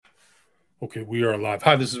Okay, we are live.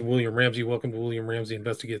 Hi, this is William Ramsey. Welcome to William Ramsey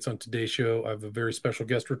Investigates. On today's show, I have a very special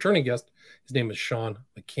guest, returning guest. His name is Sean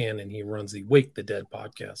McCann, and he runs the Wake the Dead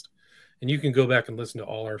podcast. And you can go back and listen to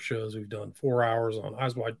all our shows. We've done 4 hours on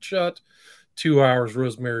Eyes Wide Shut, 2 hours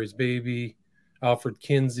Rosemary's Baby, Alfred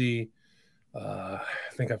Kinsey. I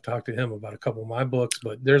think I've talked to him about a couple of my books,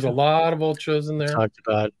 but there's a lot of old shows in We there. talked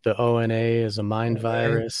about the ONA as a mind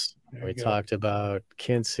virus. There We you go. talked about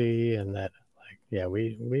Kinsey and that,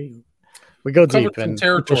 we go Covered deep some and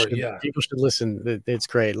territory, people should listen. It's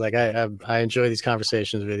great. Like I enjoy these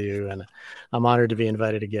conversations with you, and I'm honored to be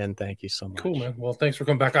invited again. Thank you so much. Cool, man. Well, thanks for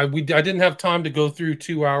coming back. I didn't have time to go through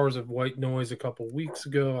 2 hours of white noise a couple weeks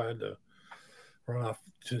ago. I had to run off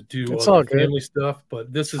to do It's other all good. family stuff,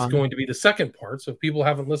 but this is going to be the second part. So if people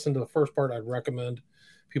haven't listened to the first part, I'd recommend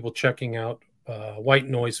people checking out White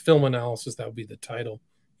Noise Film Analysis. That would be the title.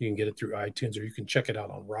 You can get it through iTunes, or you can check it out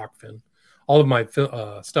on Rockfin. All of my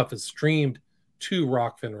stuff is streamed to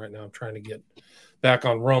Rockfin right now. I'm trying to get back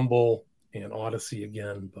on Rumble and Odyssey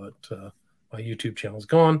again, but my YouTube channel is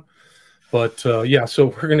gone. But yeah, so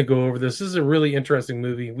we're going to go over this. This is a really interesting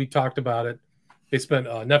movie. We talked about it. They spent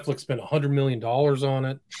Netflix spent $100 million on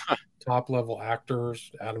it. Top level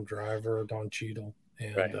actors: Adam Driver, Don Cheadle,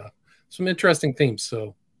 and some interesting themes.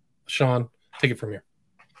 So, Sean, take it from here.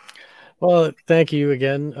 Well, thank you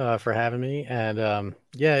again for having me. And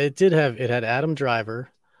yeah, it had Adam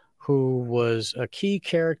Driver, who was a key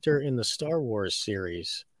character in the Star Wars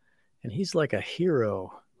series, and he's like a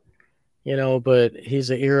hero, but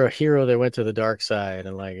he's a hero that went to the dark side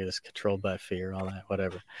and like is controlled by fear, all that,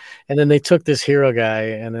 whatever. And then they took this hero guy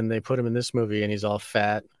and then they put him in this movie and he's all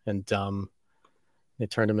fat and dumb. They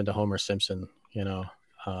turned him into Homer Simpson,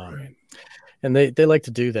 Right. And they like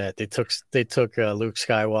to do that. They took Luke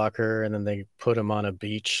Skywalker and then they put him on a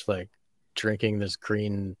beach, like drinking this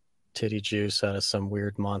green titty juice out of some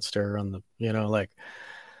weird monster on the,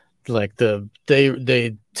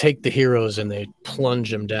 they take the heroes and they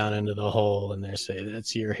plunge them down into the hole and they say,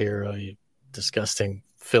 "That's your hero, you disgusting,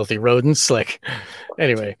 filthy rodents." Like,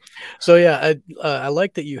 anyway. So yeah, I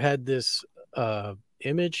like that you had this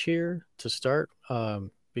image here to start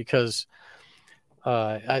because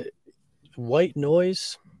White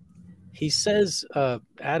Noise, he says,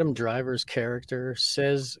 Adam Driver's character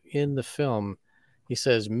says in the film, he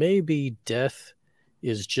says, maybe death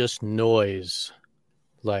is just noise,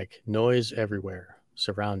 like noise everywhere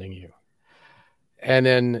surrounding you. And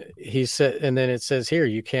then and then it says here,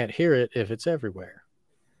 you can't hear it if it's everywhere.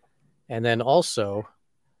 And then also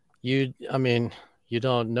you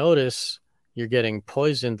don't notice you're getting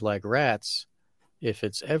poisoned like rats if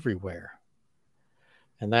it's everywhere.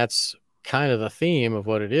 And that's kind of the theme of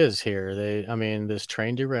what it is here. This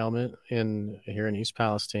train derailment here in East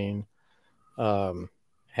Palestine, and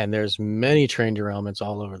there's many train derailments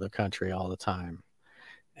all over the country all the time,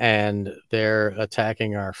 and they're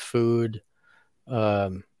attacking our food,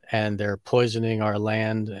 and they're poisoning our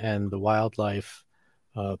land and the wildlife.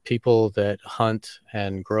 People that hunt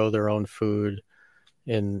and grow their own food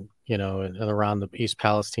in and around the East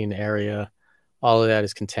Palestine area, all of that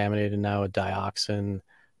is contaminated now with dioxin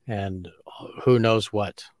and who knows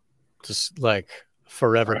what, just like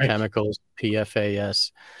forever chemicals,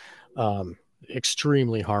 PFAS,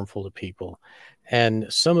 extremely harmful to people. And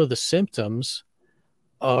some of the symptoms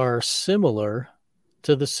are similar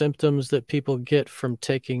to the symptoms that people get from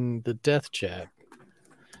taking the death jab.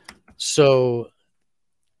 So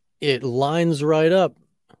it lines right up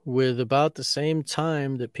with about the same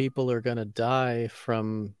time that people are going to die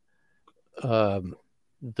from the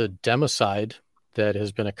democide that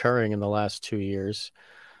has been occurring in the last 2 years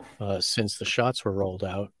since the shots were rolled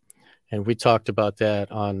out. And we talked about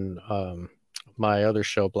that on my other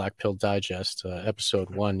show, Black Pill Digest,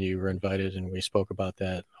 episode 1. You were invited and we spoke about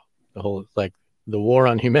that, the whole, like, the war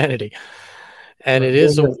on humanity. And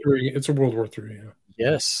it's a World War III. Yeah.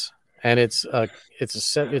 Yes. And it's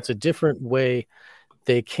a different way.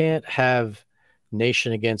 They can't have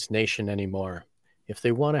nation against nation anymore. If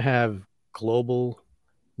they want to have global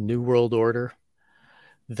new world order,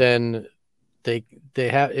 then it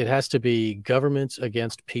has to be governments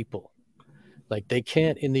against people. Like, they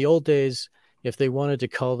can't, in the old days, if they wanted to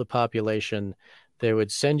cull the population, they would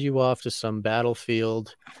send you off to some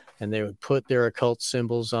battlefield and they would put their occult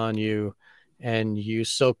symbols on you and you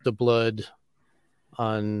soak the blood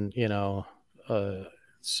on,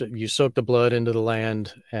 so you soak the blood into the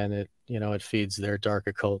land and it feeds their dark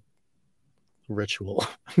occult ritual,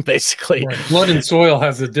 basically. Right. Blood and soil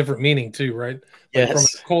has a different meaning too, right? Like,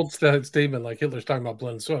 yes. From a cold statement, like Hitler's talking about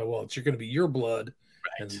blood and soil. Well, it's going to be your blood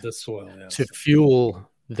and this soil, yes, to fuel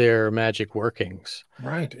their magic workings.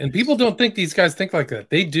 Right. And people don't think these guys think like that.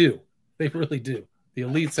 They do. They really do. The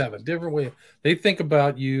elites have a different way. They think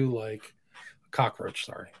about you like a cockroach.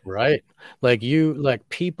 Sorry. Right. Like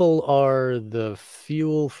people are the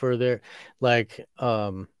fuel for their, like,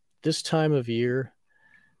 this time of year,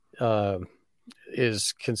 uh,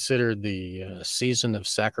 is considered the season of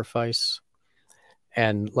sacrifice.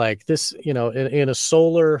 And like this, in a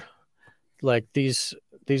solar, like these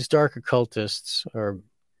dark occultists are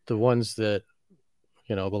the ones that,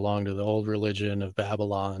 belong to the old religion of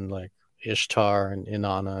Babylon, like Ishtar and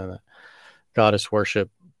Inanna, and goddess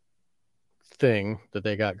worship thing that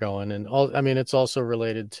they got going. And all, I mean, it's also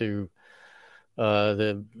related to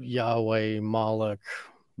the Yahweh, Moloch,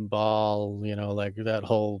 Baal, like that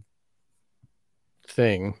whole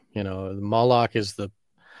thing. Moloch is the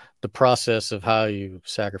process of how you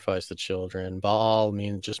sacrifice the children. Baal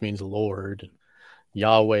just means Lord.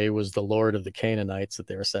 Yahweh was the Lord of the Canaanites that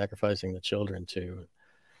they were sacrificing the children to.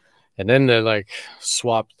 And then they like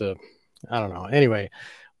swapped I don't know. Anyway,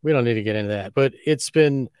 we don't need to get into that, but it's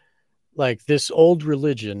been like this old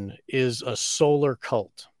religion is a solar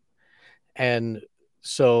cult. And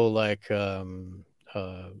so like,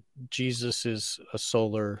 Jesus is a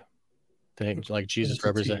solar thing, like Jesus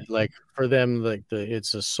represent, like for them, like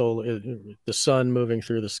it's a solar, the sun moving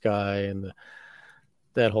through the sky, and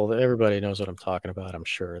that whole, everybody knows what I'm talking about. I'm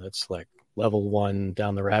sure that's like level 1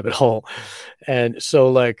 down the rabbit hole. And so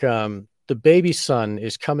like, the baby sun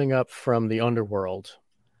is coming up from the underworld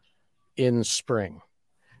in spring.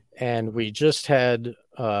 And we just had,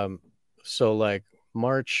 so like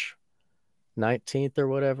March 19th or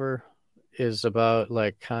whatever is about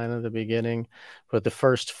like kind of the beginning, but the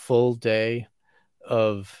first full day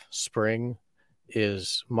of spring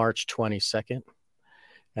is March 22nd.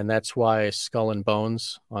 And that's why Skull and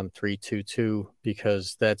Bones on 322,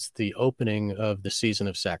 because that's the opening of the season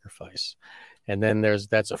of sacrifice. And then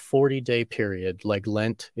that's a 40-day period, like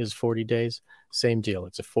Lent is 40 days. Same deal.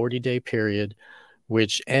 It's a 40-day period,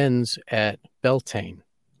 which ends at Beltane,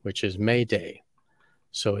 which is May Day.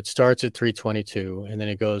 So it starts at 322 and then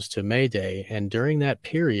it goes to May Day. And during that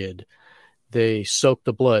period, they soak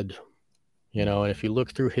the blood, and if you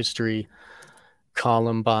look through history,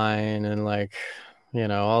 Columbine and like,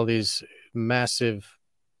 all these massive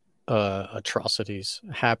atrocities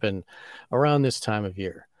happen around this time of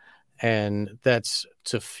year. And that's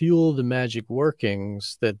to fuel the magic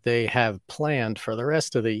workings that they have planned for the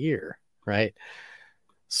rest of the year, right?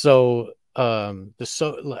 So I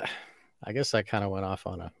guess I kind of went off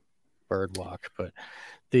on a bird walk, but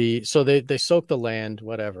they soak the land,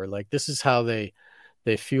 whatever. Like this is how they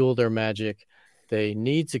fuel their magic. They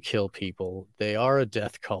need to kill people. They are a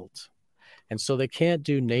death cult. And so they can't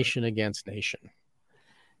do nation against nation.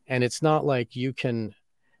 And it's not like you can,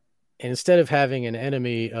 instead of having an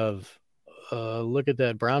enemy of, look at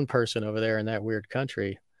that brown person over there in that weird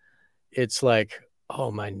country, it's like,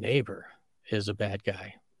 oh, my neighbor is a bad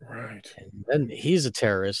guy. Right. And then he's a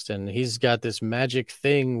terrorist and he's got this magic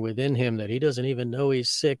thing within him that he doesn't even know he's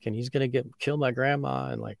sick and he's going to kill my grandma.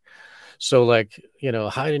 And like, so like,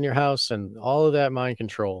 hide in your house and all of that mind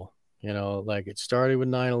control, like it started with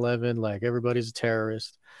 9/11, like everybody's a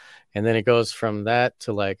terrorist. And then it goes from that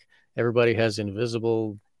to like, everybody has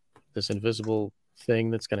this invisible thing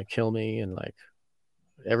that's going to kill me. And like,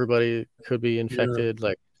 everybody could be infected. Yeah.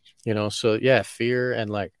 Like, so yeah, fear. And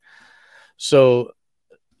like, so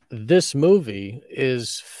this movie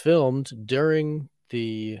is filmed during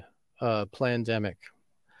the pandemic.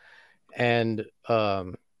 And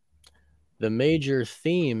the major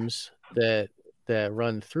themes that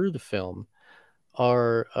run through the film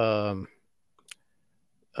are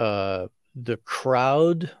the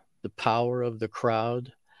crowd, the power of the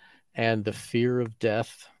crowd, and the fear of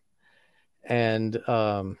death, and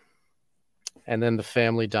then the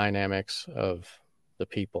family dynamics of the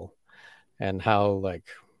people, and how like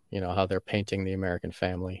how they're painting the American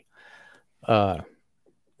family.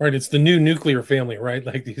 Right, it's the new nuclear family, right?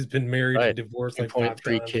 Like he's been married and divorced like 5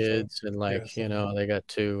 kids, and like they got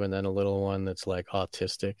 2, and then a little one that's like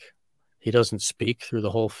autistic. He doesn't speak through the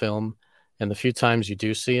whole film, and the few times you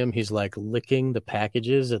do see him, he's like licking the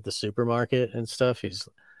packages at the supermarket and stuff. He's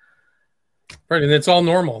right, and it's all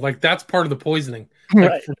normal. Like that's part of the poisoning.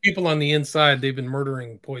 Like for people on the inside, they've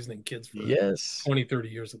been poisoning kids for 20, 30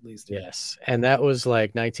 years at least. Yes, and that was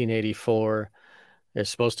like 1984. It's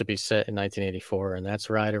supposed to be set in 1984, and that's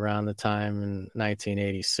right around the time in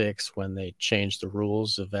 1986 when they changed the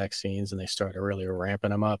rules of vaccines and they started really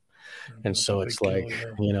ramping them up. And so it's like,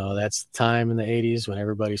 that's the time in the 80s when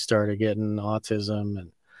everybody started getting autism,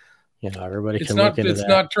 and everybody can look into that. It's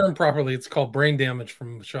not termed properly. It's called brain damage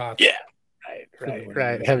from shots. Yeah,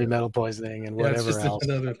 right. Heavy metal poisoning and whatever it's just else.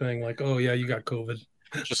 Another thing, like, oh yeah, you got COVID.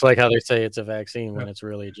 Just like how they say it's a vaccine when it's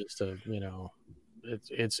really just a,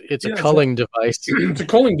 it's a Yeah, culling device. it's a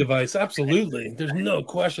culling device. Absolutely. There's no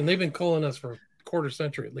question. They've been culling us for a quarter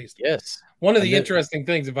century at least. Yes. One of the interesting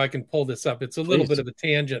things, if I can pull this up, it's a little bit of a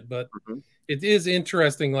tangent, but it is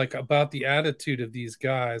interesting, like about the attitude of these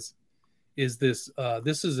guys. Is this?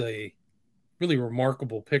 This is a really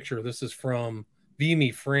remarkable picture. This is from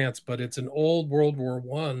Vimy, France, but it's an old World War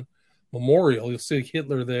One memorial. You'll see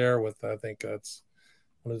Hitler there with, I think that's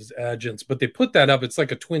one of his adjutants, but they put that up. It's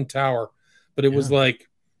like a twin tower, but it was like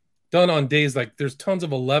done on days, like there's tons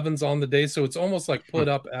of 11s on the day, so it's almost like put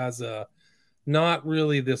up as a, not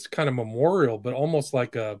really this kind of memorial, but almost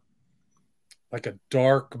like a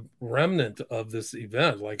dark remnant of this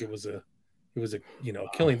event. Like it was a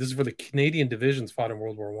killing. This is for the Canadian divisions fought in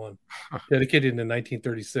World War One, dedicated in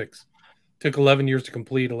 1936. Took 11 years to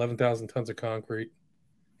complete, 11,000 tons of concrete.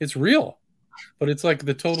 It's real, but it's like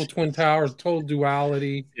the total twin towers, total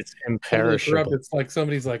duality. It's imperishable. Totally, it's like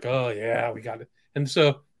somebody's like, oh yeah, we got it. And so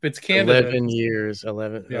if it's Canada, 11 years,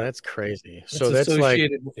 11. Yeah. That's crazy. It's so that's like,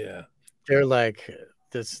 they're like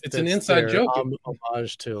this. It's an inside joke.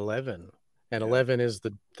 Homage to 11, and 11 is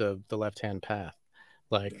the left-hand path.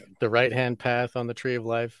 Like the right-hand path on the Tree of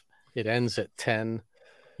Life, it ends at 10,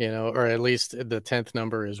 or at least the 10th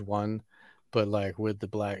number is 1. But like with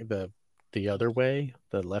the other way,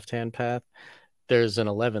 the left-hand path, there's an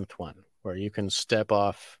 11th one where you can step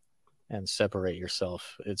off and separate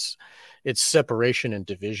yourself. It's separation and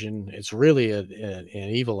division. It's really an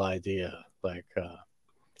evil idea. Like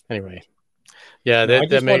anyway, yeah.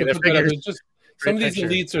 It's just some of these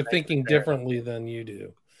elites are thinking differently than you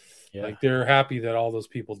do. Yeah. Like they're happy that all those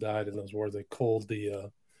people died in those wars. They culled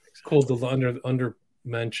the under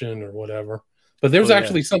mention or whatever. But there's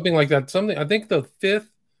actually something like that. Something, I think the Fifth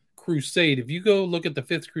Crusade. If you go look at the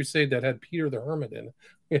Fifth Crusade that had Peter the Hermit in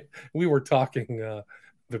it, we were talking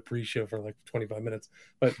the pre-show for like 25 minutes.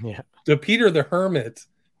 But the Peter the Hermit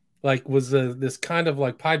like was this kind of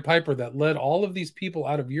like Pied Piper that led all of these people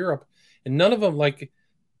out of Europe, and none of them, like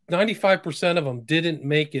 95% of them, didn't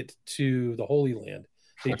make it to the Holy Land.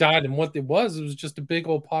 They died, and what it was just a big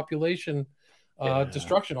old population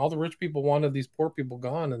destruction. All the rich people wanted these poor people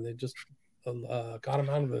gone, and they just got them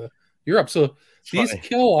out of the Europe. So these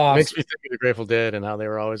kill-offs makes me think of the Grateful Dead and how they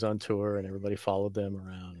were always on tour, and everybody followed them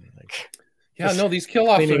around. Like, these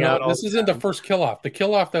kill-offs are not. This isn't the first kill-off. The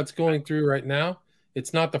kill-off that's going through right now,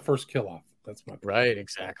 it's not the first kill-off. That's my point. Right.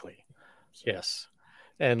 Exactly. So. Yes,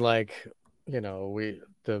 and like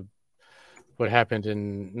what happened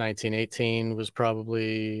in 1918 was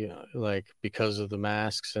probably like because of the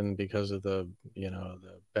masks and because of the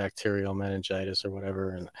the bacterial meningitis or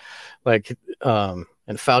whatever, and like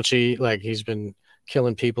and Fauci, like he's been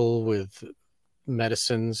killing people with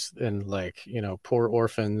medicines, and like poor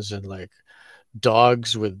orphans, and like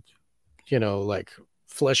dogs with like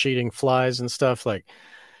flesh-eating flies and stuff. Like,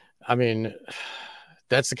 I mean,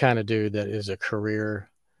 that's the kind of dude that is a career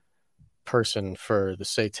person for the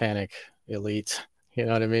satanic elite. You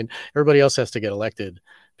know what I mean? Everybody else has to get elected.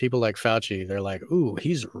 People like Fauci, they're like, ooh,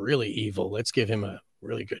 he's really evil. Let's give him a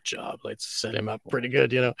really good job. Let's set him up pretty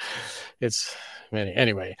good. It's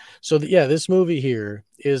anyway. So this movie here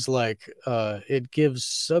is like, it gives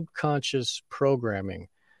subconscious programming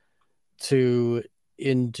to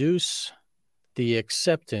induce the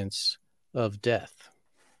acceptance of death.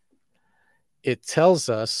 It tells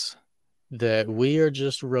us that we are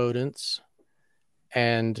just rodents,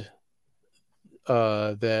 and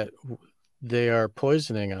that they are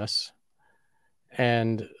poisoning us.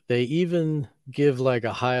 And they even give like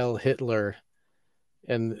a Heil Hitler.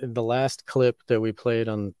 And in the last clip that we played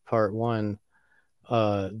on part 1,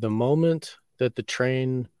 the moment that the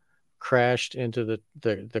train crashed into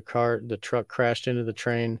the truck crashed into the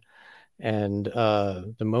train, and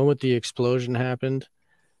the moment the explosion happened,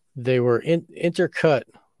 they were intercut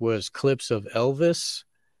was clips of Elvis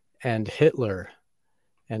and Hitler.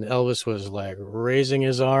 And Elvis was like raising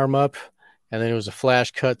his arm up, and then it was a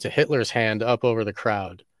flash cut to Hitler's hand up over the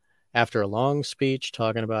crowd after a long speech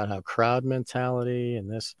talking about how crowd mentality and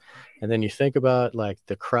this. And then you think about like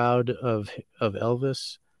the crowd of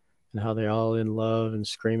Elvis and how they're all in love and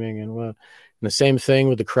screaming and what. And the same thing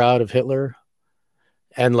with the crowd of Hitler.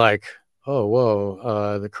 And like, oh,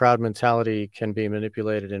 whoa, the crowd mentality can be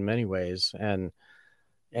manipulated in many ways. And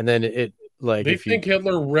then it, like, they think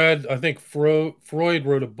Hitler read, I think Freud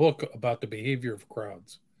wrote a book about the behavior of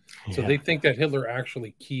crowds. So they think that Hitler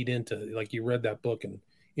actually keyed into, like, you read that book and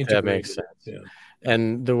integrated. That makes sense. Yeah.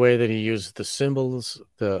 And the way that he used the symbols,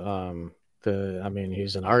 I mean,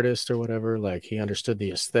 he's an artist or whatever. Like, he understood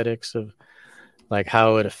the aesthetics of like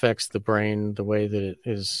how it affects the brain, the way that it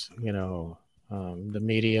is, the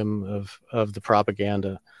medium of the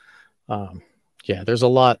propaganda. Yeah, there's a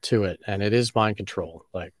lot to it, and it is mind control.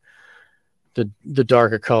 Like the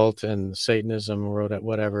dark occult and Satanism or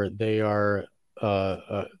whatever, they are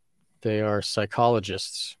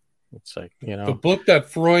psychologists. It's like, The book that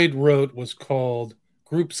Freud wrote was called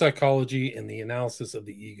Group Psychology and the Analysis of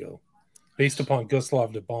the Ego, based upon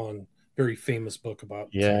Gustav Le Bon, very famous book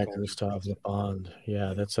about psychology. Gustav Le Bon.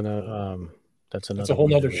 Yeah, that's another a whole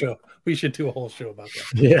nother show. We should do a whole show about that.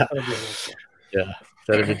 Yeah. Yeah,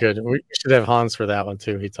 that'd be good. We should have Hans for that one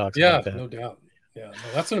too. He talks about that. No doubt. Yeah,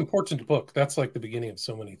 no, that's an important book. That's like the beginning of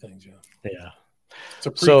so many things. Yeah. It's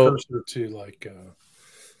a precursor to like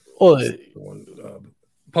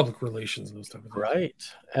public relations and those type of things. Right.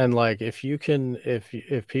 And like if you can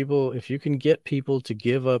get people to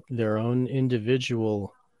give up their own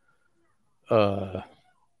individual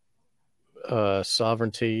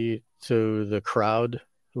sovereignty to the crowd,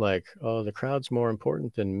 like, oh, the crowd's more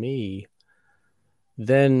important than me,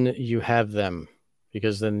 then you have them,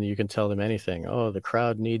 because then you can tell them anything. Oh, the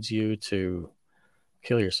crowd needs you to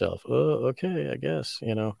kill yourself. Oh, okay, I guess,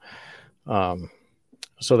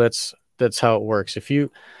 so that's how it works.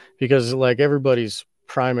 Because like everybody's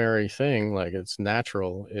primary thing, like it's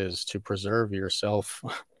natural, is to preserve yourself,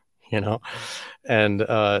 and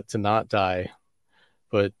to not die.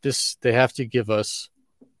 But they have to give us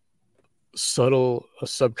subtle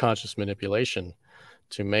subconscious manipulation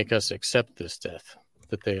to make us accept this death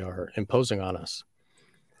that they are imposing on us.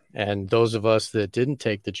 And those of us that didn't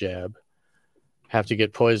take the jab have to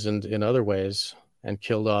get poisoned in other ways and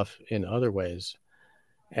killed off in other ways.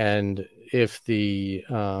 And if the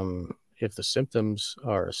symptoms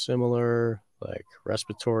are similar, like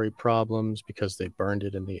respiratory problems because they burned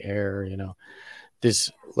it in the air,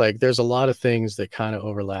 there's a lot of things that kind of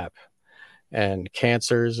overlap. And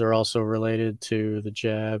cancers are also related to the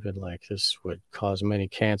jab, and like this would cause many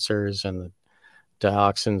cancers, and the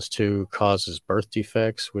dioxins too causes birth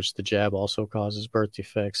defects, which the jab also causes birth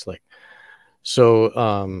defects.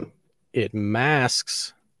 So it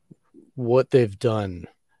masks what they've done,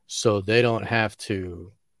 so they don't have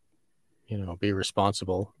to, be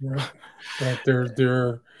responsible. Right.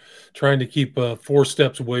 They're trying to keep 4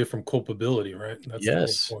 steps away from culpability, right? That's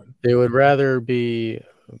yes. the whole point. They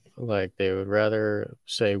would rather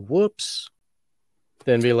say whoops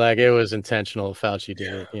than be like, it was intentional, Fauci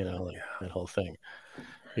did it, that whole thing.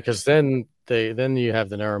 Because then you have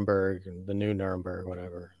the Nuremberg and the new Nuremberg,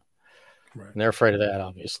 whatever. Right. And they're afraid of that,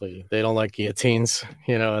 obviously. They don't like guillotines,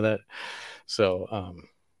 that. So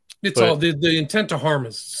the intent to harm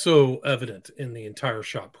is so evident in the entire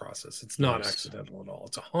shot process. It's not accidental at all.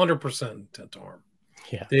 It's 100% intent to harm.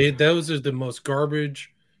 Yeah. Those are the most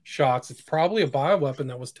garbage shots. It's probably a bioweapon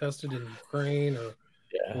that was tested in Ukraine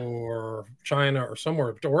or China or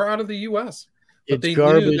somewhere, or out of the U.S. But it's they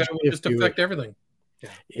garbage knew that it would just affect everything. Yeah.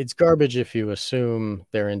 It's garbage if you assume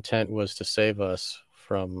their intent was to save us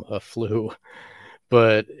from a flu,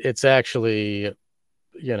 but it's actually,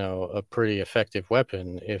 a pretty effective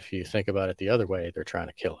weapon if you think about it the other way. They're trying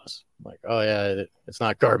to kill us. Like, oh yeah, it's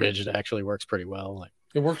not garbage. It actually works pretty well. Like,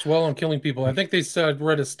 it works well on killing people. I think they said, I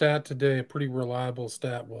read a stat today, a pretty reliable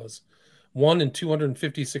stat was 1 in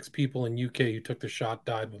 256 people in UK who took the shot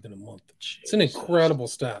died within a month. Jesus. It's an incredible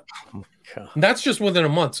stat. Oh, and that's just within a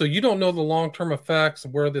month. So you don't know the long-term effects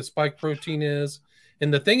of where the spike protein is.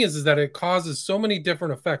 And the thing is that it causes so many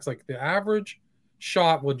different effects. Like the average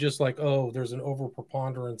shot would just like, oh, there's an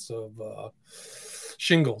overpreponderance of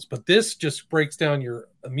shingles. But this just breaks down your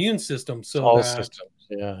immune system so all that systems.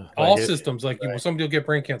 Yeah, all systems, like somebody will get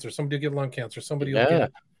brain cancer, somebody will get lung cancer, somebody will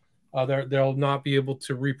get they'll not be able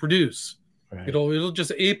to reproduce. Right. It'll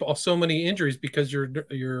just ape so many injuries because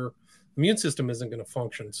your immune system isn't going to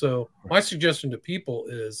function. So my suggestion to people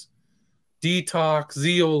is detox,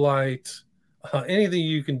 zeolite, anything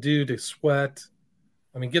you can do to sweat.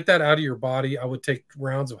 I mean, get that out of your body. I would take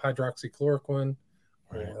rounds of hydroxychloroquine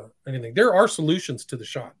or anything. There are solutions to the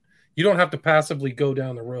shot. You don't have to passively go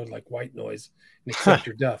down the road like white noise and accept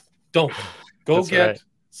your death. Don't. Go get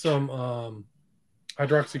some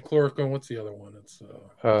hydroxychloroquine. What's the other one? It's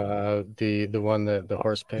the one that the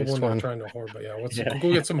horse paste. The one I'm trying to hoard, but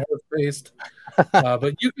go get some horse paste.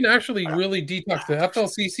 But you can actually really detox. The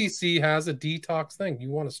FLCCC has a detox thing. You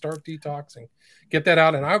want to start detoxing, get that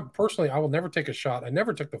out. And I will never take a shot. I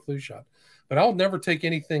never took the flu shot, but I'll never take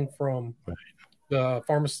anything from the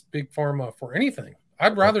big pharma for anything.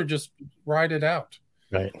 I'd rather just ride it out.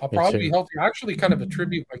 Right. I'll probably be healthy. I actually kind of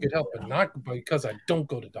attribute my good health, but not because I don't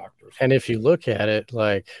go to doctors. And if you look at it,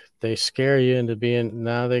 like they scare you into being,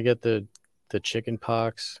 now they get the chicken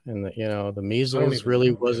pox and the measles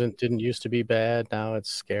really didn't used to be bad. Now it's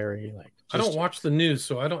scary. Like I don't watch the news,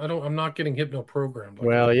 so I'm not getting hypno programmed.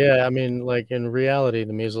 Well, yeah, I mean, like in reality,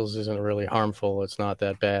 the measles isn't really harmful. It's not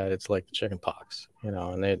that bad. It's like the chicken pox,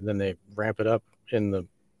 and they ramp it up in the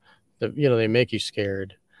they make you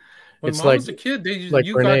scared. When It's I was a kid, like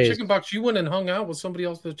you got Bernays. chicken pox, you went and hung out with somebody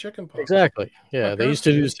else with chicken pox. Exactly. Yeah, they used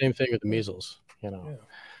to do the same thing with the measles.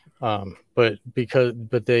 Yeah. But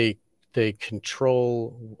they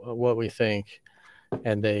control what we think,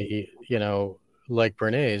 and they like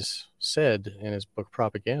Bernays said in his book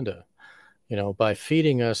Propaganda, by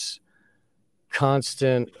feeding us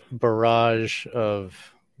constant barrage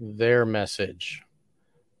of their message,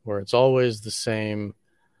 where it's always the same,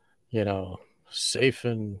 safe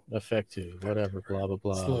and effective, whatever, blah blah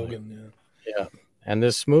blah Slogan. Yeah. And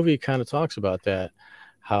this movie kind of talks about that,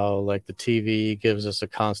 how like the TV gives us a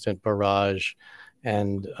constant barrage,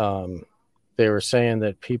 and they were saying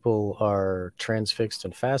that people are transfixed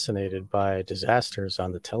and fascinated by disasters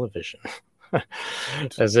on the television.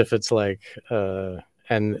 As if it's like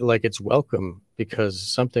and like it's welcome, because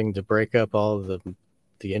something to break up all of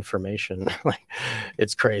the information. Like,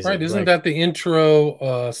 it's crazy, right? Isn't that the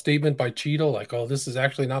intro statement by Cheadle? Like, oh, this is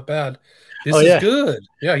actually not bad. This is good.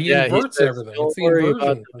 Yeah, he inverts everything. Don't it's the worry inversion.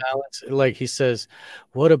 about the balance. Like he says,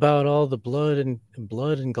 what about all the blood and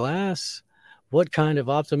glass? What kind of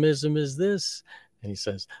optimism is this? And he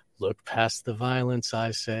says, look past the violence,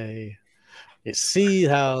 I say. You see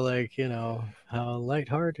how how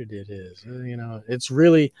lighthearted it is. It's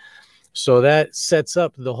really, so that sets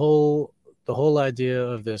up the whole idea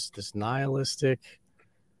of this nihilistic,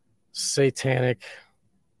 satanic,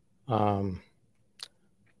 moral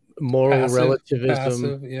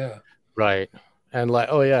relativism. Passive, right. And like,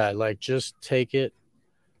 oh yeah, like just take it,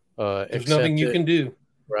 there's nothing you can do,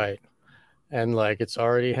 right? And like it's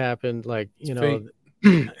already happened, like and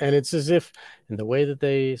it's as if, in the way that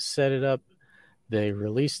they set it up, they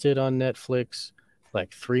released it on Netflix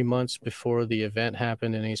like 3 months before the event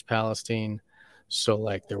happened in East Palestine. So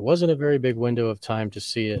like there wasn't a very big window of time to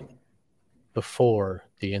see it before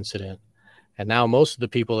the incident. And now most of the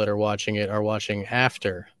people that are watching it are watching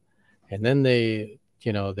after. And then they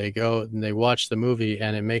go and they watch the movie,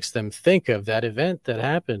 and it makes them think of that event that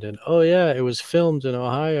happened. And, oh yeah, it was filmed in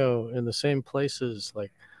Ohio in the same places.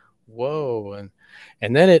 Like, whoa.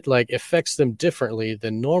 And then it like affects them differently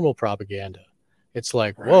than normal propaganda. It's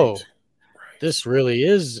like, whoa, this really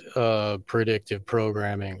is predictive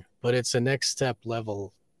programming, but it's a next step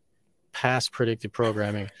level past predictive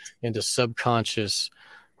programming into subconscious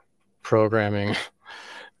programming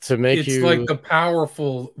to make it's like a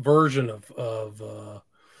powerful version of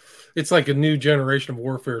it's like a new generation of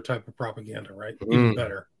warfare type of propaganda, right? Even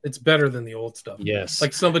better. It's better than the old stuff. Yes.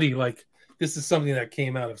 Like somebody like, this is something that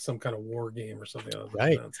came out of some kind of war game or something.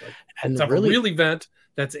 Right. It's like, and it's really, a real event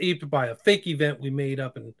that's aped by a fake event we made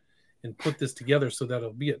up and put this together so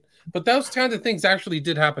that'll be it. But those kinds of things actually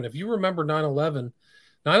did happen. If you remember 9/11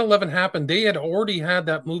 happened. They had already had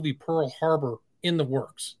that movie Pearl Harbor in the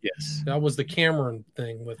works. Yes. That was the Cameron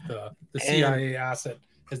thing with the CIA asset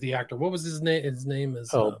as the actor. What was his name? His name is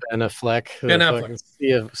Ben Affleck. Ben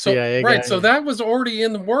Affleck. CIA right. guy. So that was already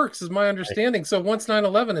in the works, is my understanding. Right. So once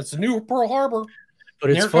 9/11, it's a new Pearl Harbor. But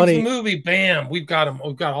it's here funny. Comes the movie. Bam! We've got them.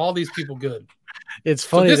 We've got all these people good. It's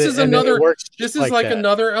funny. So this is another. This is like that.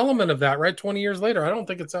 Another element of that, right? 20 years later, I don't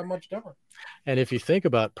think it's that much different. And if you think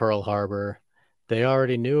about Pearl Harbor, they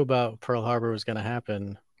already knew about Pearl Harbor was going to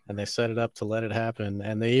happen, and they set it up to let it happen.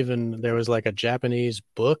 And there was like a Japanese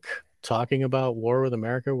book talking about War with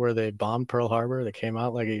America where they bombed Pearl Harbor that came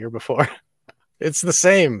out like a year before. It's the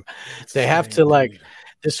same. They have to like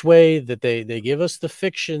this way that they give us the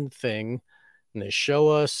fiction thing, and they show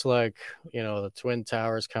us like, the Twin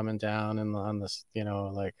Towers coming down and on this,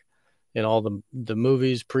 like in all the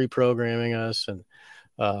movies pre-programming us,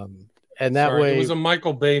 and that way it was a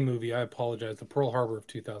Michael Bay movie. I apologize. The Pearl Harbor of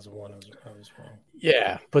 2001. I was wrong.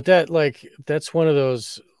 Yeah, but that's one of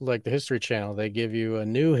those, like the History Channel. They give you a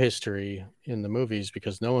new history in the movies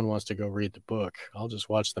because no one wants to go read the book. I'll just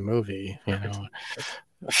watch the movie,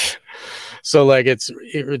 So like it's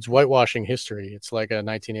whitewashing history. It's like a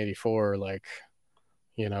 1984, like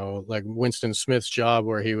Winston Smith's job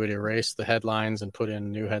where he would erase the headlines and put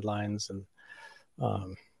in new headlines and.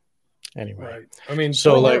 Anyway, right. I mean,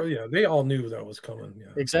 so they all knew that was coming. Yeah,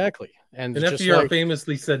 exactly. And FDR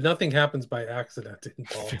famously said, "Nothing happens by accident in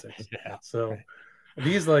politics." Yeah. So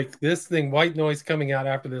this thing, white noise coming out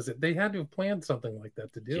after this, they had to have planned something like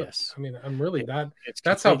that to do. Yes. It. I mean, I'm really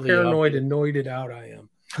that's how paranoid and noited out I am.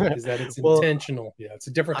 Is that it's intentional? Yeah, it's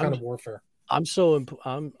a different kind of warfare.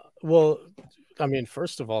 Well, I mean,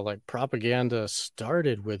 first of all, like propaganda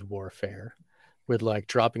started with warfare, with like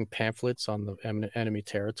dropping pamphlets on the enemy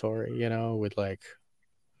territory, with like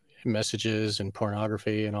messages and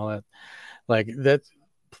pornography and all that. Like that,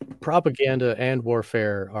 propaganda and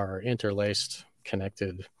warfare are interlaced,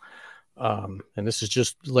 connected. And this is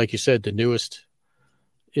just, like you said, the newest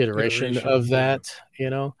iteration of that,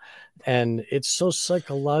 and it's so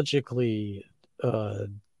psychologically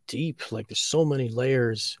deep. Like there's so many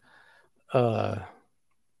layers. Like,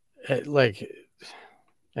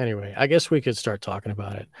 anyway, I guess we could start talking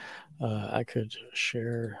about it. I could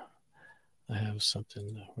share. I have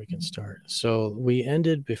something we can start. So we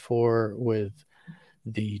ended before with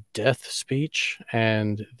the death speech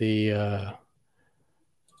and the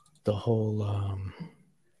whole.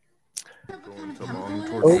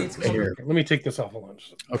 Here. Let me take this off of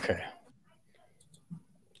lunch. Okay.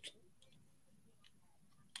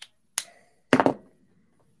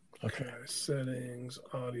 Okay. Settings,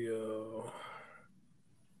 audio.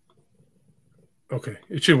 Okay,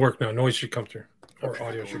 it should work now. Noise should come through. Or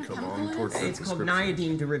audio should come on. It's called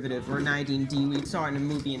Niodine derivative, or Niodine D. We saw it in a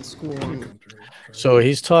movie in school. So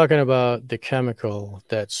he's talking about the chemical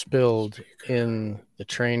that spilled in the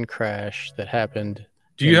train crash that happened.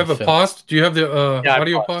 Do you have a paused? Do you have the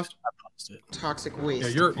audio paused? I paused it. Toxic waste.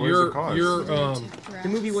 Yeah, you're the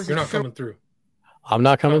movie wasn't. You're not coming through. I'm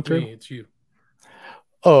not coming through. It's you.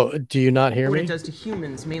 Oh, do you not hear me? What it does to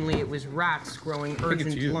humans, mainly it was rats growing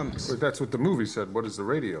urgent lumps. But that's what the movie said. What does the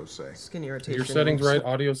radio say? Skin irritation. Your settings right?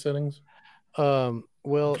 Audio settings?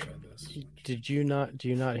 Well, do you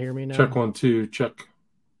not hear me now? Check 1, 2, check.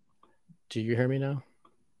 Do you hear me now?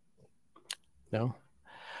 No?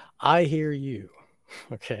 I hear you.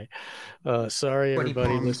 Okay. Sorry,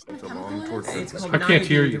 everybody. It's called I can't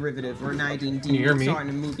hear you. Derivative, or Niodine D. Can you hear me? We saw it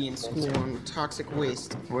in a movie in school on toxic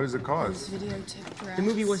waste. What does it cause? The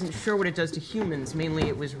movie wasn't sure what it does to humans. Mainly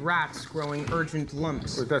it was rats growing urgent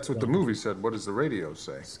lumps. But that's what the movie said. What does the radio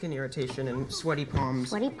say? Skin irritation and sweaty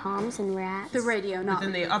palms. Sweaty palms and rats. The radio, not But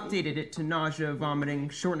then they updated it to nausea, vomiting,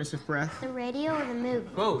 shortness of breath. The radio or the movie?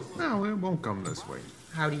 Both. No, it won't come this way.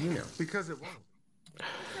 How do you know? Because it won't.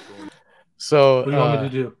 So what do you want me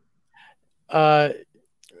to do?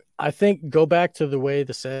 I think go back to the way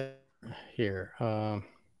the set here.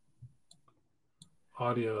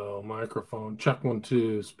 Audio, microphone, check 1,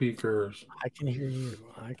 2, speakers. I can hear you.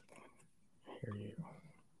 I can hear you.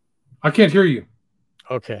 I can't hear you.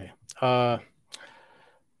 Okay.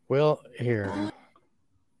 Well, here.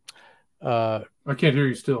 I can't hear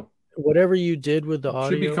you still. Whatever you did with the audio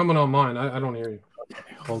should be coming on mine. I don't hear you.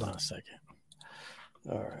 Okay, hold on a second.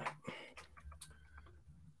 All right.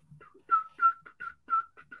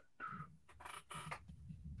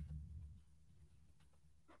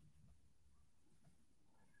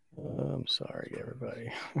 I'm sorry,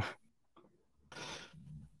 everybody.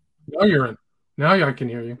 Now you're in. Now I can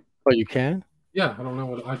hear you. Oh, you can? Yeah, I don't know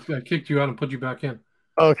what I kicked you out and put you back in.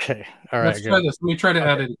 Okay, all right. Let's try this. Let me try to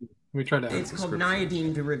add it. Let me try to add it. It's called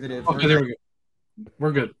Niodine derivative. Okay, there we go.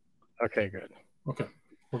 We're good. Okay, good. Okay,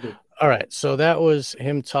 we're good. All right, so that was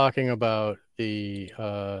him talking about the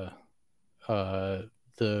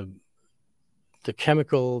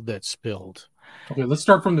chemical that spilled. Okay, let's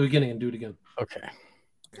start from the beginning and do it again. Okay.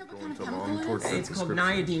 It's called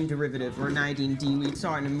Niodine derivative, or Niodine D. We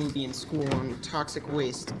saw it in a movie in school on toxic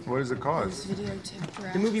waste. What does it cause?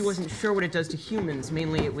 The movie wasn't sure what it does to humans.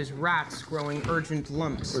 Mainly it was rats growing urgent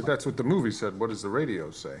lumps. But that's what the movie said. What does the radio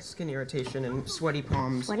say? Skin irritation and sweaty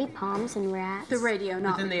palms. Sweaty palms and rats. The radio,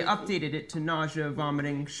 not. But then they updated it to nausea,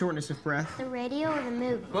 vomiting, shortness of breath. The radio or the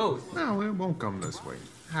movie? Both. No, it won't come this way.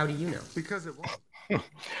 How do you know? Because it won't.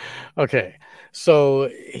 Okay, so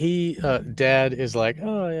dad is like,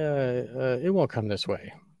 oh yeah, it won't come this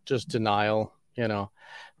way. Just denial,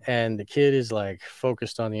 and the kid is like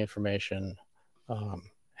focused on the information,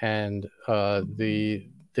 and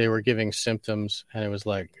they were giving symptoms, and it was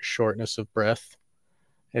like shortness of breath.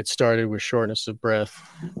 It started with shortness of breath,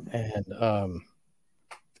 and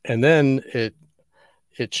then it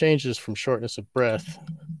changes from shortness of breath.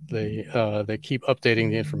 They keep updating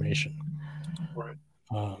the information. Right.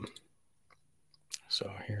 So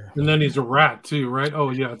here. And then he's a rat too, right?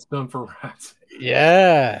 Oh yeah, it's done for rats.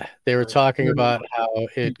 Yeah, they were talking about how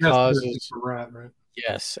it causes a rat, right?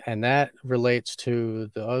 Yes, and that relates to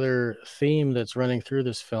the other theme that's running through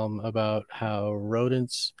this film about how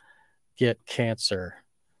rodents get cancer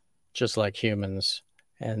just like humans,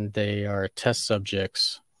 and they are test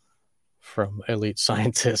subjects from elite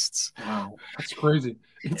scientists. Wow, that's crazy.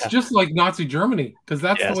 It's just like Nazi Germany, because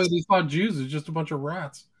that's the way they thought Jews is just a bunch of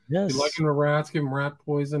rats. Yes. They like them to rats, give them rat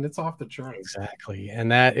poison. It's off the charts. Exactly.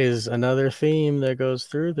 And that is another theme that goes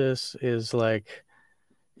through this is like,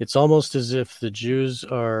 it's almost as if the Jews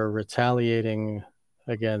are retaliating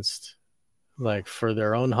against, like, for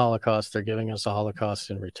their own Holocaust. They're giving us a Holocaust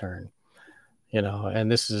in return,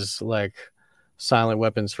 and this is like silent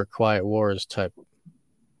weapons for quiet wars type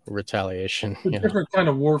retaliation. It's a different kind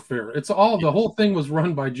of warfare. It's all the whole thing was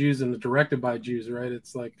run by Jews and directed by Jews, right?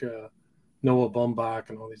 It's like Noah Baumbach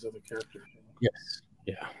and all these other characters. Yes.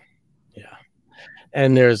 Yeah.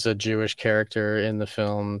 And there's a Jewish character in the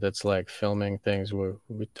film that's like filming things.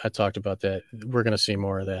 I talked about that. We're going to see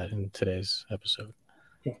more of that in today's episode.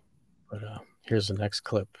 Yeah. But here's the next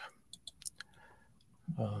clip.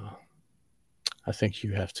 I think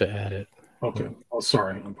you have to add it. Okay. Oh,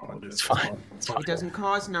 sorry. I apologize. It's fine. It doesn't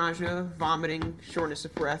cause nausea, vomiting, shortness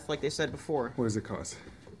of breath, like they said before. What does it cause?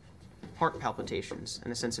 Heart palpitations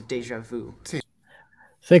and a sense of deja vu.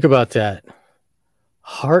 Think about that.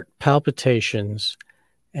 Heart palpitations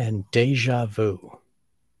and deja vu.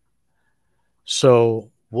 So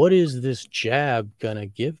what is this jab going to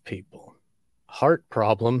give people? Heart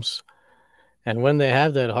problems. And when they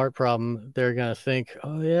have that heart problem, they're going to think,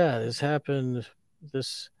 oh, yeah, this happened,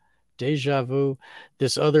 this deja vu,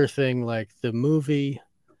 this other thing, like the movie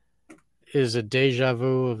is a deja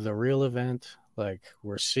vu of the real event. Like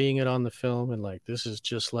we're seeing it on the film and like this is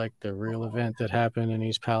just like the real event that happened in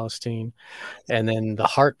East Palestine. And then the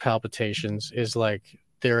heart palpitations is like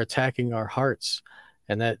they're attacking our hearts,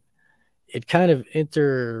 and that it kind of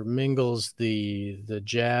intermingles the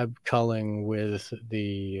jab culling with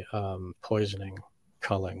the poisoning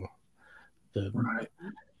culling. Right.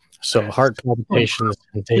 So heart palpitations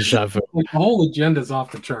and deja vu. The whole agenda is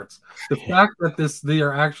off the charts. The fact that they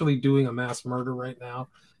are actually doing a mass murder right now,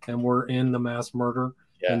 and we're in the mass murder,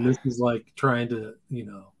 and this is like trying to,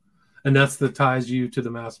 anesthetize you to the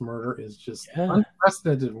mass murder is just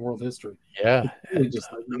unprecedented in world history. Yeah, it's really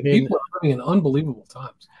just like, people are living in unbelievable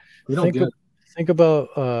times. We don't get it. Think about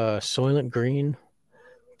Soylent Green.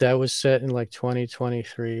 That was set in like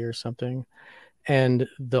 2023 or something. And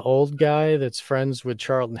the old guy that's friends with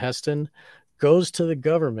Charlton Heston goes to the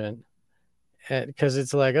government because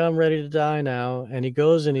it's like, I'm ready to die now. And he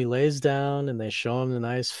goes and he lays down and they show him the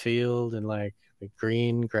nice field and like the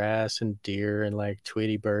green grass and deer and like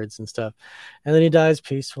Tweety birds and stuff. And then he dies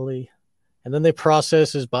peacefully. And then they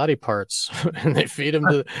process his body parts and they feed him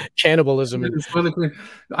to cannibalism.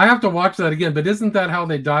 I have to watch that again, but isn't that how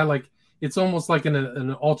they die? Like, it's almost like in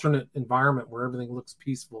an alternate environment where everything looks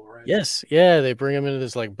peaceful, right? Yes. Yeah. They bring him into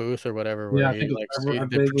this like booth or whatever where he like see the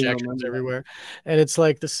projections everywhere. And it's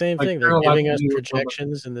like the same thing. They're giving us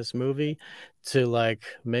projections in this movie to like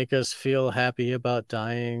make us feel happy about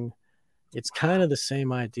dying. It's kind of the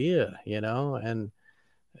same idea, and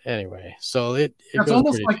anyway, so it's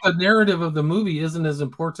almost like the narrative of the movie isn't as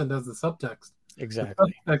important as the subtext.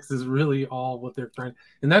 Exactly. The subtext is really all what they're trying.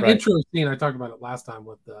 And that intro scene, I talked about it last time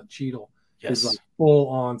with Cheadle, is like full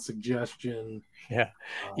on suggestion. Yeah.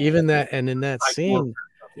 Even that, and in that scene,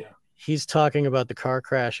 he's talking about the car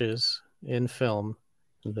crashes in film,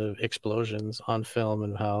 the explosions on film,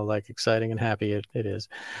 and how like exciting and happy it is.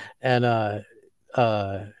 And where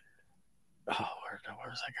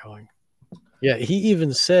was I going? Yeah, he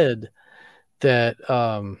even said that.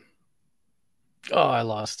 I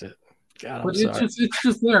lost it. God, but it's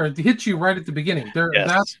just there. It hits you right at the beginning.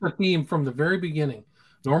 That's the theme from the very beginning.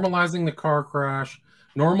 Normalizing the car crash,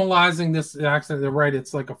 normalizing this accident. They're right.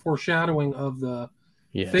 It's like a foreshadowing of the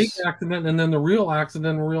fake accident and then the real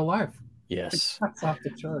accident in real life. Yes, that's off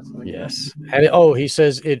the charts. Like yes, and he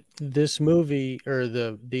says it. This movie or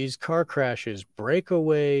these car crashes break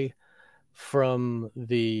away from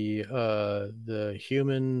the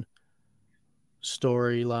human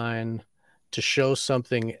storyline to show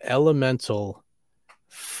something elemental,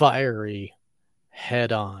 fiery,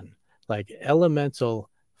 head on. Like elemental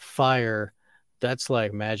fire, that's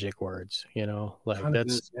like magic words, like kind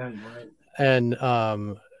that's you're right. And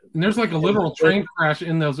there's like a literal train crash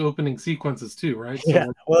in those opening sequences too, right? Yeah,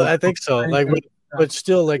 so well, I think so. Like, but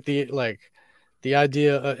still, like the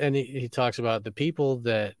idea, and he talks about the people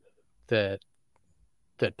that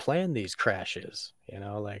plan these crashes,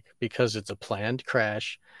 like because it's a planned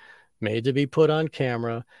crash made to be put on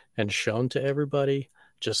camera and shown to everybody,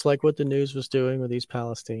 just like what the news was doing with East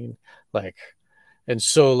Palestine. Like, and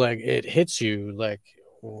so like it hits you like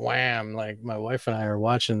wham, like my wife and I are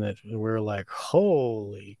watching that. We're like,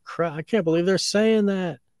 holy crap, I can't believe they're saying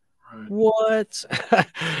that. Right. What?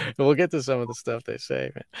 We'll get to some of the stuff they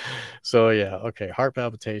say, man. So yeah, okay, heart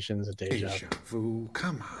palpitations and deja vu.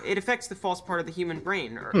 Come on. It affects the false part of the human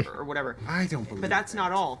brain or whatever. I don't believe But that's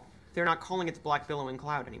not all. They're not calling it the black billowing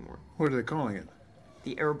cloud anymore. What are they calling it?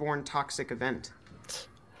 The airborne toxic event.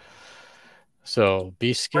 So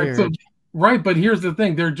be scared. Right, Right, but here's the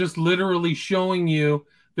thing. They're just literally showing you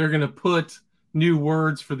they're going to put new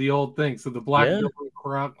words for the old thing. So the black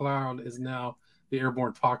billowing cloud is now the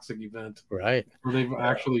airborne toxic event. Right. Where they've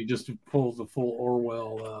actually just pulled the full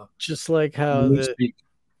Orwell. Just like how the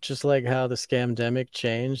scamdemic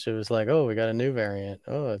changed. It was like, oh, we got a new variant.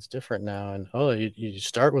 Oh, it's different now. And oh, you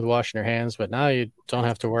start with washing your hands, but now you don't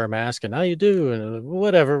have to wear a mask, and now you do. And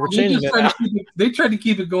whatever, we're changing it. They tried to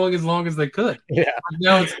keep it going as long as they could. Yeah.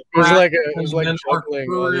 Now it was like juggling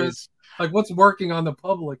all these. Like what's working on the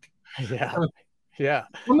public. Yeah. Yeah.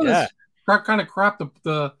 Some of this kind of crap,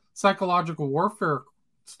 the psychological warfare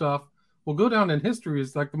stuff will go down in history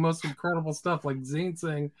as like the most incredible stuff. Like Zane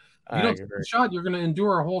saying, you don't take a shot, you're going to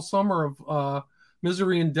endure a whole summer of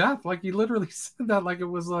misery and death. Like he literally said that like it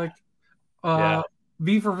was like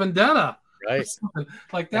V for Vendetta. Right.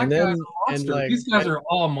 Like that guy's a monster. These guys are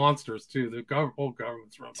all monsters too. The whole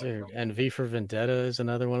government's run. Dude, and V for Vendetta is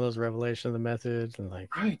another one of those revelation of the methods. And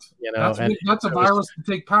like, right. You know, that's a virus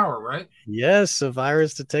to take power, right? Yes, a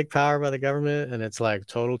virus to take power by the government. And it's like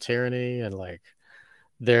total tyranny. And like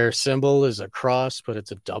their symbol is a cross, but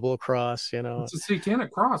it's a double cross, you know. It's a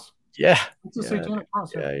satanic cross. Yeah. It's a satanic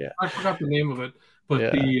cross. Yeah. I forgot the name of it, but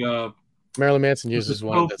the Marilyn Manson uses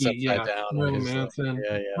one that's upside down. Marilyn Manson.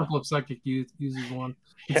 Purple of Psychic uses one.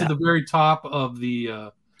 It's at the very top of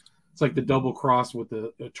the it's like the double cross with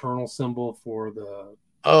the eternal symbol for the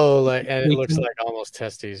and it looks like almost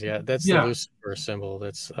testes. Yeah, that's the Lucifer symbol.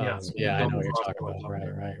 That's I know what you're talking about.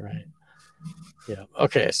 Right. Yeah.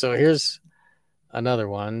 Okay, so here's another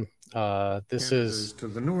one. This is to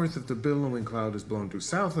the north. If the billowing cloud is blown due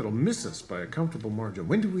south, it'll miss us by a comfortable margin.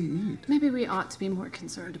 When do we eat? Maybe we ought to be more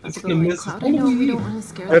concerned about the billowing cloud. I know we don't want to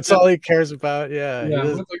scare them. That's all he cares about. Yeah.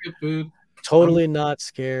 Looks like good food. Totally not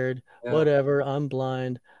scared. Yeah. Whatever. I'm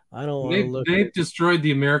blind. I don't want to look. They've destroyed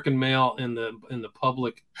the American male in the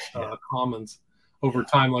public commons over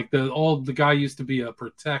time. Like the guy used to be a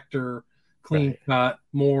protector, clean cut,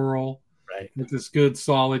 moral. Right. With this good,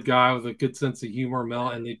 solid guy with a good sense of humor,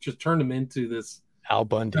 and they just turned him into this Al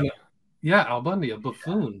Bundy. Al Bundy, a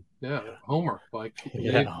buffoon. Homer. Like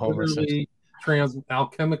Homer literally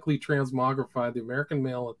alchemically transmogrified the American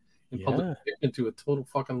male in public into a total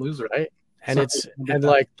fucking loser. Right. And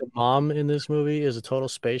like the mom in this movie is a total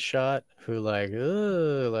space shot who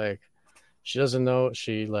like she doesn't know.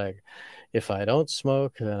 She like, if I don't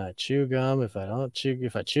smoke, then I chew gum. If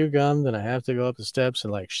I chew gum, then I have to go up the steps.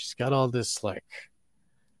 And like, she's got all this like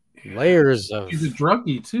layers of. She's a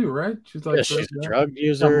druggie too, right? She's like she's a drug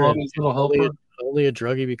user. Only a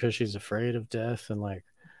druggie because she's afraid of death and like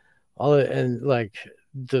all it, and like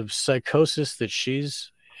the psychosis that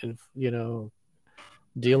she's,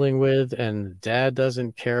 dealing with, and dad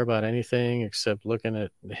doesn't care about anything except looking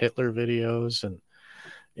at Hitler videos, and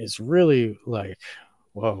it's really like,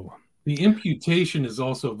 whoa. The imputation is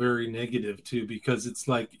also very negative too, because it's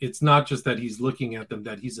like it's not just that he's looking at them,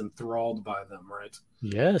 that he's enthralled by them, right?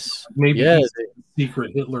 Yes. Maybe he's a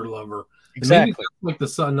secret Hitler lover. Exactly. Like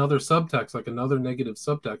another subtext, like another negative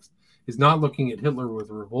subtext, is not looking at Hitler with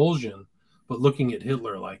revulsion, but looking at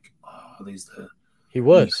Hitler like, he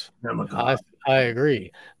was. I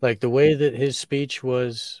agree. Like the way that his speech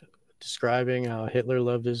was describing how Hitler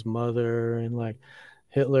loved his mother, and like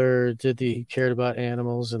Hitler he cared about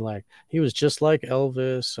animals, and like he was just like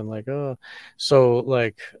Elvis, and like so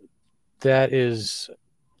like that is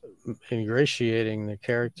ingratiating the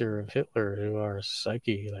character of Hitler to our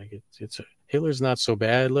psyche. Like Hitler's not so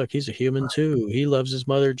bad. Look, he's a human too. He loves his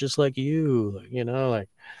mother just like you. Like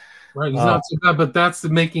right. He's not so bad, but that's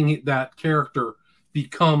making that character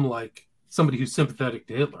become like somebody who's sympathetic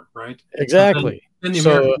to Hitler, right? Exactly. Then the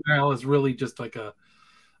American male is really just like a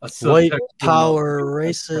white power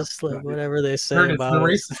racist, like whatever they say about the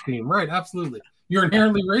racist team, right? Absolutely, you're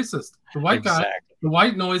inherently racist. The white guy, the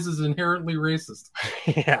white noise is inherently racist.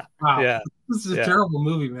 Yeah, wow. Yeah, this is a terrible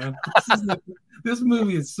movie, man. This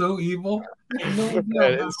movie is so evil.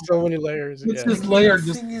 It's so many layers. It's just layered.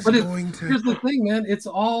 Here's the thing, man. It's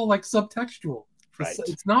all like subtextual. Right.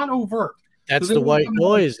 It's not overt. That's the white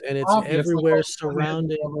noise, and it's everywhere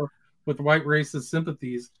surrounding. With white racist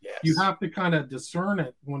sympathies, you have to kind of discern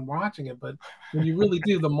it when watching it. But when you really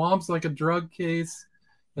do, the mom's like a drug case,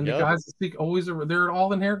 and the guys that speak they're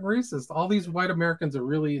all inherent racist. All these white Americans are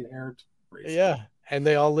really inherent racist. Yeah, and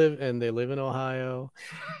they live in Ohio,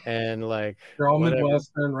 and like they're all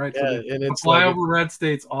Midwestern, right? Yeah, so and it's flyover red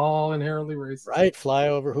states, all inherently racist. Right,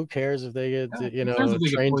 flyover. Who cares if they get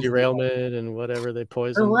train derailment and whatever they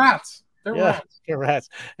poison? They're rats. They're Yeah, rats. they're rats.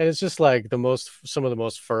 And it's just like some of the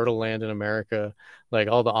most fertile land in America. Like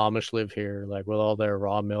all the Amish live here, like with all their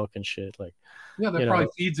raw milk and shit. Like, Yeah, that you probably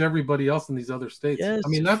know, feeds everybody else in these other states. yes, I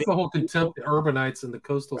mean, that's the whole contempt the people. urbanites and the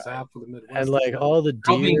coastals Right. have for the And Midwest. like all the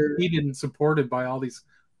All being deer. feeded and supported by all these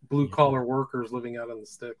blue collar workers living out on the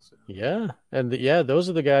sticks. Yeah. And those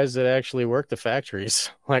are the guys that actually work the factories.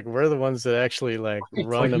 Like we're the ones that actually like It's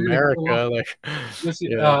run like you're gonna kill off. America. Like, Yes,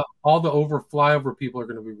 you know. all the flyover people are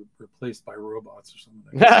going to be replaced by robots or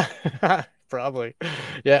something. Probably.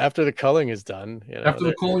 Yeah, after the culling is done, After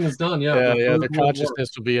the cooling is done, yeah, their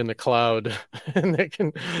consciousness will be in the cloud, and they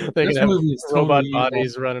can This have movie is robot totally evil.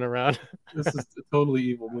 bodies running around. This is a totally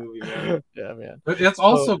evil movie, man. Yeah, man. But it's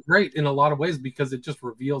also great in a lot of ways because it just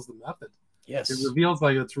reveals the method. Yes, it reveals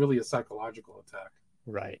like it's really a psychological attack.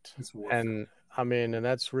 Right. It's warfare. And I mean, and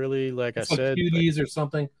that's really like it's I like said, Cuties or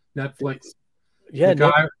something. Netflix. Yeah,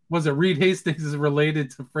 the guy was it Reed Hastings is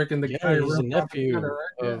related to freaking the guy. He's a nephew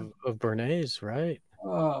right? of Bernays, right?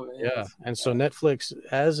 Oh, man. Yeah, and so Netflix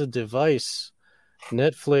as a device,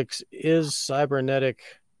 Netflix is cybernetic.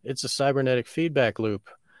 It's a cybernetic feedback loop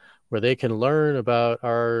where they can learn about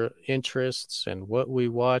our interests and what we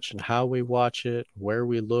watch and how we watch it, where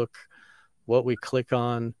we look, what we click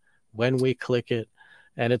on, when we click it,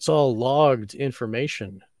 and it's all logged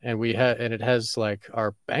information. And it has like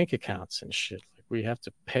our bank accounts and shit. Like we have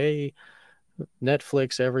to pay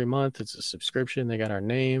Netflix every month. It's a subscription. They got our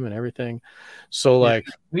name and everything. So like,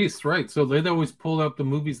 at least right. So they'd always pull up the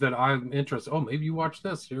movies that I'm interested. Oh, maybe you watch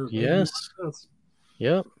this here. Yes.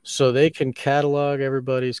 Yep. So they can catalog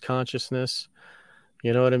everybody's consciousness.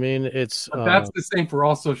 You know what I mean? But that's the same for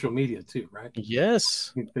all social media too, right?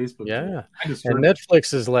 Yes. Facebook. Yeah. And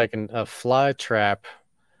Netflix is like a fly trap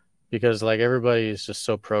because like everybody is just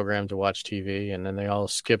so programmed to watch TV, and then they all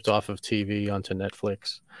skipped off of TV onto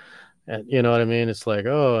Netflix. And you know what I mean? It's like,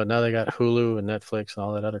 oh, now they got Hulu and Netflix and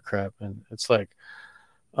all that other crap. And it's like,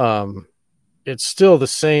 it's still the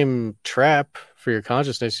same trap for your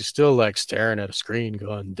consciousness. You're still like staring at a screen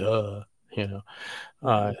going, duh, you know.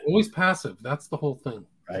 Always passive. That's the whole thing.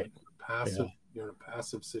 Right. Passive. Yeah. You're in a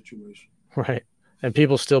passive situation. Right. And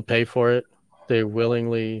people still pay for it. They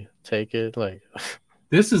willingly take it. Like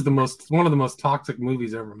this is one of the most toxic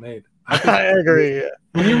movies ever made. I agree.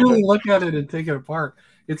 When you really look at it and take it apart,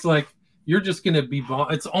 it's like you're just going to be.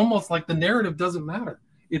 It's almost like the narrative doesn't matter.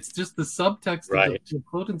 It's just the subtext, of the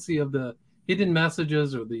potency of the hidden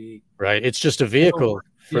messages or the. Right. It's just a vehicle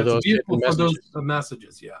for those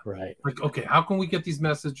messages. Yeah. Right. Like, okay, how can we get these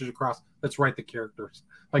messages across? Let's write the characters.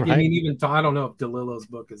 Like, I mean, even I don't know if DeLillo's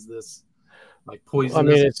book is this. Like poison. I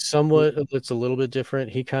mean, it's a little bit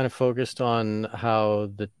different. He kind of focused on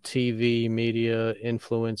how the TV media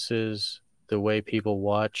influences the way people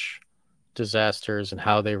watch disasters and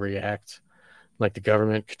how they react. Like the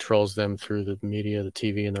government controls them through the media, the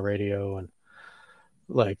TV and the radio. And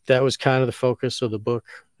like, that was kind of the focus of the book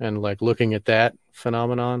and like looking at that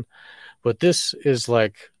phenomenon. But this is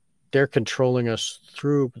like, they're controlling us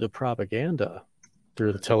through the propaganda,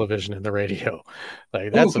 through the television and the radio.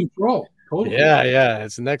 Like that's control. Totally. Yeah,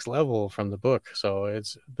 it's the next level from the book. So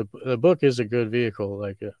it's the book is a good vehicle,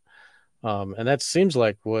 like, and that seems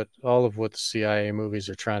like what the CIA movies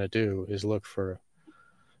are trying to do is look for,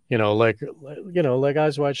 like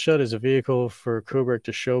Eyes Wide Shut is a vehicle for Kubrick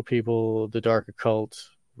to show people the dark occult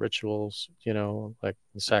rituals, like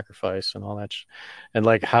the sacrifice and all that, and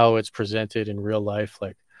like how it's presented in real life,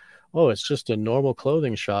 like, oh, it's just a normal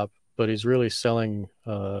clothing shop, but he's really selling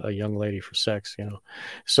a young lady for sex,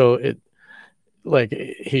 so it. Like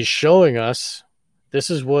he's showing us this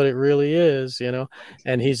is what it really is,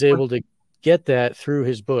 and he's able to get that through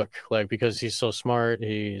his book, like because he's so smart.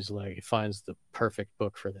 He's like he finds the perfect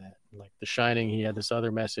book for that. Like The Shining, he had this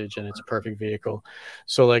other message, and it's a perfect vehicle.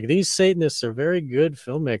 So like these Satanists are very good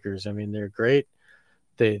filmmakers. I mean, they're great.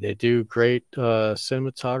 They do great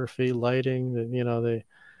cinematography, lighting.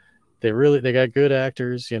 They got good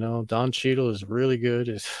actors. Don Cheadle is really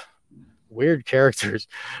good. Weird characters,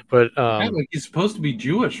 but like he's supposed to be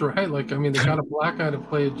Jewish, right? Like, I mean, they got a black guy to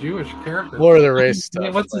play a Jewish character. More of the race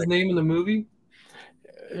stuff. What's his name in the movie?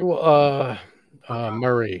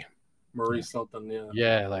 Murray. Murray something, yeah.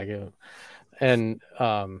 Yeah, like, and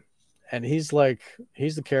he's the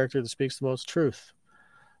character that speaks the most truth,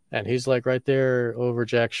 and he's like right there over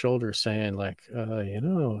Jack's shoulder saying like,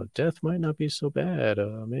 death might not be so bad.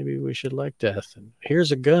 Maybe we should like death. And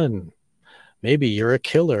here's a gun. Maybe you're a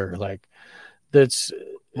killer. Like that's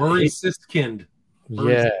Murray Siskind.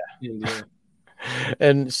 Yeah.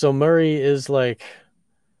 And so Murray is like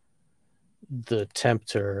the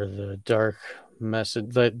tempter, the dark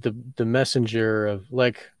message, the messenger of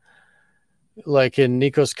like like in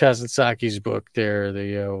Nikos Kazasaki's book there,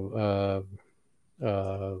 the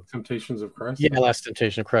Temptations of Christ. yeah, Last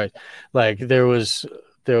Temptation of Christ. Like there was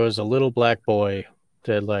a little black boy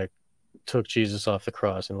that like took Jesus off the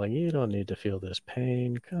cross and like, you don't need to feel this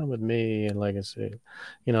pain, come with me. And like it's,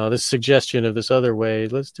 this suggestion of this other way,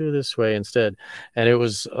 let's do this way instead. And it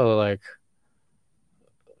was like,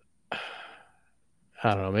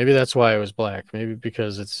 I don't know, maybe that's why it was black, maybe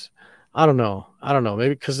because it's, I don't know,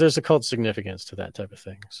 maybe because there's a cult significance to that type of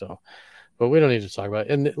thing. So, but we don't need to talk about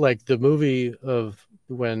it. And like the movie of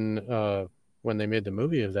when they made the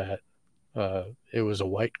movie of that, it was a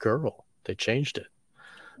white girl. They changed it.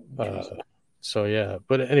 So yeah,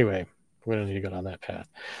 but anyway, we don't need to go down that path.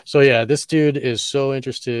 So yeah, this dude is so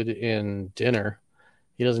interested in dinner,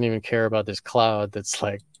 he doesn't even care about this cloud that's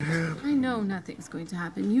like. I know nothing's going to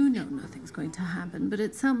happen. You know nothing's going to happen. But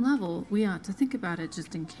at some level, we ought to think about it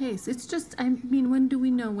just in case. It's just, I mean, when do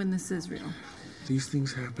we know when this is real? These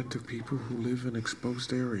things happen to people who live in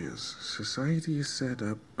exposed areas. Society is set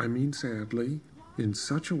up, sadly, in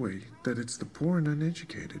such a way that it's the poor and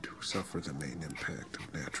uneducated who suffer the main impact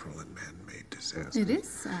of natural and man-made disasters. It is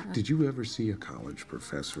sad. Did you ever see a college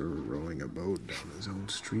professor rowing a boat down his own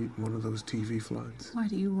street in one of those TV floods? Why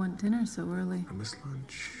do you want dinner so early? I miss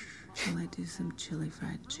lunch. Shall I do some chili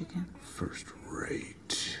fried chicken? First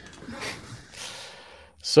rate.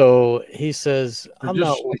 So he says, I'm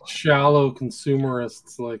not shallow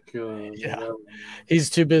consumerists. Like,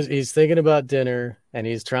 he's too busy. He's thinking about dinner and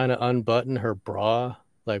he's trying to unbutton her bra,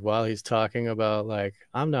 like while he's talking about, like,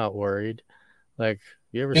 I'm not worried. Like,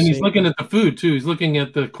 you ever? And he's looking at the food too. He's looking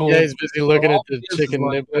at the cold. Yeah, he's busy looking at the chicken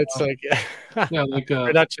niblets. Like,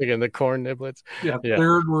 not chicken, the corn niblets. Yeah,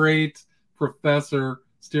 third-rate professor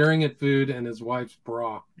staring at food and his wife's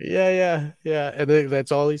bra. Yeah. And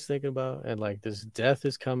that's all he's thinking about. And like this death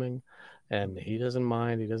is coming and he doesn't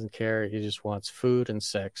mind. He doesn't care. He just wants food and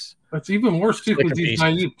sex. That's even worse too because he's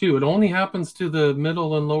naive too. It only happens to the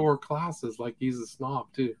middle and lower classes. Like he's a snob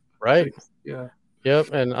too. Right. Yeah.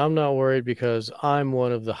 Yep. And I'm not worried because I'm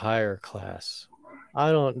one of the higher class.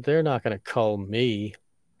 They're not going to cull me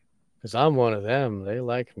because I'm one of them. They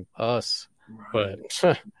like us. Right.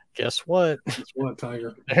 But guess what? Guess what,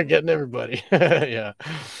 Tiger? They're getting everybody. Yeah.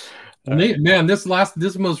 And this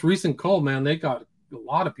most recent cull, man, they got a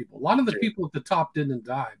lot of people. A lot of the people at the top didn't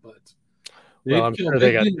die, but they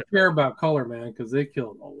didn't care about color, man, because they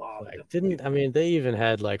killed a lot of them. They even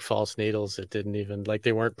had like false needles that didn't even, like,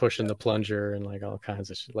 they weren't pushing the plunger and like all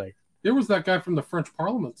kinds of shit. Like, there was that guy from the French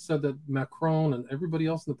Parliament said that Macron and everybody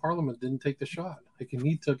else in the Parliament didn't take the shot. Like, and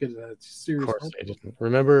he took it as serious. Of course they didn't.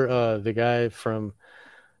 Remember the guy from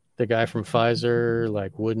Pfizer,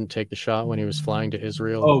 like, wouldn't take the shot when he was flying to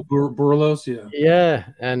Israel. Oh, Burlos, yeah. Yeah,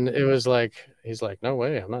 and it was like, he's like, no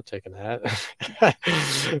way, I'm not taking that.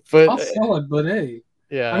 But I'll sell it, but hey.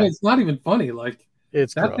 Yeah. I mean, it's not even funny. Like,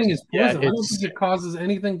 it's that gross. thing is poison. I don't think it causes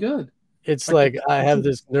anything good. It's like I have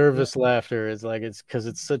this nervous laughter. It's like, it's because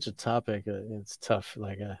it's such a topic. It's tough.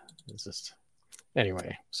 Like, it's just...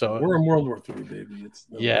 Anyway, so... We're in World War III, baby.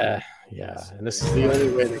 Yeah. And this is the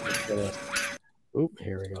only way they can get us. Oop,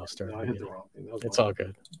 here we go. It's all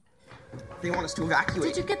good. They want us to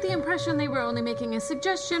evacuate. Did you get the impression they were only making a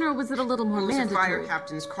suggestion, or was it a little more mandatory? It was a fire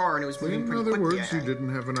captain's car, and it was moving pretty quickly. In other words, you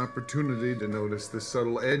didn't have an opportunity to notice the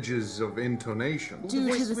subtle edges of intonation. The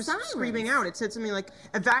voice was screaming out. It said something like,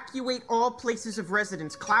 evacuate all places of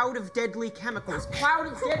residence. Cloud of deadly chemicals. Cloud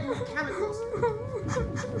of deadly chemicals.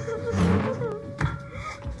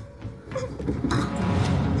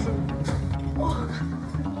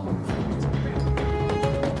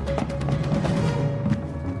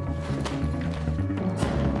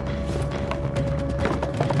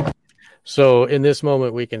 So in this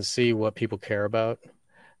moment, we can see what people care about.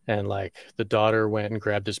 And like the daughter went and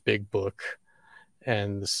grabbed this big book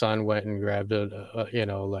and the son went and grabbed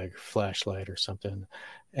a flashlight or something.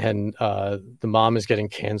 And the mom is getting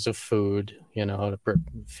cans of food, to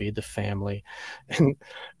feed the family. And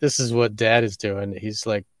this is what dad is doing. He's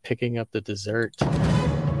like picking up the dessert.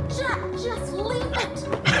 Jack, just leave it.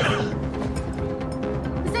 Has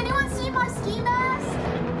anyone seen my ski mask?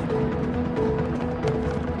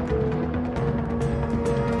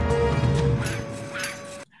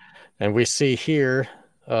 And we see here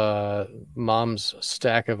mom's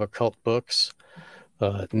stack of occult books,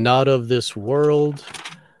 Not of This World.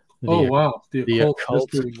 Wow. The occult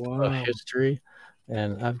history.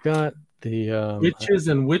 And I've got the... witches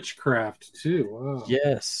and witchcraft, too. Wow.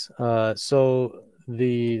 Yes. So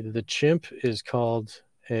the chimp is called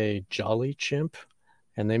a jolly chimp.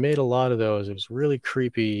 And they made a lot of those. It was a really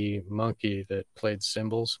creepy monkey that played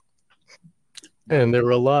cymbals. And there were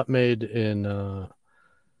a lot made in...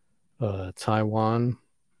 Taiwan,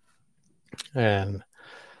 and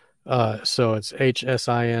so it's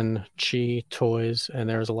HSIN Chi Toys, and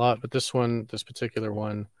there's a lot, but this particular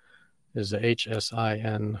one is the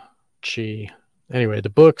HSIN Chi. Anyway, the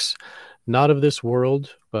book's Not of This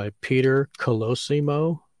World by Peter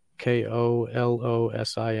Colosimo,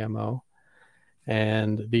 Kolosimo,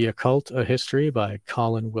 and The Occult: A History by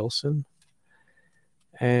Colin Wilson,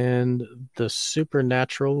 and The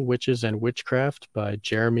Supernatural Witches and Witchcraft by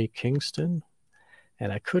Jeremy Kingston.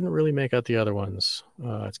 And I couldn't really make out the other ones.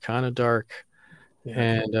 It's kind of dark.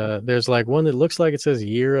 And there's like one that looks like it says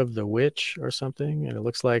Year of the Witch or something. And it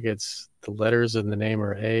looks like it's the letters in the name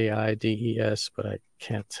are AIDS, but I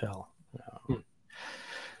can't tell.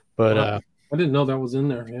 But I didn't know that was in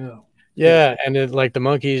there. Yeah. Yeah. And it, like the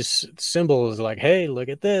monkey's symbol is like, hey, look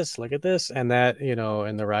at this. And that,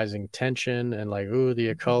 and the rising tension and like, ooh, the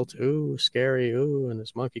occult, ooh, scary, ooh, and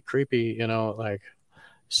this monkey creepy, like.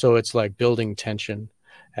 So it's like building tension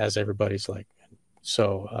as everybody's like,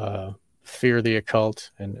 fear the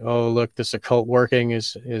occult, and oh, look, this occult working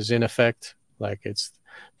is in effect. Like it's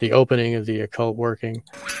the opening of the occult working.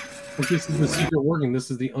 But this is the secret working. This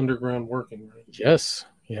is the underground working, right? Yes.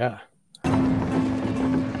 Yeah. So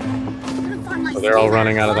they're all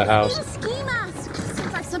running out of the house. Ski mask.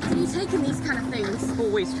 Seems like something you take in these kind of things.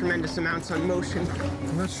 Always tremendous amounts on motion.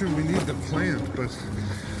 I'm not sure we need the plant, but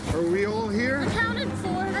are we all here? Accounted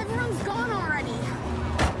for. Everyone's gone already.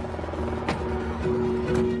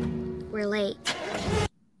 We're late.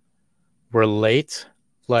 We're late?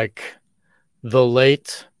 Like the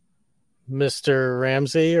late Mr.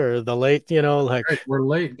 Ramsey or the late, like. Right, we're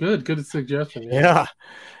late. Good suggestion. Yeah.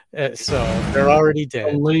 So they're already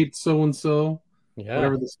dead. A late so-and-so. Yeah.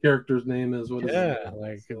 Whatever this character's name is. What is it?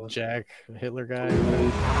 Like Jack Hitler guy.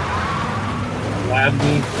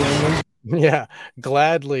 Gladney family. Yeah,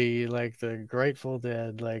 gladly, like the Grateful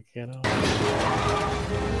Dead, like, So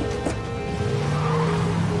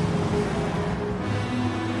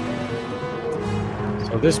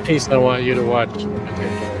this piece I want you to watch.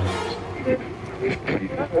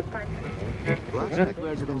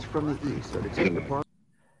 Residents from the east are taking the park.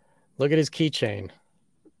 Look at his keychain.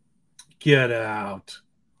 Get out.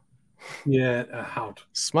 Get out.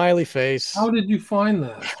 Smiley face. How did you find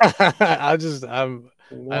that?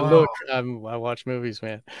 Wow. I watch movies,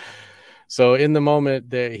 man. So in the moment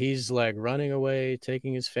that he's like running away,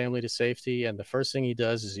 taking his family to safety, and the first thing he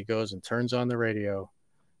does is he goes and turns on the radio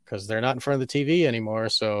because they're not in front of the TV anymore.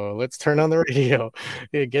 So let's turn on the radio,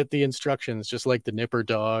 get the instructions, just like the Nipper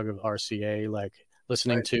dog of RCA, like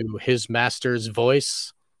listening to his master's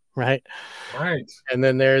voice, right? Right. And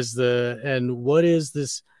then what is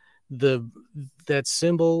this? That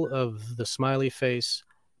symbol of the smiley face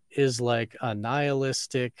is like a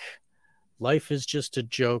nihilistic, life is just a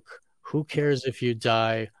joke. Who cares if you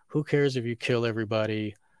die? Who cares if you kill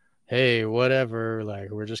everybody? Hey, whatever. Like,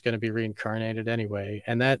 we're just going to be reincarnated anyway.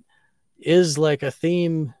 And that is like a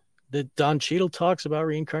theme that Don Cheadle talks about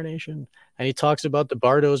reincarnation. And he talks about the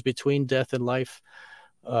bardos between death and life.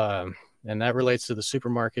 And that relates to the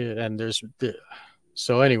supermarket. And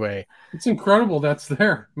so anyway. It's incredible that's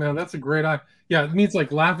there. Man, that's a great eye. Yeah, it means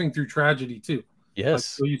like laughing through tragedy too. Yes. Like,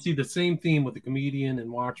 so you see the same theme with the comedian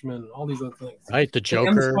and Watchmen and all these other things. Right, the Joker.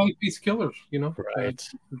 And the smiley face killers, Right.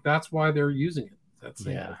 That's why they're using it. That's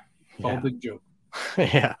all a big joke.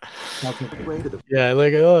 Yeah. Yeah,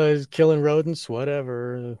 like, oh, he's killing rodents,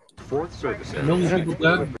 whatever. Fourth service. 1 million people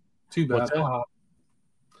dead. Too bad.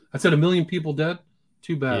 I said 1 million people dead.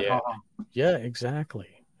 Too bad. Yeah, yeah, exactly.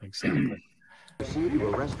 Proceed to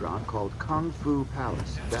a restaurant called Kung Fu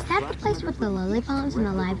Palace. Is that the place with the lily pounds and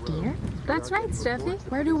the live deer? That's right, Steffi.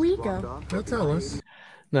 Where do we go? They'll tell us.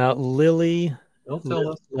 Now, They'll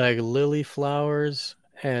tell us. like lily flowers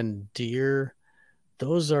and deer,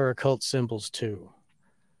 those are occult symbols too.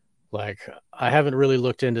 Like, I haven't really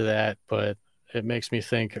looked into that, but it makes me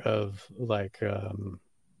think of like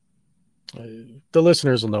the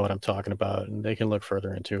listeners will know what I'm talking about and they can look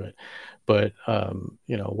further into it. But,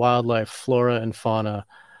 wildlife, flora and fauna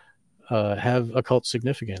have occult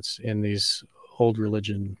significance in these old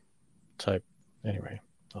religion type. Anyway,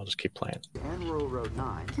 I'll just keep playing. Road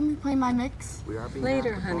 9. Can we play my mix?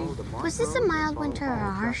 Later, honey. Was this a mild winter or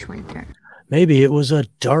a harsh winter? Maybe it was a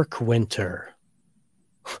dark winter.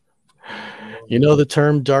 You know the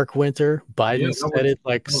term dark winter? Biden said it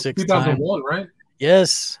like 6 times. 2001, right?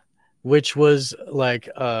 Yes. Which was like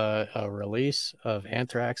a release of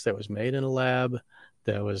anthrax that was made in a lab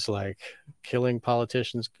that was like killing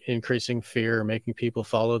politicians, increasing fear, making people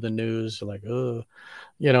follow the news, like, and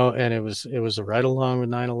it was right along with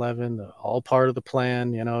 9/11, all part of the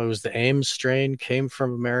plan. It was the Ames strain came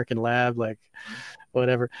from American lab, like,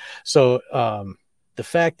 whatever. So the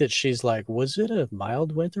fact that she's like, was it a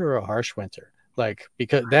mild winter or a harsh winter? Like,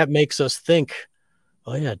 because that makes us think,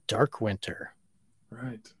 oh yeah, dark winter.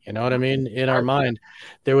 Right. You know what I mean? In our mind,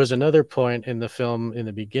 there was another point in the film in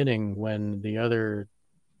the beginning when the other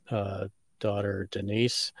daughter,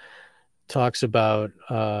 Denise, talks about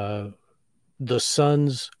the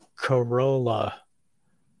sun's corolla.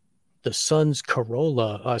 The sun's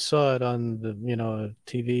corolla. I saw it on the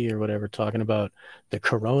TV or whatever, talking about the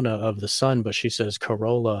corona of the sun, but she says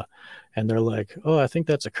corolla, and they're like, "Oh, I think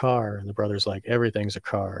that's a car," and the brother's like, "Everything's a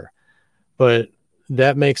car," but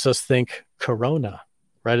that makes us think corona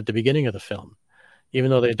right at the beginning of the film, even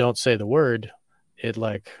though they don't say the word. It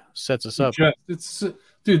like sets us up. It's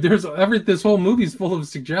dude. This whole movie's full of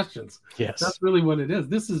suggestions. Yes, that's really what it is.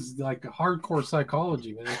 This is like a hardcore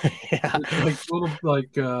psychology, man. Yeah. It's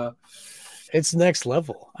like it's next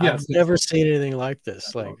level. Yes, I've never seen anything like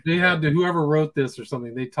this. Like they had to, whoever wrote this or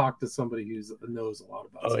something, they talked to somebody who knows a lot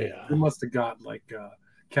about Oh it. yeah, they must have got like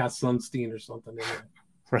Cass Sunstein or something in there.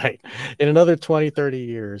 Right. In another 20, 30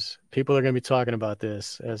 years, people are going to be talking about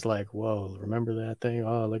this as like, whoa, remember that thing?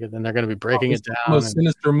 Oh, look at, and they're going to be breaking it down. The most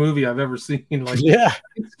sinister movie I've ever seen. Like, yeah,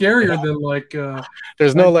 it's scarier than like.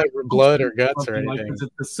 There's no like blood or guts or anything. Like,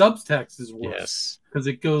 the subtext is worse. Yes, because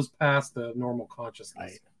it goes past the normal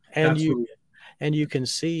consciousness. Right. And you can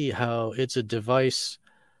see how it's a device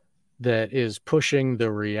that is pushing the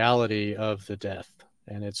reality of the death,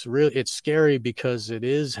 and it's scary because it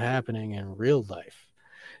is happening in real life.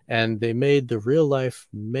 And they made the real life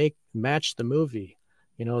match the movie.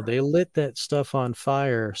 You know, they lit that stuff on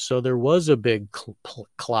fire, so there was a big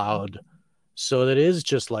cloud, so that is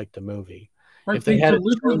just like the movie. Right, if they had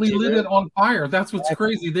deliberately lit it on fire, that's what's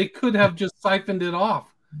crazy. They could have just siphoned it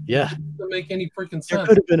off. Yeah, it doesn't make any freaking sense. There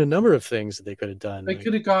could have been a number of things that they could have done. They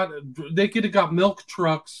could have got milk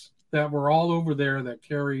trucks that were all over there that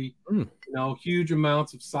carry huge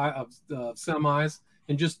amounts of semis,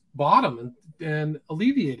 and just bought them and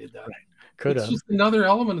alleviated that. Right. It's just another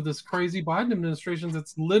element of this crazy Biden administration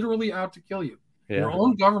that's literally out to kill you. Yeah. Your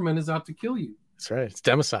own government is out to kill you. That's right. It's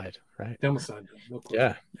democide, right? Democide. No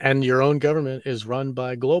yeah. And your own government is run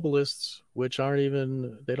by globalists, which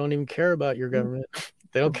they don't even care about your government.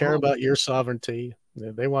 They don't care about your sovereignty.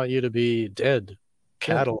 They want you to be dead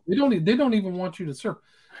cattle. Yeah. They don't even want you to serve.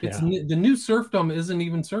 It's the new serfdom isn't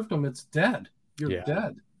even serfdom. It's dead. You're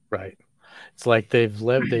dead. Right. It's like they've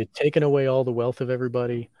taken away all the wealth of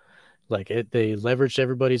everybody. Like they leveraged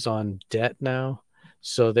everybody's on debt now.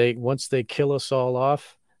 So once they kill us all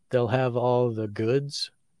off, they'll have all the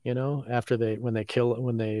goods, after when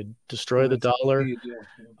they destroy the dollar,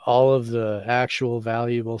 all of the actual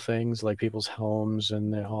valuable things like people's homes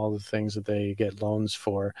and all the things that they get loans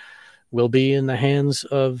for will be in the hands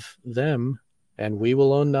of them, and we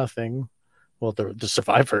will own nothing. Well, the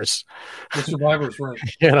survivors. The survivors, right.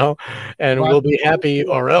 And we'll be happy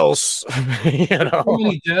or else,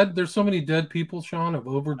 There's so many dead people, Sean, of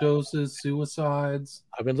overdoses, suicides.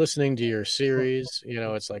 I've been listening to your series.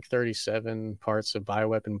 It's like 37 parts of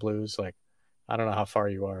Bioweapon Blues. Like, I don't know how far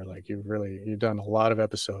you are. Like, you've done a lot of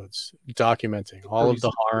episodes documenting all of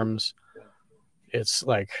the harms. Yeah. It's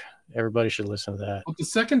like, everybody should listen to that. But the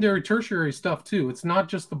secondary, tertiary stuff too. It's not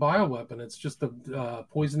just the bioweapon. It's just the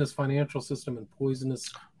poisonous financial system and poisonous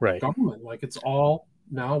government. Like, it's all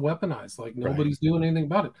now weaponized. Like, nobody's doing anything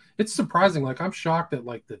about it. It's surprising. Like, I'm shocked that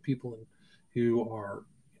like the people who are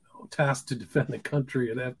tasked to defend the country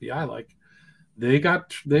at the FBI, like they got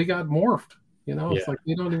morphed. It's like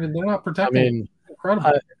they're not protecting. I mean,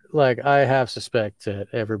 incredible. I have suspect that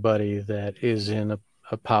everybody that is in a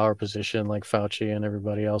power position like Fauci and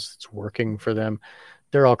everybody else that's working for them,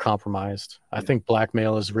 they're all compromised. I think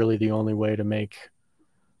blackmail is really the only way to make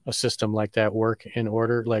a system like that work in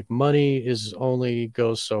order. Like, money only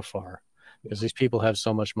goes so far because these people have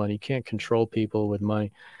so much money. You can't control people with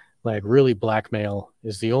money. Like, really, blackmail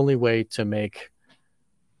is the only way to make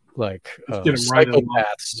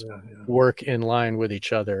psychopaths work in line with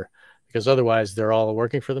each other, because otherwise they're all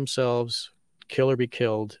working for themselves. Kill or be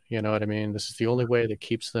killed, you know what I mean? This is the only way that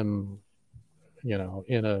keeps them,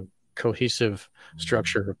 in a cohesive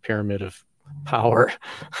structure, pyramid of power.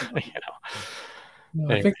 Anyway.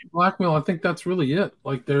 I think blackmail. I think that's really it.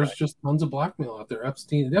 Like, there's just tons of blackmail out there.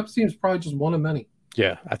 Epstein's probably just one of many.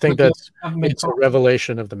 Yeah, I think it's a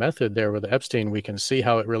revelation of the method there with Epstein. We can see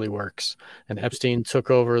how it really works. And Epstein took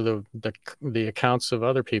over the accounts of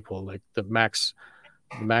other people, like the Max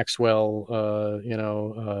Maxwell,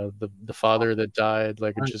 the father that died,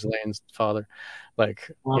 like Ghislaine's father,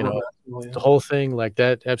 like, the whole thing, like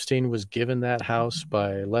that Epstein was given that house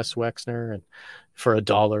by Les Wexner and for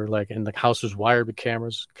 $1, like, and the house was wired with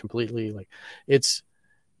cameras completely. Like it's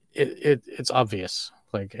obvious.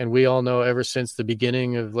 Like, and we all know ever since the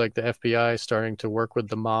beginning of like the FBI starting to work with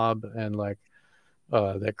the mob and like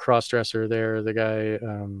that cross-dresser there, the guy,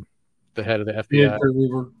 the head of the FBI,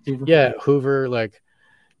 Hoover. Yeah, Hoover, like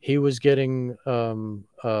he was getting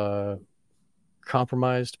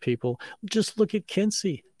compromised people. Just look at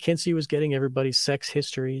Kinsey. Kinsey was getting everybody's sex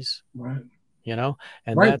histories, right?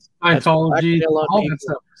 And right. that's Scientology, all people, that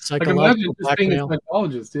stuff. psychological like imagine just being a blackmail.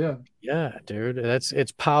 psychologist, Yeah, dude,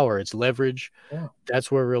 it's power, it's leverage. Yeah.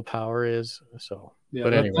 That's where real power is. So, yeah,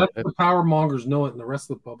 but anyway, that's the power mongers know it, and the rest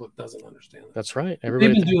of the public doesn't understand it. That's right. They've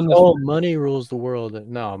Everybody been thinks, doing this. money rules the world.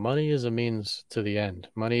 No, money is a means to the end.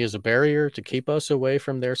 Money is a barrier to keep us away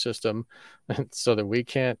from their system, so that we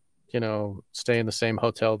can't, stay in the same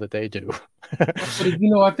hotel that they do. But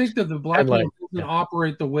I think that the blackmail doesn't yeah.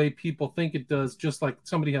 operate the way people think it does. Just like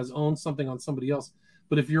somebody has owned something on somebody else.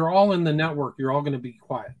 But if you're all in the network, you're all going to be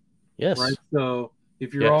quiet. Yes. Right. So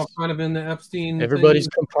if you're all kind of in the Epstein, everybody's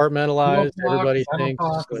compartmentalized. Everybody thinks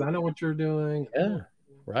because I know what you're doing. Yeah.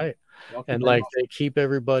 Right. And like they keep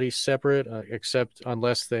everybody separate, except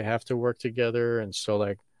unless they have to work together. And so,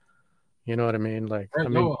 like, you know what I mean? Like, right, I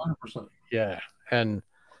mean, 100%. Yeah. And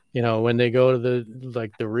when they go to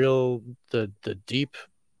the real, the deep,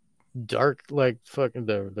 dark, like fucking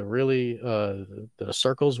the really the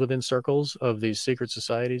circles within circles of these secret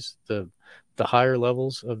societies, the higher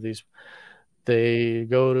levels of these, they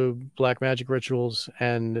go to black magic rituals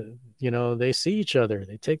and they see each other.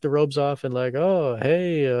 They take the robes off and like, oh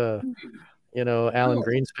hey, Alan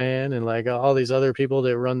Greenspan and like all these other people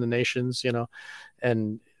that run the nations,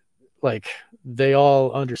 and like they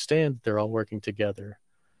all understand that they're all working together,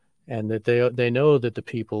 and that they know that the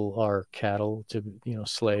people are cattle to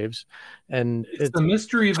slaves, and it's the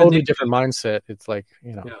mystery of totally different mindset. It's like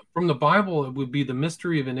from the Bible, it would be the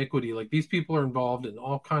mystery of iniquity. Like these people are involved in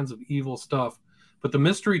all kinds of evil stuff, but the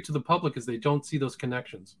mystery to the public is they don't see those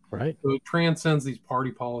connections. Right. So it transcends these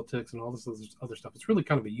party politics and all this other stuff. It's really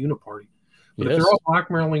kind of a uniparty. But if they're all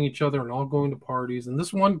blackmailing each other and all going to parties, and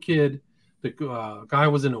this one kid, the guy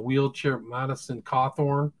was in a wheelchair, Madison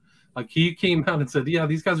Cawthorn. Like he came out and said, yeah,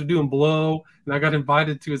 these guys are doing blow. And I got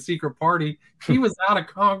invited to a secret party. He was out of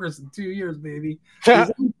Congress in 2 years, baby. His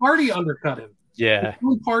own party undercut him. Yeah. His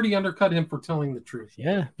own party undercut him for telling the truth.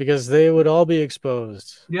 Yeah, because they would all be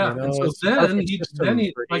exposed. Yeah. And so then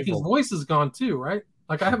he like his voice is gone too, right?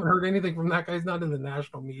 Like I haven't heard anything from that guy. He's not in the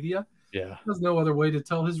national media. Yeah. There's no other way to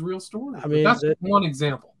tell his real story. I mean, that's one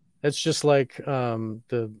example. It's just like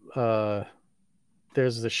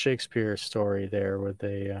there's the Shakespeare story there where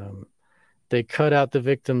they cut out the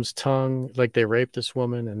victim's tongue, like they raped this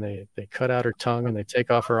woman and they cut out her tongue and they take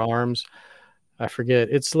off her arms. I forget.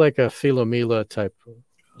 It's like a Philomela type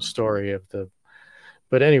story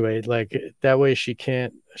but anyway, like that way she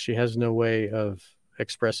has no way of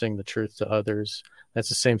expressing the truth to others. That's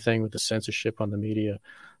the same thing with the censorship on the media,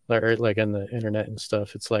 like on the internet and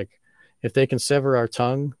stuff. It's like, if they can sever our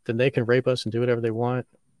tongue, then they can rape us and do whatever they want.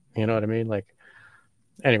 You know what I mean? Like,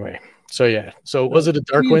 anyway. So yeah. So was it a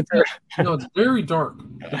dark winter? No, it's very dark.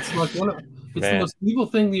 It's like it's the most evil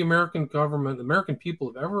thing the American government, the American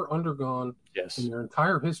people have ever undergone in their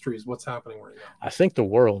entire history is what's happening right now. I think the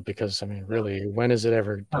world, because I mean, really, when has it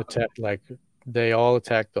ever attacked? Like they all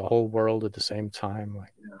attacked the whole world at the same time.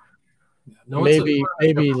 Like no, maybe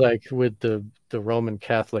like with the Roman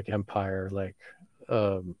Catholic Empire, like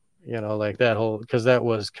like that whole, because that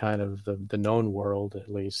was kind of the known world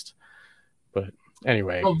at least. But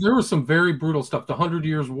anyway, there was some very brutal stuff. The 100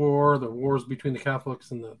 Years' War, the wars between the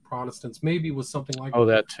Catholics and the Protestants, maybe was something like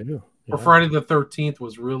that too. Or Friday the 13th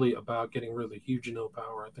was really about getting rid of the Huguenot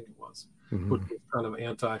power. I think it was, which was kind of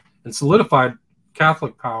anti and solidified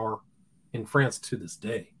Catholic power in France to this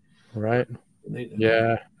day. Right.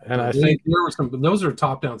 And I think there were those are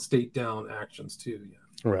top-down, state-down actions too. Yeah.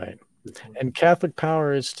 Right. And Catholic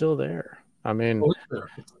power is still there. I mean,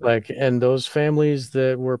 like, and those families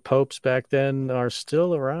that were popes back then are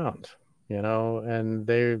still around, and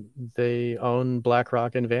they own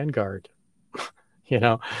BlackRock and Vanguard,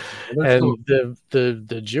 and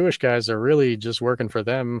the Jewish guys are really just working for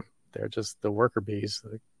them. They're just the worker bees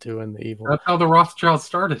doing the evil. That's how the Rothschilds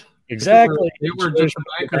started. Exactly. They were just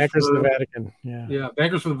bankers for the Vatican. Yeah,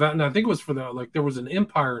 bankers for the Vatican. I think it was for there was an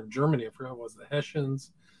empire in Germany. I forgot what it was, the Hessians.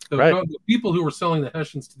 The people who were selling the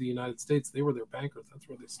Hessians to the United States, they were their bankers. That's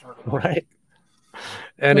where they started. Right.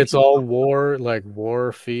 And it's all war, like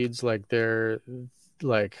war feeds, like they're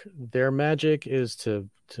like their magic is to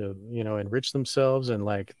enrich themselves, and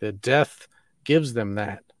like the death gives them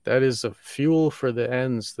that. That is a fuel for the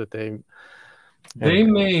ends that they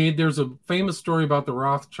made. There's a famous story about the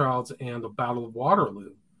Rothschilds and the Battle of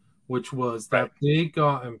Waterloo, which was that they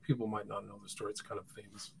got, and people might not know the story, it's kind of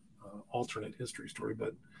famous alternate history story,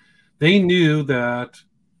 but they knew that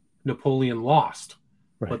Napoleon lost,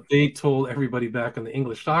 but they told everybody back in the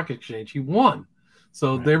English Stock Exchange he won.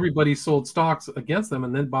 So everybody sold stocks against them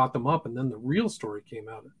and then bought them up, and then the real story came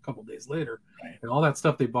out a couple days later, and all that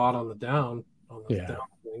stuff they bought on the down down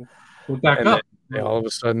thing went back up. All of a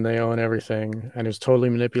sudden they own everything, and it's totally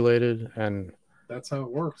manipulated, and that's how it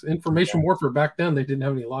works. Information warfare back then, they didn't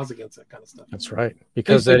have any laws against that kind of stuff. That's right,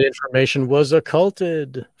 because that information was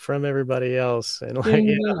occulted from everybody else. And like, I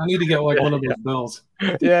need to get like one of those bells.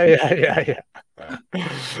 Yeah.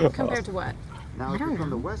 Compared to what? Now, if you're from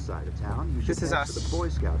the west side of town, you should head to the Boy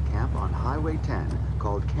Scout camp on Highway 10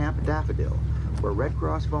 called Camp Daffodil, where Red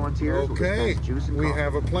Cross volunteers will dispense juice and coffee.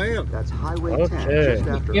 have a plan. That's Highway 10, just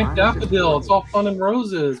after Camp Daffodil. It's all fun and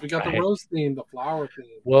roses. We got the rose theme, the flower theme.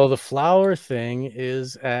 Well, the flower thing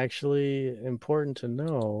is actually important to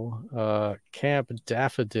know. Camp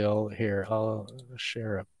Daffodil here. I'll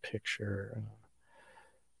share a picture.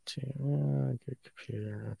 Good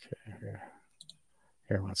computer. Okay,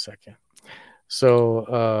 here 1 second.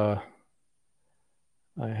 So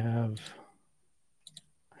I have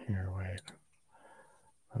here. Wait.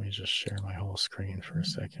 Let me just share my whole screen for a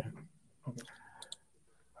second.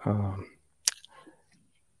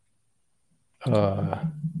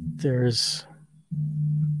 There's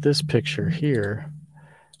this picture here,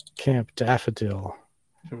 Camp Daffodil.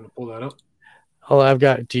 I'm going to pull that up. Oh, I've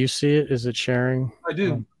got. Do you see it? Is it sharing? I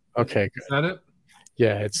do. Okay. Is that it?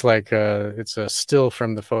 Yeah, it's like it's a still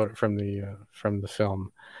from the photo from the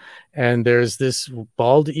film, and there's this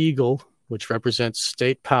bald eagle which represents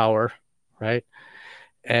state power, right?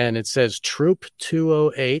 And it says Troop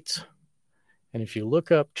 208. And if you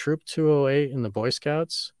look up Troop 208 in the Boy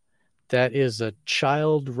Scouts, that is a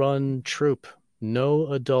child-run troop.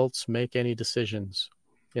 No adults make any decisions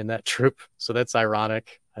in that troop. So that's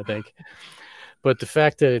ironic, I think. But the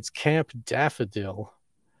fact that it's Camp Daffodil,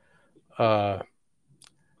 I'll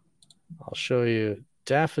show you.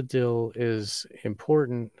 Daffodil is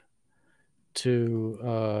important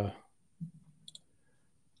to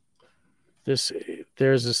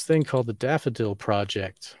there's this thing called the Daffodil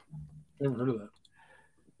Project. Never heard of that.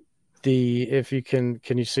 If you can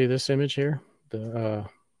you see this image here?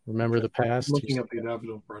 Remember the past? I'm looking at the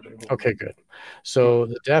Daffodil Project. Okay, good. So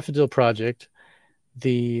the Daffodil Project,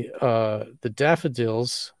 the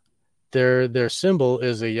daffodils, their symbol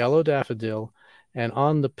is a yellow daffodil, and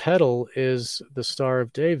on the petal is the Star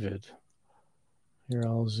of David. Here,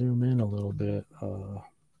 I'll zoom in a little bit.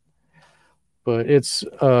 But it's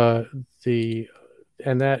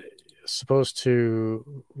and that is supposed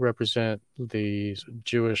to represent the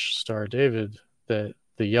Jewish Star of David, that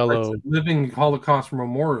the yellow living Holocaust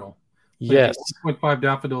memorial. Yes, 1.5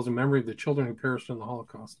 daffodils in memory of the children who perished in the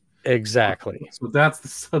Holocaust. Exactly. So that's the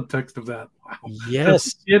subtext of that. Wow.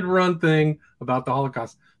 Yes, kid-run thing about the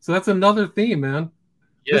Holocaust. So that's another theme, man.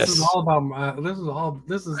 Yes. This is all about.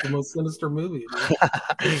 This is the most sinister movie.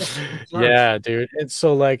 Dude. Yeah, dude. It's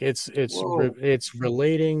so like it's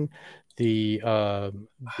relating the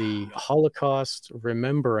Holocaust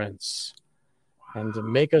remembrance, and to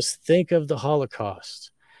make us think of the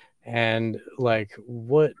Holocaust, and like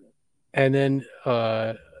what, and then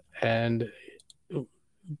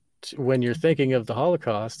when you're thinking of the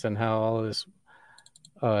Holocaust and how all this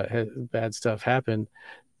bad stuff happened,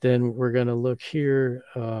 then we're going to look here.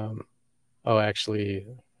 Actually,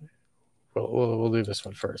 we'll do this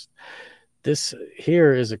one first. This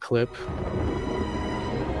here is a clip.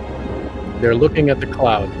 They're looking at the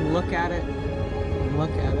cloud. Look at it. Look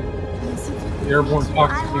at it. The airborne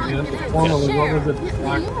toxic event. Formerly, what was it?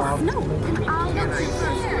 Black cloud.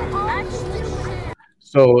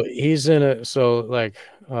 So he's in a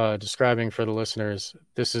describing for the listeners.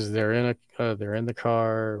 This is they're in the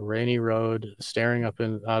car, rainy road, staring up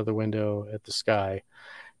out of the window at the sky,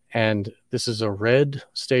 and this is a red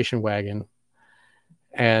station wagon,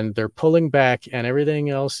 and they're pulling back, and everything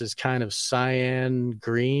else is kind of cyan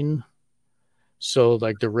green. So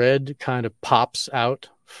like the red kind of pops out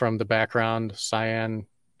from the background cyan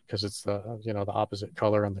because it's the opposite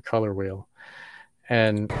color on the color wheel,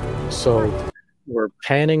 and so we're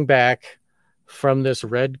panning back from this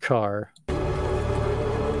red car,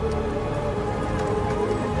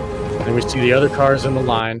 and we see the other cars in the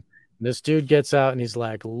line. And this dude gets out and he's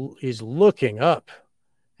looking up,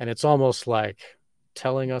 and it's almost like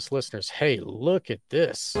telling us listeners, hey, look at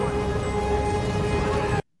this.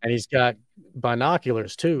 And he's got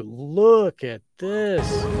binoculars too. Look at this.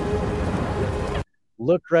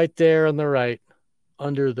 Look right there on the right,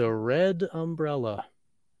 under the red umbrella,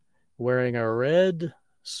 wearing a red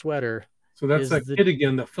sweater. So that's that kid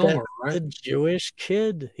again, the filmer, right? The Jewish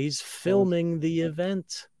kid. He's filming the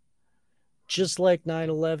event. Just like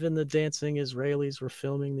 9/11, the dancing Israelis were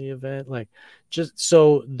filming the event. Like, just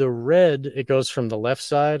so the red, it goes from the left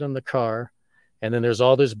side on the car, and then there's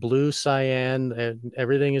all this blue cyan, and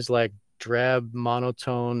everything is like drab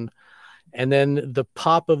monotone. And then the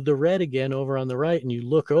pop of the red again over on the right, and you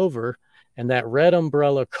look over, and that red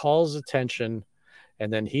umbrella calls attention.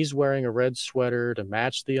 And then he's wearing a red sweater to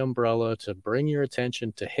match the umbrella to bring your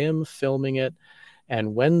attention to him filming it.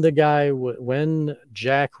 And when when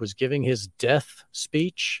Jack was giving his death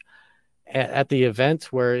speech at the event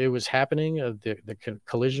where it was happening, the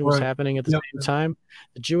collision was happening at the same time,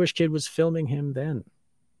 the Jewish kid was filming him then.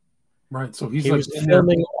 Right. So he was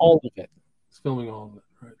filming all of it. He's filming all of it.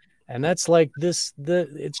 Right. And that's like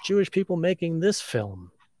it's Jewish people making this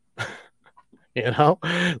film. You know,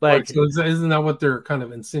 like, right. So isn't that what they're kind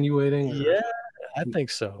of insinuating? Yeah, I think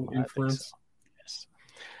so. Influence. Yes.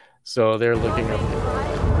 So they're looking up.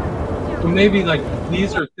 So maybe like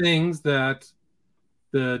these are things that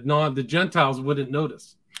the Gentiles wouldn't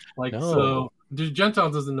notice. Like, so the Gentile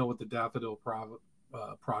doesn't know what the Daffodil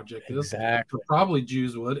Project is. Exactly. But probably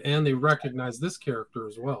Jews would, and they recognize this character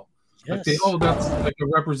as well. Yes. Like that's like a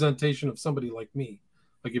representation of somebody like me.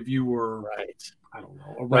 Like if you were I don't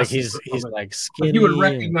know, like he's like skinny. Like you would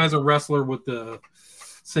recognize a wrestler with the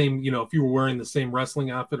same, if you were wearing the same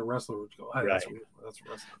wrestling outfit, a wrestler would go, hey, that's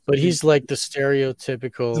wrestling. But he's like the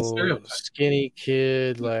stereotypical skinny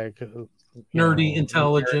kid, like nerdy,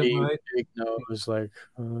 intelligent, right? Big nose, like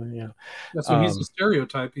That's what he's a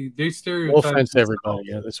stereotype. They stereotype. No offense to everybody.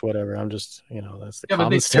 Yeah, that's whatever. I'm just, that's the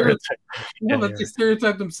common stereotype. But they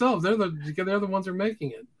stereotype themselves. They're the ones who are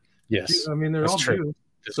making it. Yes, I mean they're all Jews.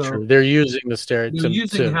 That's true. They're using the stereotype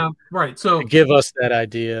to give us that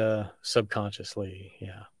idea subconsciously,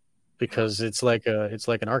 because it's like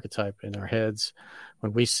an archetype in our heads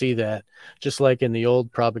when we see that. Just like in the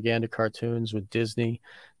old propaganda cartoons with Disney,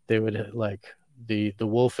 they would like the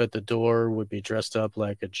wolf at the door would be dressed up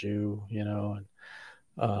like a Jew, and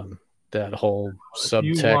that whole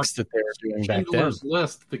subtext that they were doing back then.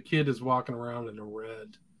 List, the kid is walking around in a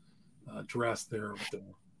red dress there with the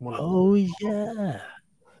one. Oh yeah.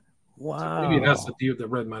 Wow. So maybe it has to do with the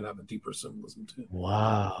red might have a deeper symbolism too.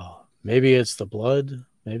 Wow. Maybe it's the blood.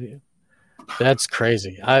 Maybe. That's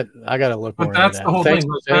crazy. I gotta look more. But that's into the whole thing.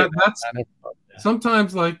 That's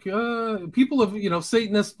sometimes like people have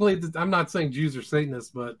Satanists played. I'm not saying Jews are Satanists,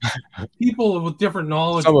 but people with different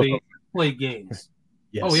knowledge they play games.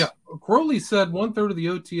 Yes. Oh yeah. Crowley said 1/3 of the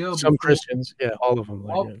OTO. Some Christians, all of them.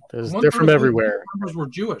 They're from everywhere. Members were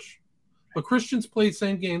Jewish. But Christians play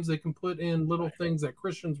same games. They can put in little things that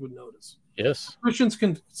Christians would notice. Yes. Christians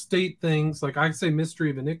can state things like I say mystery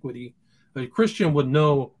of iniquity. A Christian would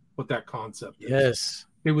know what that concept is. Yes.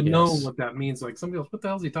 They would know what that means. Like somebody else, what the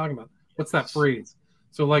hell is he talking about? What's that phrase?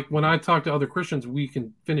 So like when I talk to other Christians, we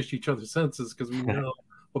can finish each other's sentences because we know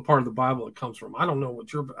what part of the Bible it comes from. I don't know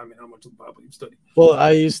how much of the Bible you've studied. Well,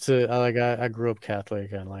 I grew up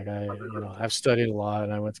Catholic and I've studied a lot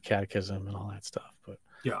and I went to catechism and all that stuff, but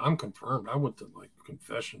yeah, I'm confirmed. I went to like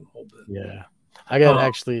confession a whole bit. Yeah. I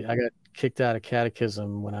got kicked out of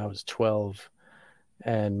catechism when I was 12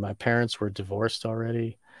 and my parents were divorced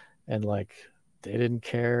already and like they didn't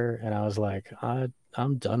care. And I was like,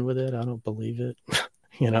 I'm done with it. I don't believe it,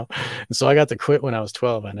 And so I got to quit when I was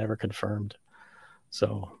 12. I never confirmed.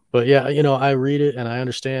 So, but yeah, I read it and I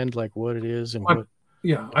understand like what it is and I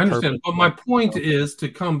understand. But my point is to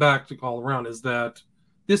come back to all around is that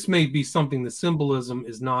this may be something the symbolism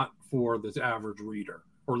is not for the average reader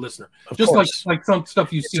or listener. Of just course. like some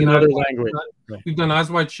stuff you see in another language. Right. We've done Eyes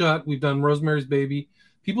Wide Shut. We've done Rosemary's Baby.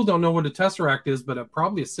 People don't know what a tesseract is, but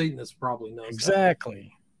probably a Satanist probably knows. Exactly.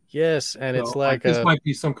 That. Yes, and it's like this might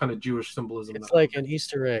be some kind of Jewish symbolism. It's like an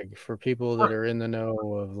Easter egg for people that are in the know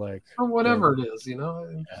of like or whatever it is,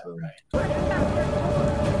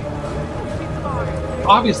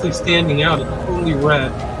 Obviously, standing out, it's totally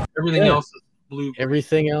red. Everything else is blue.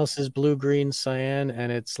 Everything else is blue, green, cyan,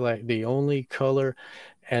 and it's like the only color.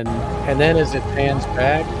 And then as it pans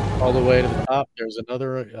back all the way to the top, there's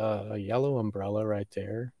another a yellow umbrella right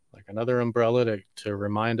there, like another umbrella to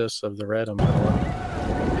remind us of the red umbrella.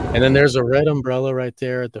 And then there's a red umbrella right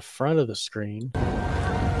there at the front of the screen.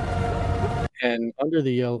 And under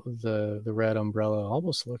the red umbrella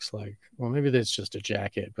almost looks like, well, maybe that's just a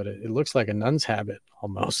jacket, but it looks like a nun's habit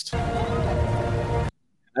almost.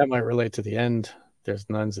 That might relate to the end. There's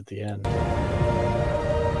nuns at the end.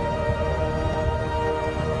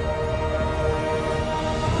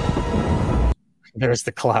 There's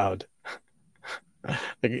the cloud.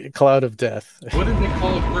 The cloud of death. What did they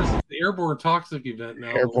call it first? The airborne toxic event now.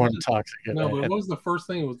 Airborne toxic event. No, but what was the first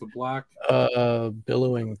thing? It was the black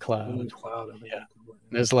billowing cloud. billowing cloud, I think. Yeah.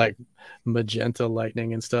 There's like magenta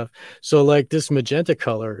lightning and stuff. So like this magenta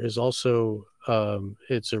color is also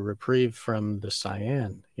it's a reprieve from the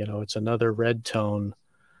cyan. You know, it's another red tone.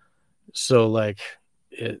 So like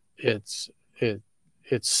it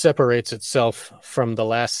separates itself from the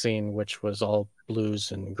last scene, which was all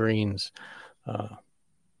blues and greens.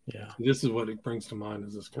 Yeah, this is what it brings to mind.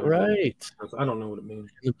 Is this kind right? Of, I don't know what it means.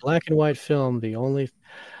 The black and white film, the only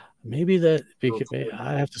maybe that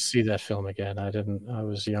I have to see that film again. I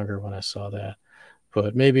was younger when I saw that,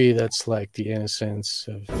 but maybe that's like the innocence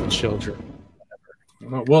of children.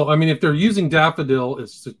 Well, I mean, if they're using daffodil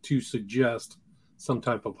is to suggest some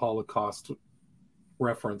type of Holocaust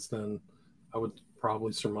reference, then I would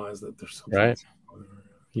probably surmise that there's something right.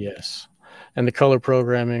 Yes, and the color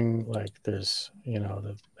programming, like there's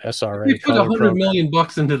the SRA. If you put $100 million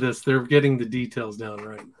into this, they're getting the details down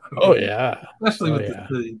right. Oh yeah, especially with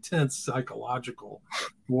the intense psychological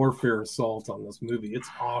warfare assault on this movie. It's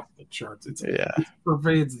off the charts. It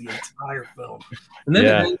pervades the entire film, and then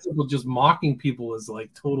it ends up with just mocking people as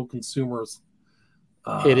like total consumers.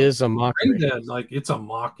 It is a mockery. Like it's a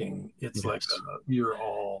mocking. It's like you're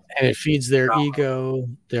all, and it feeds their ego.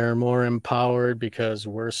 They're more empowered because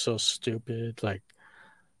we're so stupid. Like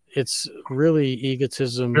it's really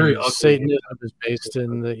egotism. Satanism is based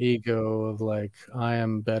in the ego of like I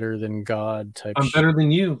am better than God type. I'm better than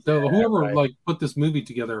you. So whoever like put this movie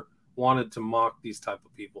together wanted to mock these type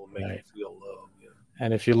of people and make them feel low. Yeah.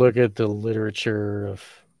 And if you look at the literature of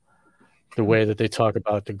the way that they talk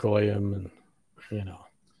about the Goyim and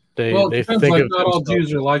they think like of not all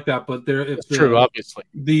Jews are like that, but it's true. Obviously,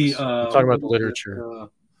 the talking about the literature,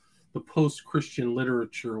 the post-Christian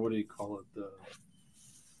literature. What do you call it?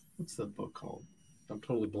 What's that book called? I'm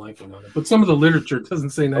totally blanking on it. But some of the literature doesn't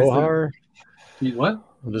say nice. Zohar. What?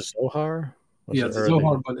 The Zohar. It's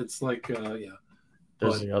Zohar, but it's like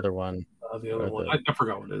There's the other one. The other one. I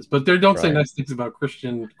forgot what it is, but they don't say nice things about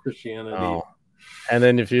Christianity. Oh. And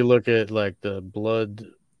then if you look at like the blood,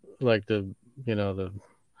 like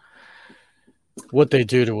what they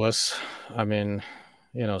do to us, I mean,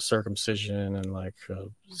 circumcision and like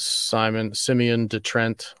Simeon de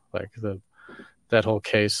Trent, like that whole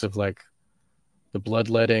case of like the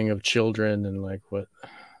bloodletting of children and like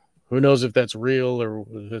who knows if that's real or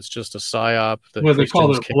if it's just a psyop. Well, they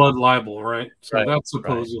call it blood libel, right? So that's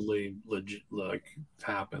supposedly legit, like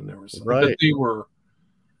happened. There was right. They were,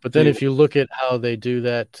 but then if you look at how they do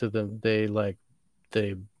that to them, they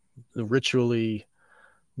ritually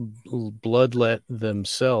bloodlet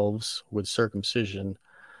themselves with circumcision,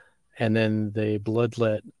 and then they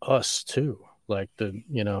bloodlet us too. Like the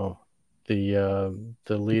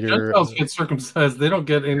leader Gentiles get circumcised. They don't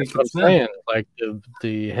get any consent. Like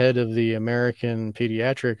the head of the American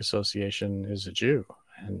Pediatric Association is a Jew,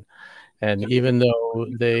 and even though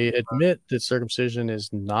they admit that circumcision is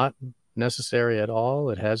not necessary at all,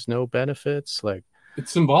 it has no benefits. Like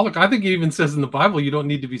it's symbolic. I think it even says in the Bible you don't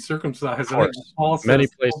need to be circumcised. Paul says many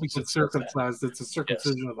places it's circumcised. It's a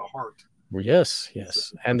circumcision of the heart. Yes.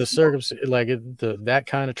 And the circumcision, like that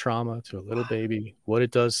kind of trauma to a little baby, what it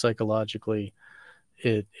does psychologically,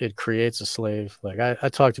 it creates a slave. Like I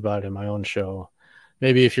talked about it in my own show.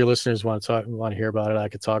 Maybe if your listeners want to hear about it, I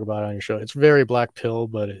could talk about it on your show. It's very black pill,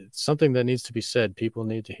 but it's something that needs to be said. People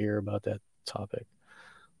need to hear about that topic.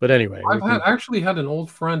 But anyway, I've actually had an old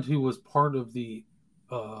friend who was part of the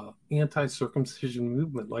anti-circumcision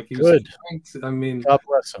movement. Like he was good. I mean, God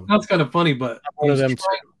bless him. That's kind of funny, but I'm one of them too.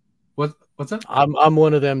 What's that? I'm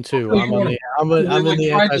one of them too. I'm in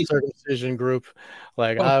the anti-circumcision group.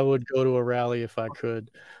 Like I would go to a rally if I could.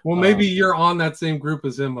 Well, maybe you're on that same group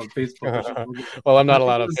as him on Facebook. Well, I'm not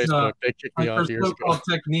allowed on Facebook. They kicked me off years ago.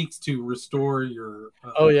 Techniques to restore your.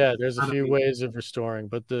 There's a few ways of restoring,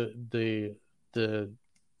 but the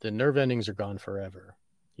nerve endings are gone forever.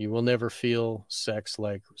 You will never feel sex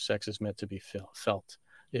like sex is meant to be felt.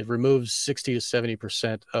 It removes 60 to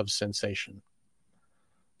 70% of sensation.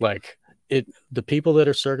 Like the people that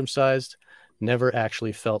are circumcised never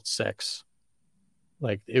actually felt sex.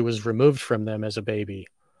 Like it was removed from them as a baby.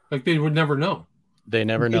 Like they would never know. They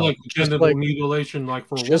never know. Like genital mutilation, like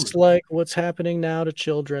for a just woman. Like what's happening now to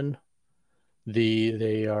children.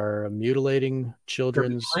 They are mutilating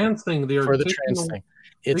children's trans thing. For the trans thing.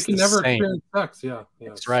 It's they can never experience sex. Yeah,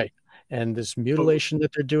 that's right. And this mutilation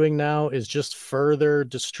that they're doing now is just further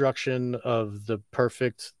destruction of the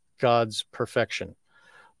perfect God's perfection.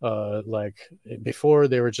 Like before,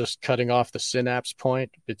 they were just cutting off the synapse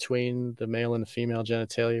point between the male and the female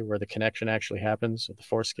genitalia where the connection actually happens with the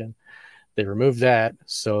foreskin. They removed that,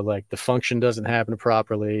 so like the function doesn't happen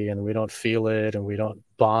properly, and we don't feel it, and we don't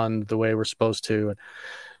bond the way we're supposed to,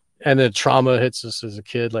 and the trauma hits us as a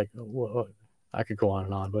kid. Like, whoa, I could go on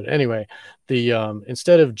and on, but anyway, the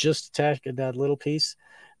instead of just attaching that little piece,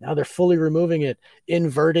 now they're fully removing it,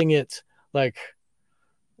 inverting it. Like,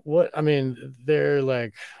 what? I mean, they're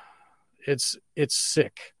like, it's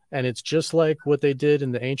sick, and it's just like what they did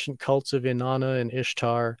in the ancient cults of Inanna and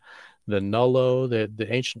Ishtar. The nullo,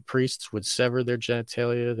 the ancient priests would sever their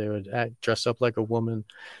genitalia. They would dress up like a woman.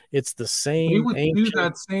 It's the same. They would do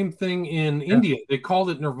that same thing in India. They called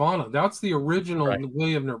it nirvana. That's the original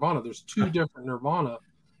way of nirvana. There's two different nirvana,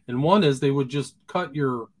 and one is they would just cut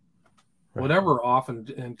your whatever off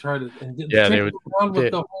and try to they would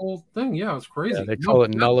with the whole thing. Yeah, it's crazy. Yeah, they call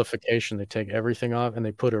it nullification. They take everything off and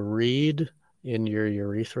they put a reed in your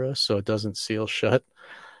urethra so it doesn't seal shut.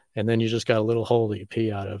 And then you just got a little hole that you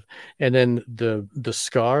pee out of. And then the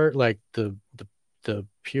scar, like the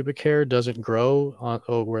pubic hair doesn't grow on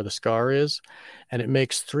where the scar is, and it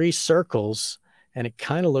makes 3 circles, and it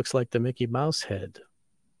kind of looks like the Mickey Mouse head,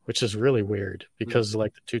 which is really weird because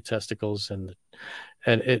like the 2 testicles and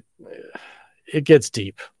it gets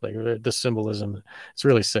deep, like the symbolism. It's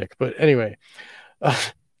really sick. But anyway,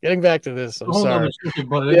 getting back to this, I'm sorry.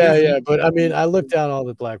 But I mean, I looked down all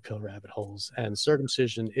the black pill rabbit holes, and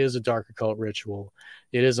circumcision is a dark occult ritual.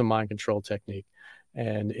 It is a mind control technique,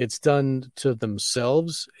 and it's done to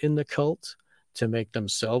themselves in the cult to make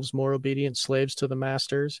themselves more obedient slaves to the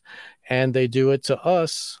masters, and they do it to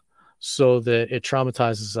us so that it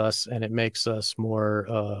traumatizes us and it makes us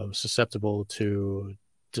more susceptible to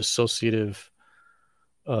dissociative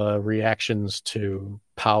reactions to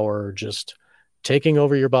power just taking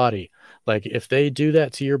over your body. Like if they do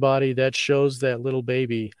that to your body, that shows that little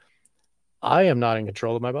baby, I am not in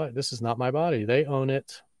control of my body. This is not my body. They own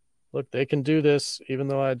it. Look, they can do this even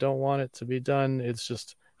though I don't want it to be done. It's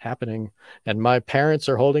just happening. And my parents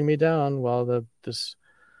are holding me down while this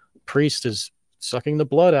priest is sucking the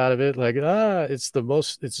blood out of it. Like, it's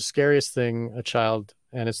the scariest thing a child,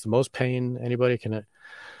 and it's the most pain anybody can.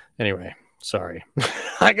 Anyway, sorry.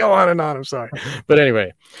 I go on and on. I'm sorry. But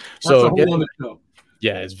anyway, so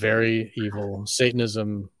it's very evil.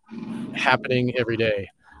 Satanism happening every day.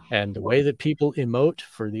 And the way that people emote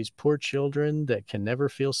for these poor children that can never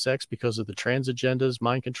feel sex because of the trans agendas,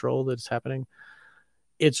 mind control that's happening,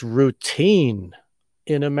 it's routine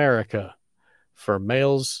in America for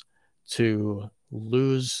males to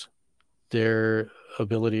lose their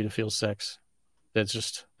ability to feel sex. That's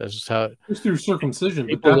just how it's through circumcision.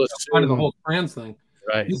 But that's part of the whole trans thing,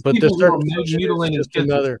 right? But the circumcision is just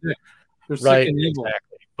another, right? Exactly.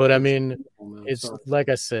 But I mean, it's like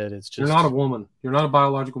I said, it's just you're not a woman. You're not a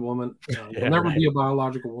biological woman. You'll never be a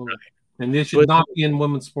biological woman, and this should not be in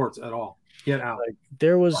women's sports at all. Get out. Like,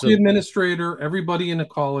 there was the administrator, everybody in a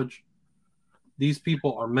college. These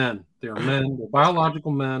people are men. They're men. They're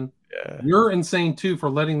biological men. Yeah. You're insane too for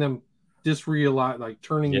letting them disrealize, like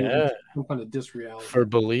turning you into some kind of disreality. For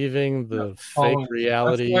believing the fake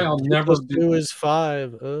reality. That's why I'll never do 2 is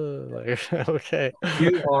 5. Okay.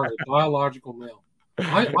 You are a biological male.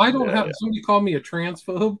 I don't have somebody call me a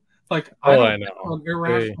transphobe. Like I don't have an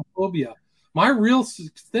irrational phobia. My real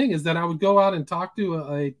thing is that I would go out and talk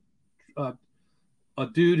to a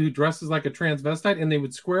dude who dresses like a transvestite, and they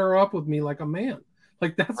would square up with me like a man.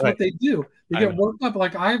 Like that's what they do. They get worked up.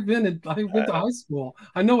 Like I went to high school.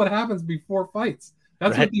 I know what happens before fights.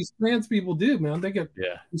 That's what these trans people do, man. They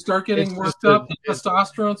start getting worked up. The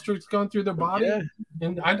testosterone starts going through their body,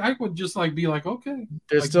 and I would just like be like, okay,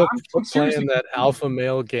 they're still playing that alpha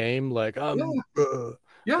male game. Like, no,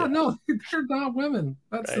 they're not women.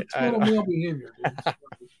 That's the total male behavior.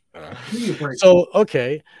 So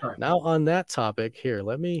okay, now on that topic here,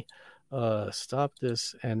 let me stop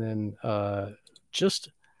this, and then just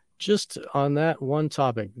on that one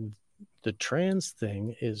topic, the trans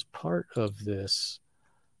thing is part of this.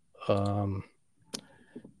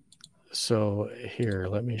 So here,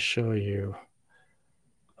 let me show you.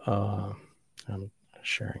 I'm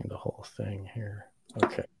sharing the whole thing here.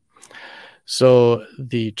 Okay. So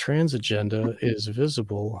the trans agenda is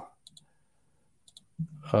visible.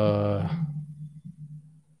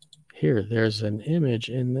 Here, there's an image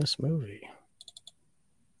in this movie.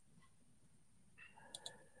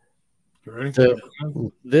 You ready?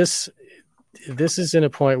 This is in a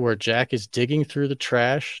point where Jack is digging through the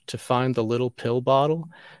trash to find the little pill bottle.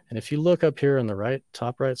 And if you look up here on the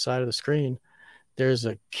top right side of the screen, there's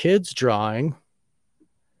a kid's drawing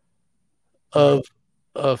of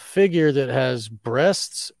a figure that has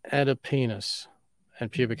breasts and a penis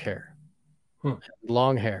and pubic hair,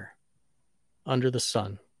 long hair under the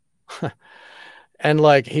sun. And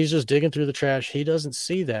like he's just digging through the trash. He doesn't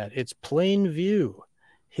see that. It's plain view.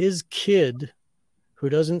 His kid, who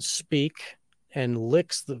doesn't speak and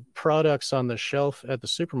licks the products on the shelf at the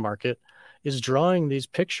supermarket, is drawing these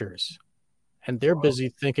pictures. And they're busy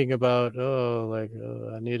thinking about,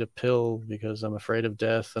 I need a pill because I'm afraid of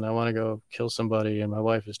death and I want to go kill somebody and my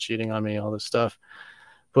wife is cheating on me, all this stuff.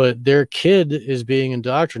 But their kid is being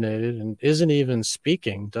indoctrinated and isn't even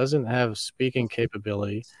speaking, doesn't have speaking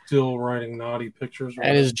capability. Still writing naughty pictures.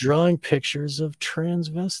 And is drawing pictures of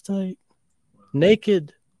transvestite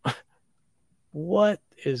naked. What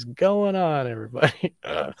is going on, everybody?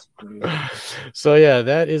 So, yeah,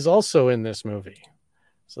 that is also in this movie.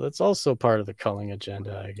 So that's also part of the culling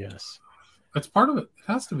agenda, I guess. That's part of it. It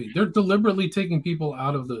has to be. They're deliberately taking people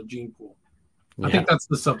out of the gene pool. Yeah. I think that's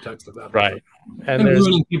the subtext of that. Right. And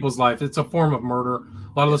ruining people's life. It's a form of murder.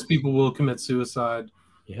 A lot of those people will commit suicide.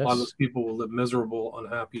 Yes. A lot of those people will live miserable,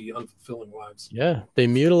 unhappy, unfulfilling lives. Yeah. They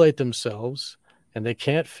mutilate themselves and they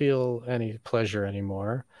can't feel any pleasure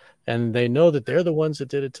anymore. And they know that they're the ones that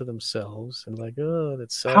did it to themselves. And like, oh,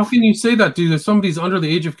 that's how can you say that, dude? If somebody's under the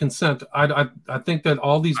age of consent, I think that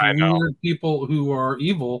all these weird people who are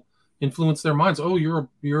evil influence their minds. Oh, you're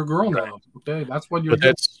a girl now. Okay, that's what you're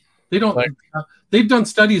doing. They don't. Like, they've done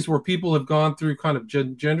studies where people have gone through kind of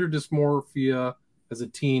gender dysmorphia as a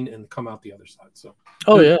teen and come out the other side. So.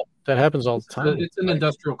 Yeah, that happens all the time. It's an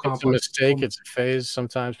industrial complex. It's a mistake. It's a phase.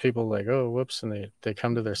 Sometimes people like, oh, whoops, and they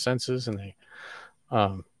come to their senses and they,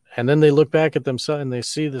 and then they look back at themselves and they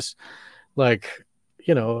see this, like,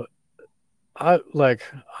 you know,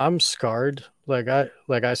 I'm scarred.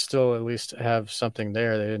 I still at least have something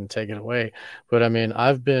there. They didn't take it away, but I mean,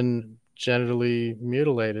 I've been genitally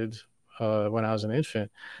mutilated when I was an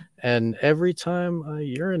infant, and every time I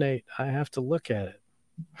urinate, I have to look at it.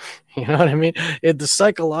 You know what I mean? The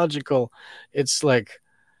psychological, it's like,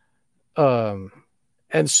 and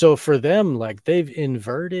so for them, like they've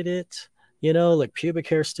inverted it. You know, like pubic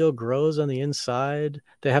hair still grows on the inside.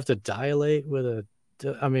 They have to dilate with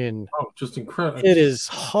just incredible. It is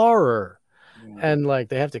horror. And like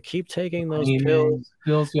they have to keep taking those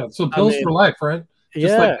pills. Yeah. So pills for life, right?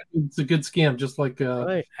 Just like it's a good scam, just like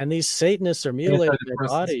right. And these Satanists are mutilating their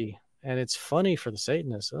body, and it's funny for the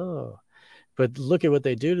Satanists. Oh, but look at what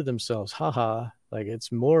they do to themselves. Haha. Like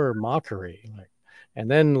it's more mockery. Like, and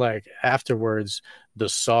then like afterwards, the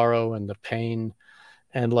sorrow and the pain.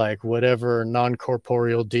 And like whatever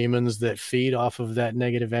non-corporeal demons that feed off of that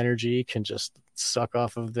negative energy can just suck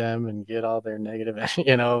off of them and get all their negative,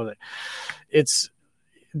 you know, it's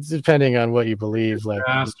depending on what you believe. Like,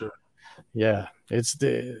 yeah, it's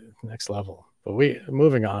the next level. But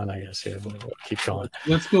moving on, I guess. Yeah, we'll keep going.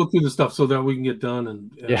 Let's go through the stuff so that we can get done.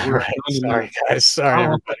 And yeah, right. Sorry, guys.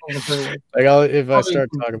 Sorry, everybody. Like, if I start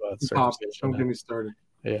talking about circumcision, don't get me started.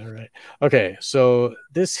 Yeah, right. Okay, so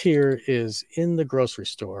this here is in the grocery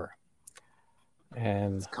store.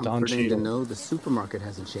 And it's comforting to know the supermarket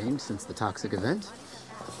hasn't changed since the toxic event.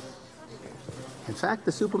 In fact,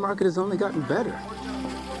 the supermarket has only gotten better.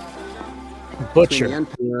 Butcher.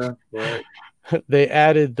 They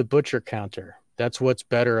added the butcher counter. That's what's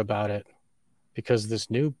better about it. Because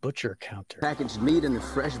this new butcher counter. Packaged meat and the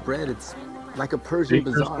fresh bread, it's like a Persian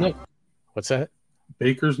bazaar. Nook. What's that?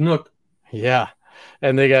 Baker's Nook. Yeah.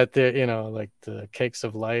 And they got the, you know, like the cakes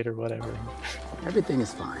of light or whatever. Everything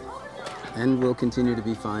is fine. And will continue to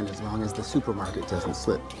be fine as long as the supermarket doesn't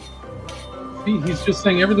slip. He's just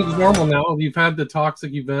saying everything's normal now. You've had the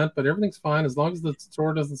toxic event, but everything's fine. As long as the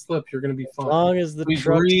store doesn't slip, you're going to be fine. As long as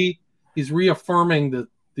the he's reaffirming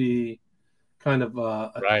the kind of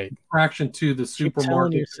attraction to the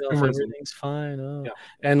supermarket. Yourself, everything's fine. Oh. Yeah.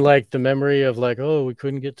 And like the memory of like, oh, we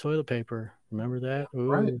couldn't get toilet paper. Remember that?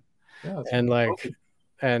 Ooh. Right. Yeah, and like, perfect.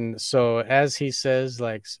 And so as he says,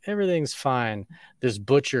 like, everything's fine, this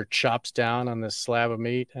butcher chops down on this slab of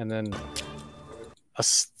meat, and then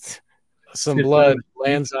some blood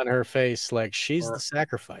lands on her face. Like she's the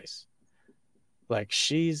sacrifice. Like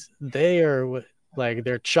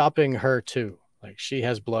they're chopping her too. Like she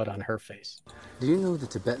has blood on her face. Do you know the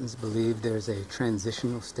Tibetans believe there's a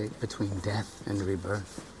transitional state between death and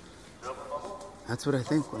rebirth? That's what I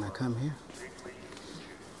think when I come here.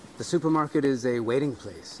 The supermarket is a waiting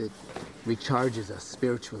place. It recharges us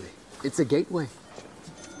spiritually. It's a gateway.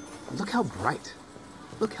 Look how bright.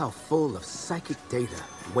 Look how full of psychic data,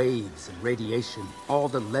 waves and radiation. All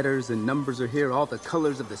the letters and numbers are here, all the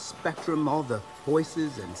colors of the spectrum, all the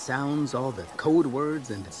voices and sounds, all the code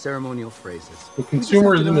words and ceremonial phrases. The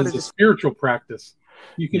consumerism is a spiritual practice.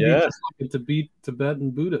 You can be just like a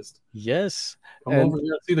Tibetan Buddhist. Yes. Come over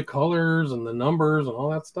here and see the colors and the numbers and all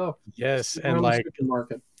that stuff. Yes, and like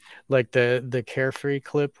the Carefree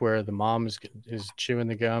clip where the mom is chewing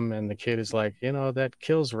the gum and the kid is like, that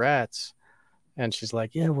kills rats. And she's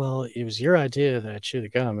like, yeah, well, it was your idea that I chew the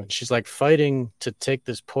gum. And she's like fighting to take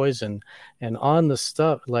this poison. And on the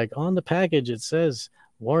stuff, like on the package, it says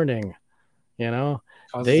warning, Causes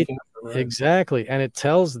cancer, right? Exactly. And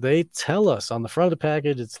they tell us on the front of the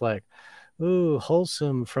package, it's like, ooh,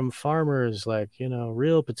 wholesome from farmers, like,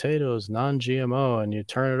 real potatoes, non-GMO. And you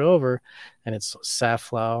turn it over and it's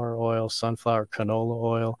safflower oil, sunflower, canola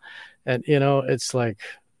oil. And, it's like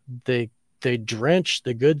they drench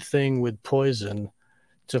the good thing with poison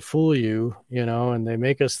to fool you, and they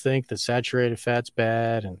make us think that saturated fat's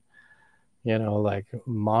bad and, like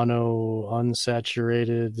mono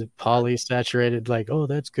unsaturated, polysaturated, like, oh,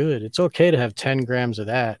 that's good. It's okay to have 10 grams of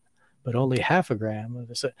that, but only half a gram.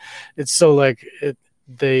 It's so like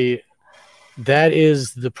that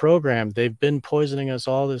is the program. They've been poisoning us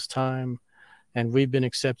all this time. And we've been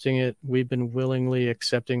accepting it. We've been willingly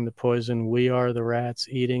accepting the poison. We are the rats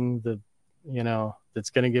eating that's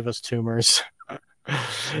going to give us tumors. Right.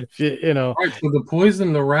 So the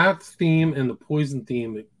poison, the rat theme and the poison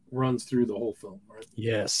theme, it runs through the whole film, right?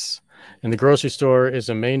 Yes. And the grocery store is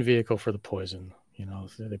a main vehicle for the poison.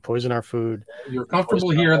 They poison our food. You're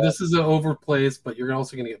comfortable here. This is an over place, but you're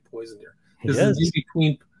also going to get poisoned here. This is in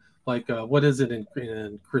between, like, what is it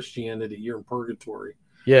in Christianity? You're in purgatory.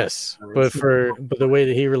 Yes, but the way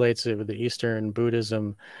that he relates it with the Eastern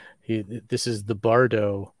Buddhism, this is the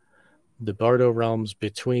Bardo realms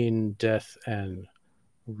between death and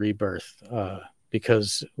rebirth,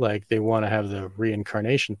 because like they want to have the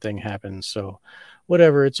reincarnation thing happen. So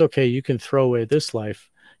whatever, it's okay. You can throw away this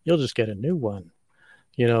life. You'll just get a new one.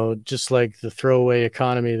 Just like the throwaway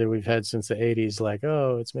economy that we've had since the 80s, like,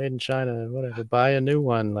 oh, it's made in China, whatever, buy a new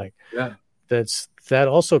one. Like, yeah, that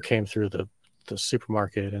also came through the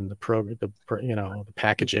supermarket and the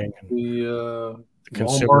packaging, and the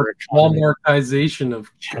consumer Walmartization of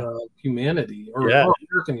humanity or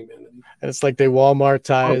American humanity. And it's like they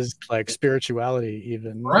Walmartized like spirituality,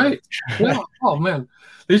 even. Right. Yeah. Oh man,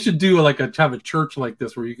 they should do have a church like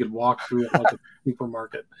this where you could walk through it like a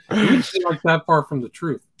supermarket. It would be like that far from the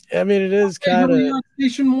truth. I mean, it is kind of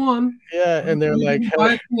station 1. Yeah, and they're like,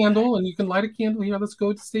 buy a candle, and you can light a candle here. Let's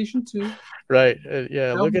go to station 2. Right.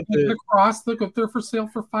 Yeah. Look at the cross. Look up there for sale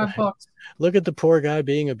for $5. Look at the poor guy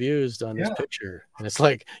being abused on this picture, and it's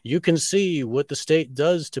like you can see what the state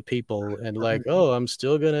does to people, and like, oh, I'm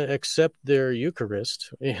still gonna accept their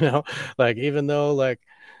Eucharist, like even though like,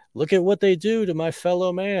 look at what they do to my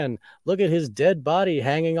fellow man. Look at his dead body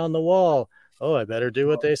hanging on the wall. Oh, I better do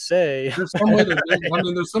what they say. There's some way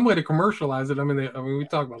there's some way to commercialize it. I mean, we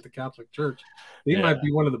talk about the Catholic Church. They might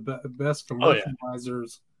be one of the best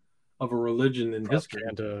commercializers of a religion in history.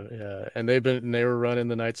 Yeah, and they were running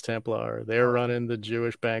the Knights Templar. They were running the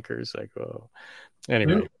Jewish bankers. Like, oh,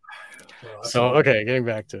 anyway. So okay, getting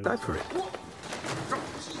back to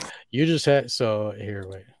you just had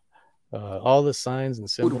wait. All the signs and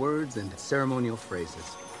symbols, code words and ceremonial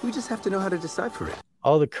phrases. We just have to know how to decipher it.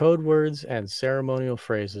 All the code words and ceremonial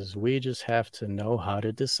phrases, we just have to know how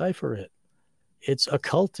to decipher it. It's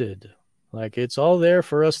occulted. Like, it's all there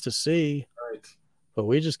for us to see. Right. But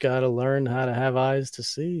we just got to learn how to have eyes to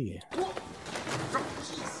see.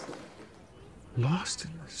 Lost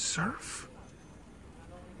in the surf?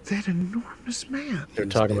 That enormous man. They're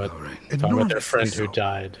talking about their friend who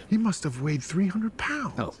died. He must have weighed 300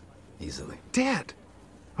 pounds. Oh, easily. Dead.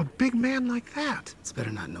 A big man like that. It's better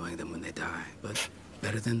not knowing them when they die, but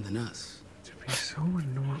better than us. To be so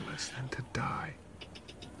enormous and to die.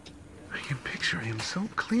 I can picture him so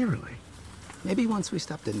clearly. Maybe once we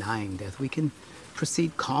stop denying death, we can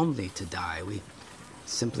proceed calmly to die. We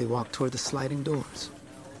simply walk toward the sliding doors.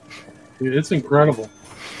 Dude, it's incredible.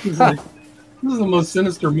 This is the most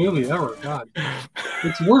sinister movie ever. God.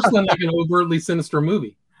 It's worse than like an overtly sinister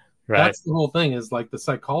movie. Right. That's the whole thing, is like the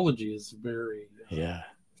psychology is very... Yeah.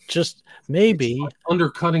 Just maybe it's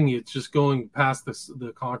undercutting you. It's just going past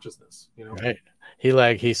the consciousness,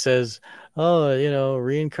 Right. He says, oh,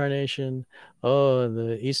 reincarnation. Oh,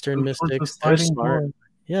 the Eastern mystics, they're smart.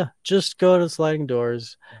 Yeah, just go to the sliding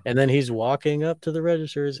doors. And then he's walking up to the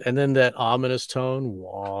registers, and then that ominous tone,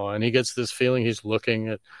 whoa, and he gets this feeling he's looking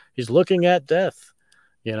at death,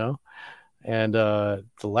 And the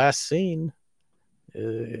last scene,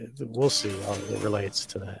 we'll see how it relates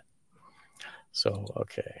to that. So,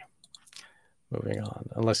 okay. Moving on.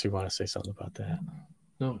 Unless you want to say something about that.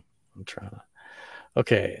 No. I'm trying to.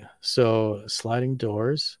 Okay. So, sliding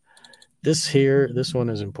doors. This one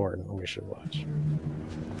is important. We should watch.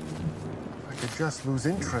 I could just lose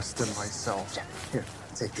interest in myself. Here,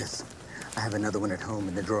 take this. I have another one at home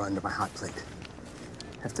in the drawer under my hot plate.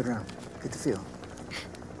 Heft it around. Get the feel.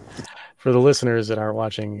 For the listeners that aren't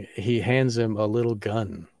watching, he hands him a little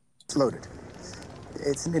gun. It's loaded.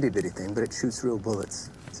 It's an itty-bitty thing, but it shoots real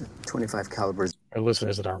bullets. It's a 25 caliber. Or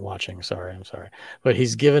listeners that aren't watching, I'm sorry. But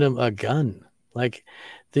he's giving him a gun. Like,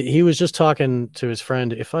 he was just talking to his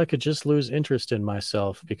friend, if I could just lose interest in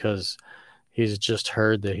myself, because he's just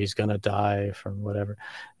heard that he's going to die from whatever.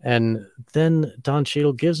 And then Don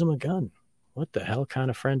Cheadle gives him a gun. What the hell kind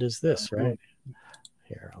of friend is this, right?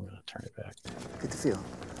 Here, I'm going to turn it back. Get the feel.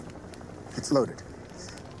 It's loaded.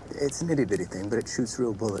 It's an itty-bitty thing, but it shoots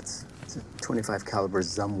real bullets. It's a 25 caliber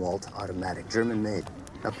Zumwalt automatic, German made.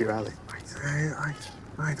 Up your alley.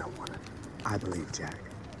 I don't want it. I believe, Jack,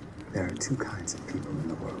 there are two kinds of people in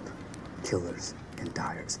the world. Killers and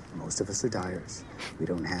dyers. Most of us are dyers. We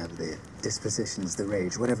don't have the dispositions, the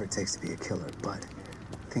rage, whatever it takes to be a killer. But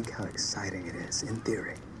think how exciting it is, in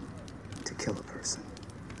theory, to kill a person.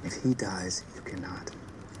 If he dies, you cannot.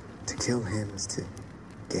 To kill him is to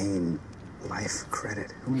gain life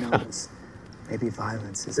credit. Who knows? Maybe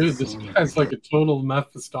violence is Dude, this guy's like a total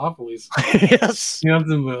Mephistopheles. Yes. You have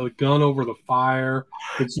them with a gun over the fire.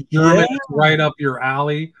 It's German. It's right up your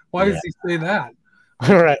alley. Why does he say that?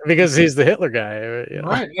 Right, because he's the Hitler guy. You know?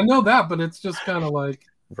 Right, I know that, but it's just kind of like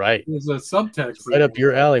right. There's a subtext. Right up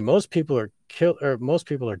your alley. Most people are most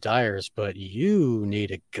people are dyers, but you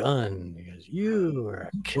need a gun because you are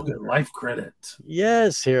a killer. Life credit.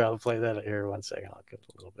 Yes, here I'll play that here 1 second. I'll get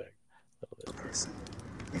a little bit. Person.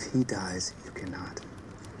 If he dies, you cannot.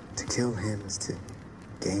 To kill him is to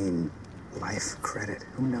gain life credit.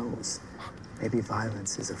 Who knows? Maybe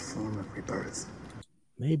violence is a form of rebirth.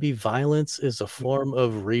 Maybe violence is a form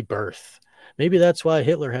of rebirth. Maybe that's why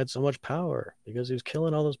Hitler had so much power, because he was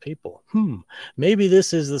killing all those people. Maybe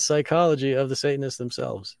this is the psychology of the Satanists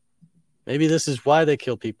themselves. Maybe this is why they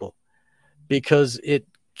kill people, because it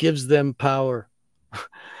gives them power.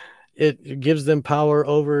 It gives them power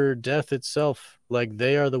over death itself. Like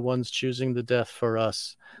they are the ones choosing the death for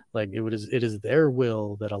us. Like it is their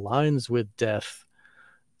will that aligns with death.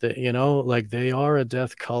 That, you know, like they are a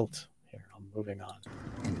death cult. Here, I'm moving on.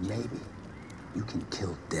 And maybe you can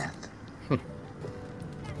kill death.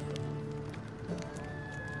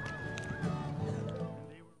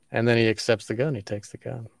 And then he accepts the gun. He takes the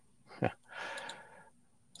gun.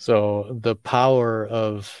 So the power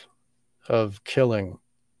of killing.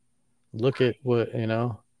 Look at what, you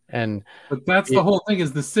know, and but that's the whole thing,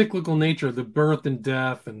 is the cyclical nature of the birth and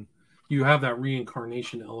death, and you have that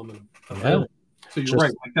reincarnation element of it. So you're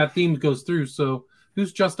right, like that theme goes through. So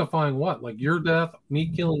who's justifying what? Like your death, me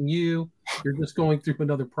killing you, you're just going through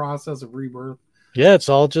another process of rebirth. Yeah, it's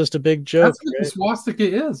all just a big joke. That's what the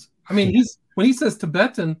swastika is. I mean, when he says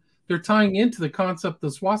Tibetan, they're tying into the concept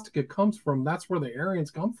the swastika comes from. That's where the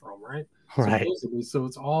Aryans come from, right? Right. Supposedly. So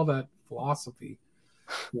it's all that philosophy.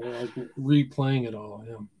 You know, like replaying it all.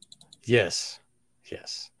 Yeah. Yes.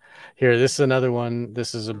 Here, this is another one.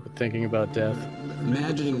 This is thinking about death.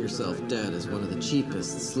 Imagining yourself dead is one of the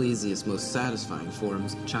cheapest, sleaziest, most satisfying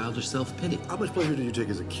forms of childish self-pity. How much pleasure did you take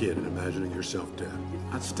as a kid in imagining yourself dead?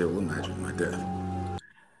 I'd still imagine my death.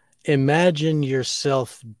 Imagine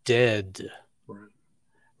yourself dead. Right.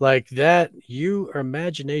 Like that, your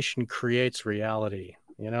imagination creates reality.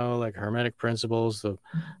 You know, like Hermetic principles,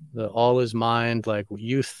 the all is mind. Like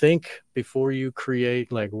you think before you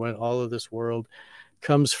create. Like when all of this world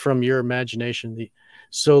comes from your imagination.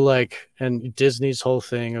 So like, and Disney's whole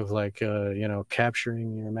thing of like, you know,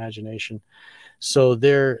 capturing your imagination. So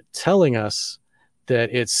they're telling us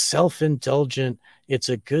that it's self-indulgent. It's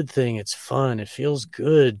a good thing. It's fun. It feels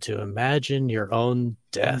good to imagine your own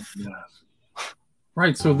death. Yeah.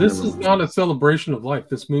 Right. So this is not a celebration of life.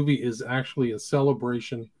 This movie is actually a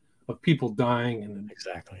celebration of people dying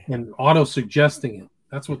and auto-suggesting it.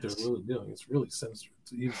 That's what they're really doing. It's really sinister.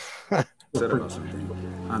 Said about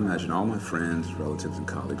something. I imagine all my friends, relatives, and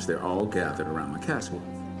colleagues, they're all gathered around my casket.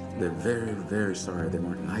 They're very, very sorry they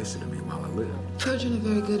weren't nicer to me while I lived. Children are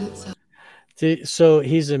very good at So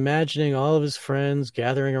he's imagining all of his friends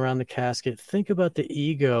gathering around the casket. Think about the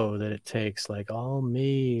ego that it takes. Like, all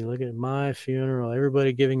me, look at my funeral,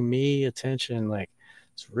 everybody giving me attention. Like,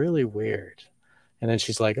 it's really weird. And then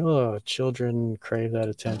she's like, oh, children crave that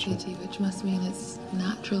attention. Which must mean it's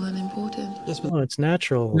natural and important. Yes, but it's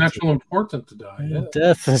natural. Natural and important to die. Yeah.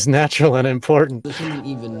 Death is natural and important. There's something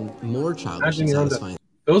even more childish and satisfying.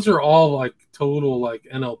 Those are all like total like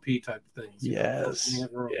NLP type things. Yes.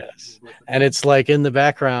 And it's like in the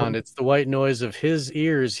background, it's the white noise of his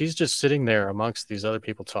ears. He's just sitting there amongst these other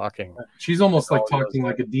people talking. She's almost like talking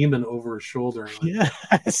like a demon over his shoulder. Like,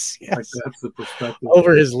 yes. Like that's the perspective.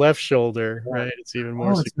 Over his left shoulder, right? It's even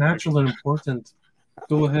more. It's natural and important.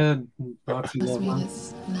 Go ahead.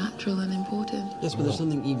 It's natural and important. Yes, but there's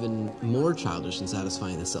something even more childish and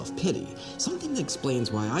satisfying than self-pity. Something that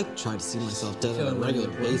explains why I try to see myself dead on a regular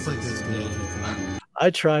basis. I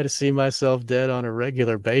try to see myself dead on a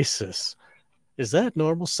regular basis. Is that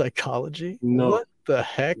normal psychology? No. What the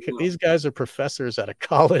heck? No. These guys are professors at a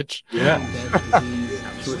college. Yeah.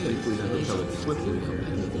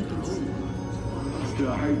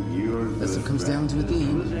 That's what comes down to a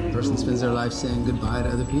theme. A person spends their life saying goodbye to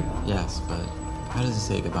other people. Yes, but how does he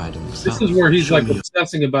say goodbye to himself? This is where he's like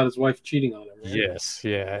obsessing about his wife cheating on him. Right? Yes,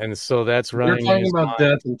 yeah, and so that's running. They're talking about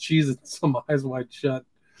death, and she's some eyes wide shut.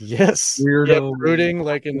 Yes, weirdo, brooding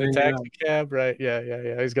like in the taxi cab, right?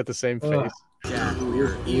 Yeah. He's got the same face. Yeah,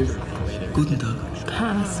 we're eagerly waiting. Guten Tag.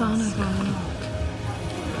 Panasonic.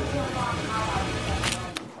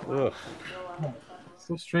 Ugh.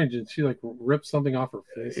 So strange. Did she like rip something off her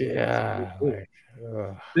face? Yeah.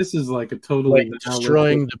 This is like a totally like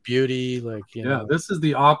destroying the beauty. Like you know. This is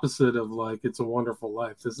the opposite of like It's a Wonderful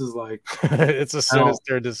Life. This is like it's a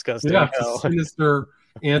sinister, disgusting. Yeah, it's a sinister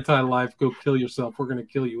anti-life. Go kill yourself. We're gonna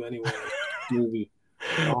kill you anyway. Movie.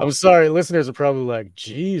 I'm sorry, listeners are probably like,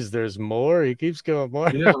 "Geez, there's more." He keeps going more.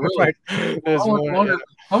 Yeah, really. Like, there's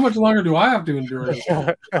how much longer do I have to endure this?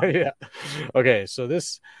 Yeah. Okay, so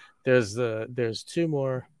there's two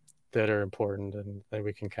more that are important, and then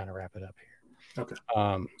we can kind of wrap it up here. Okay.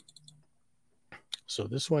 So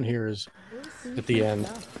this one here is at the end.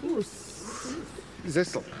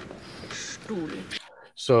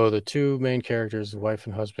 So the two main characters, wife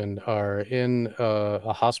and husband, are in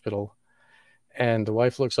a hospital. And the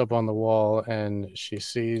wife looks up on the wall and she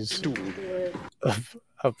sees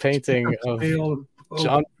a painting of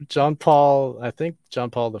John Paul, I think John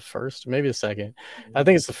Paul the first, maybe the second. I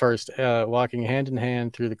think it's the first, walking hand in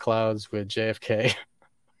hand through the clouds with JFK.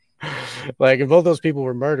 Like, and both those people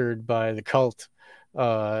were murdered by the cult,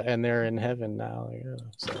 and they're in heaven now.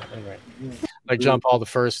 So anyway, like John Paul the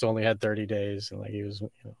first only had 30 days, and like he was,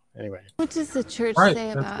 anyway. What does the church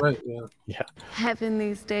say about heaven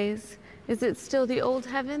these days? Is it still the old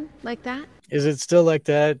heaven like that? Is it still like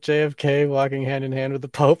that? JFK walking hand in hand with the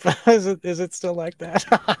Pope? Is it still like that?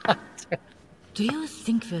 Do you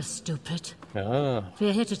think we're stupid? Oh.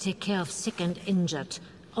 We're here to take care of sick and injured.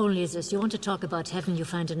 Only this. You want to talk about heaven, you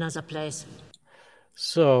find another place.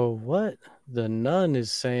 So what the nun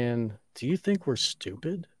is saying, do you think we're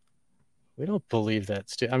stupid? We don't believe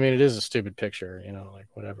that. I mean, it is a stupid picture, like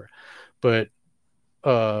whatever. But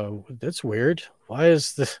that's weird. Why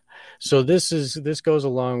is this? So this goes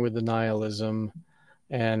along with the nihilism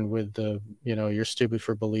and with the, you're stupid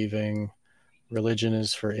for believing, religion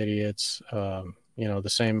is for idiots, the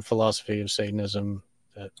same philosophy of Satanism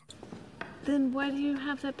that. Then why do you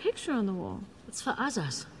have that picture on the wall? It's for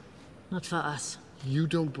others, not for us. You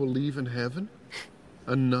don't believe in heaven?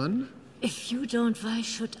 A nun? If you don't, why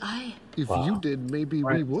should I? If you did, maybe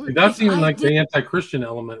we would. That's even like the anti-Christian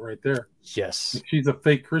element right there. Yes. Like she's a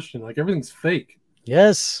fake Christian. Like everything's fake.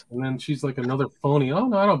 Yes. And then she's like another phony. Oh,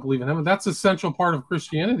 no, I don't believe in heaven. That's an essential part of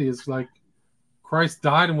Christianity is like Christ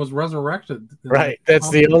died and was reresurrected. Right. That's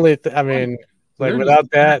the only I mean, like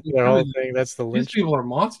without that, the whole thing, that's the lynch. These people are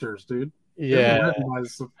monsters, dude. Yeah.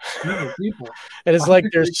 People. And it's like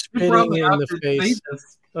they're spitting in the face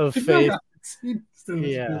of faith.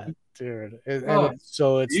 Yeah. Dude,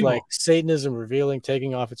 so it's evil. Like Satanism revealing,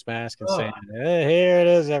 taking off its mask and saying, hey, here it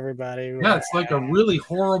is, everybody. Yeah, it's like a really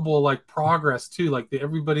horrible like progress too. Like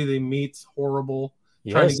everybody they meet's horrible,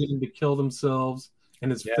 trying to get them to kill themselves,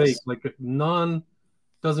 and it's fake. Like if none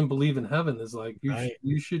doesn't believe in heaven, is like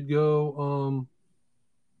you should go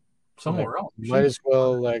somewhere else. You might as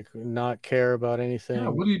well like not care about anything. Yeah,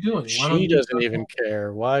 what are you doing? She doesn't even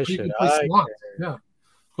care. Why should I care? Yeah,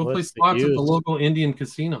 go play slots at the local Indian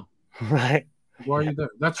casino. Right. Why are you there?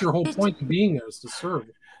 That's your whole point of being there is to serve.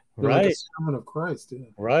 You're right. Like a servant of Christ. Yeah.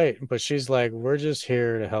 Right. But she's like, we're just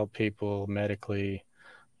here to help people medically,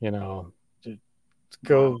 to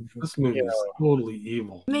go. This movie is totally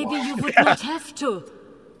evil. Maybe you would not have to.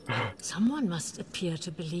 Someone must appear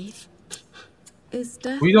to believe.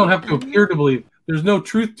 We don't have to appear to believe. There's no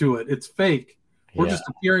truth to it. It's fake. We're just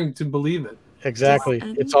appearing to believe it. Exactly.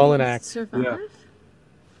 It's all an act. Yeah.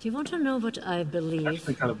 Do you want to know what I believe?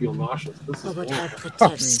 I kind of feel nauseous. This or what I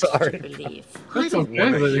pretend to believe? That's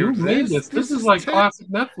okay. Who made this? This is like classic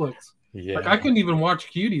Netflix. Yeah. Like I couldn't even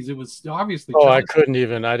watch Cuties. It was obviously. Oh, I couldn't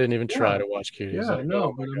even. I didn't even try Yeah. to watch Cuties. Yeah, Like, no,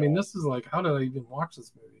 oh but my I mean, God. this is like, how did I even watch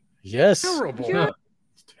this movie? Yes. Terrible. Yeah,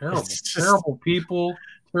 it's terrible. It's just- Terrible people.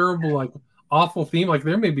 Terrible, like awful theme. Like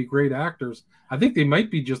there may be great actors. I think they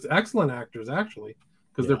might be just excellent actors actually,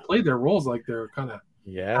 because they played their roles like they're kind of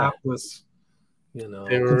hapless. You know,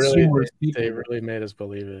 they really made us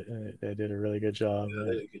believe it. They did a really good job. Yeah,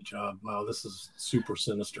 they did a good job. Wow, this is super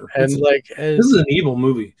sinister. And this is an evil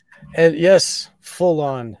movie. And yes, full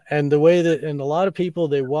on. And the way that, and a lot of people,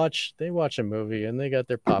 they watch a movie and they got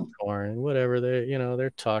their popcorn and whatever, they're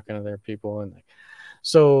talking to their people, and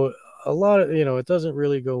so a lot of, it doesn't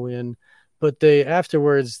really go in, but they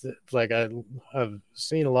afterwards, like I've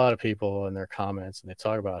seen a lot of people in their comments, and they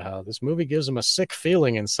talk about how this movie gives them a sick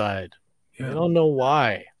feeling inside. Yeah. They don't know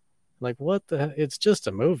why. Like, what it's just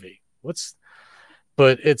a movie.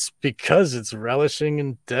 But it's because it's relishing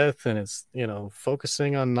in death, and it's,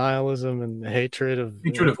 focusing on nihilism and hatred of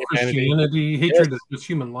Christianity, hatred of just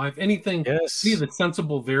human life. Anything, yes. any of the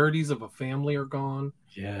sensible verities of a family are gone.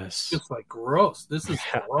 Yes. Just like gross. This is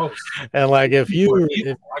gross. And like if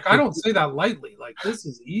I don't say that lightly. Like this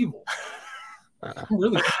is evil.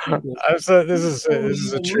 Really, this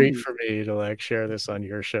is a treat for me to like share this on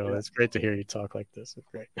your show. Yeah. It's great to hear you talk like this. It's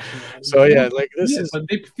great. So yeah, like this is. But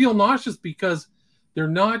they feel nauseous because they're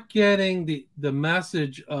not getting the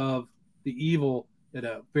message of the evil at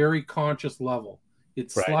a very conscious level.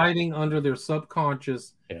 It's sliding under their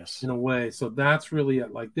subconscious in a way. So that's really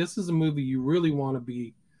it. Like this is a movie you really want to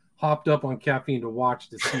be hopped up on caffeine to watch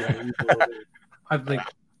to see how evil it is. I think.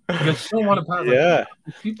 Because you don't want to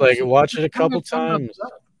like watch it a couple times.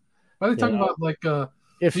 Why are they talking about like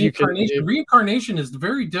if reincarnation? Reincarnation is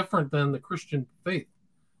very different than the Christian faith.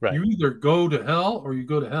 Right. You either go to hell or you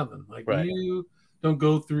go to heaven. Like you don't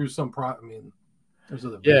go through some there's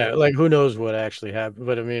other like who knows what actually happened.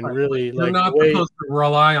 But I mean really you're not supposed to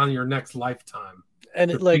rely on your next lifetime.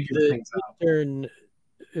 And like the Eastern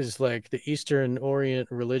is like the Eastern Orient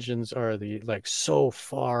religions are the like so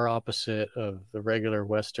far opposite of the regular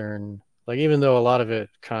Western, like even though a lot of it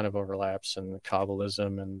kind of overlaps in the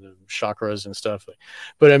Kabbalism and the chakras and stuff,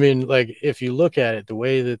 but I mean like if you look at it, the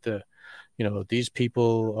way that these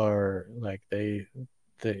people are like they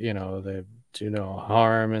do no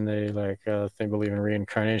harm, and they believe in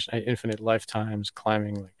reincarnation, infinite lifetimes,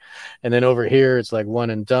 climbing, and then over here it's like one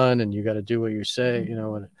and done, and you got to do what you say,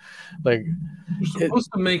 like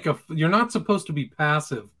you're not supposed to be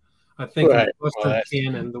passive. I think in the Western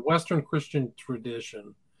canon, the Western Christian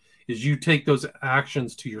tradition is you take those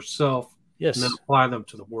actions to yourself and then apply them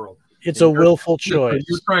to the world. It's a willful choice.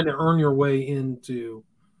 You're trying to earn your way into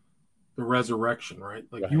the resurrection, right?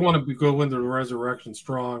 Like you want to go into the resurrection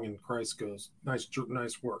strong, and Christ goes,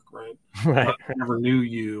 nice work, right? Right. I never knew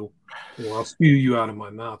you, or I'll spew you out of my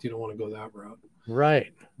mouth. You don't want to go that route,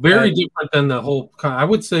 right? Very different than the whole kind. I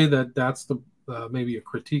would say that's the maybe a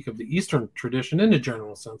critique of the Eastern tradition in a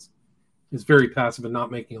general sense. It's very passive and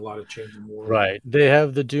not making a lot of change in the world. Right. They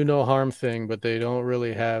have the do no harm thing, but they don't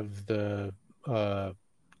really have the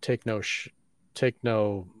take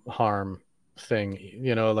no harm thing.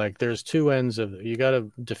 Like there's two ends of it. You got to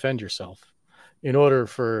defend yourself in order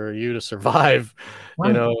for you to survive.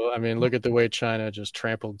 Right. I mean, look at the way China just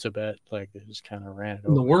trampled Tibet. Like they just kind of ran it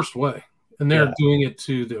in the worst way. And they're doing it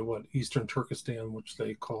to the Eastern Turkestan, which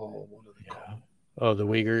they call, what do they call it? Oh, the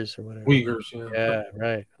Uyghurs or whatever. Uyghurs, yeah,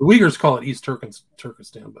 right. The Uyghurs call it East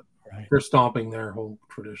Turkestan, but they're stomping their whole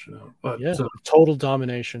tradition out. But total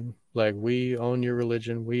domination. Like we own your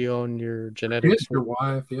religion, we own your genetics. Your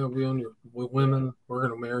wife, we own your women. We're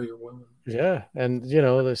going to marry your women. Yeah, and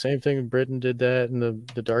the same thing. Britain did that in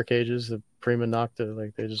the Dark Ages. The prima nocta,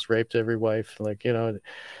 like they just raped every wife. Like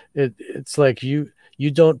it's like you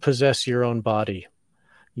don't possess your own body,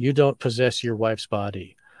 you don't possess your wife's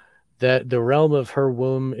body. That the realm of her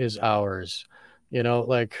womb is ours.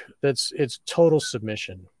 Like it's total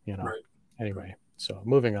submission. Right. Anyway, so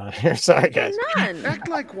moving on here. Sorry, guys. None. Act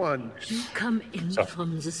like one. You come in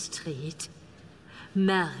from the street,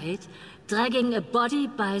 married, dragging a body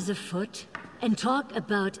by the foot, and talk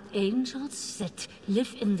about angels that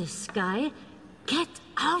live in the sky. Get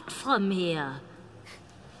out from here.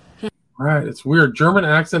 Right. It's weird. German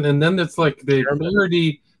accent, and then it's like they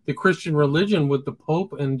parody the Christian religion with the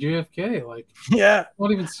Pope and JFK. Like,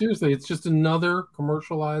 not even seriously. It's just another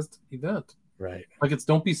commercialized event. Right. Like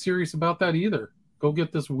don't be serious about that either. Go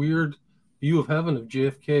get this weird view of heaven of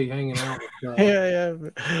JFK hanging out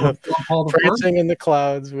with prancing in the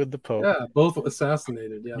clouds with the Pope. Yeah, both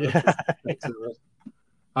assassinated. That's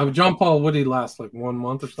it. John Paul, what did he last? Like 1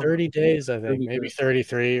 month or something? 30 days, I think. Maybe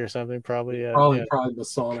 33 or something, probably. Probably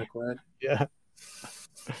Masonic, right? Yeah.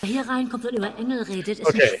 Hier reinkommt und über Engel redet, ist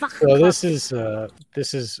Okay, ein schwacher so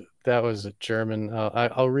Kopf. that was a German.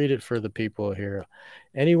 I'll read it for the people here.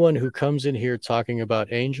 Anyone who comes in here talking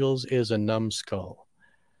about angels is a numbskull.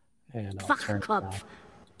 And I'll turn it down. Schwachkopf.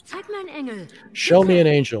 Zeig mir einen Engel. Show me Bitte. an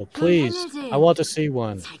angel, Ich will einen please. Engel sehen. I want to see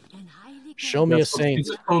one. Zeig mir einen Heiligen. Show me a That's what- saint. He's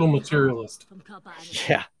a total materialist. Vom Körper eines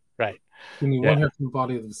Yeah, right. Give me Yeah. one hair from the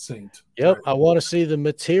body of the saint. Yep, Right. I want to see the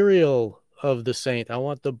material of the saint. I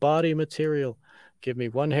want the body material. Give me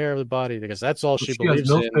one hair of the body because that's all But she has believes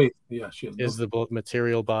no in faith. Yeah, she has no is the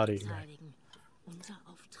material body. des Right. Heiligen. Unser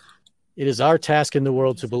Auftrag. It is our task in the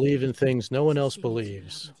world to believe in things no one else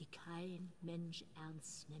believes. Die kein Mensch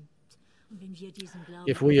ernst nimmt. Und wenn wir diesen Glauben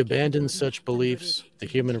If we aufgeben abandon würden, such dann würde beliefs, the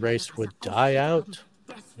die human Menschheit race das would Aussterben die out.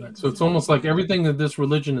 Deswegen So it's sind almost like everything that this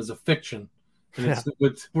religion is a fiction. And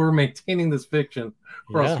we're maintaining this fiction,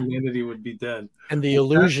 or else Yeah. humanity would be dead. And the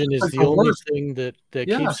illusion is like the the only worst. thing that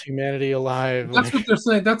Yeah. keeps humanity alive. That's what they're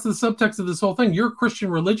saying. That's the subtext of this whole thing. Your Christian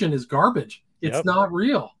religion is garbage. It's Yep. not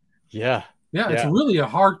real. Yeah. Yeah, it's really a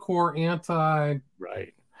hardcore anti.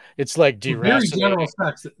 Right. It's like Very deracinating. general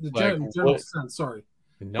sense. Like, General what- sense. Sorry.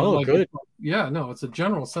 No, Like, good. Yeah, no, it's a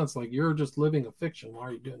general sense. Like you're just living a fiction. Why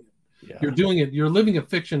are you doing it? Yeah. You're doing it. You're living a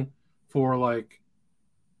fiction for like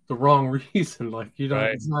the wrong reason. Like you don't.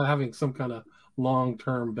 Right. It's not having some kind of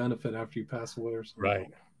long-term benefit after you pass away or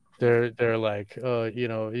something. Right. They're like,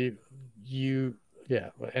 you yeah.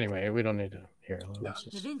 Well, anyway, we don't need to hear. Let's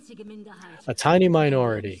eine just- winzige Minderheit. A tiny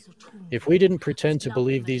minority. If we didn't pretend to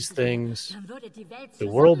believe these things, Dann würde die Welt the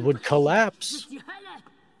world would zusammenbrechen. collapse. Das ist die Hölle.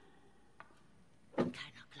 Und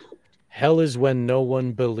keiner glaubt. Hell is when no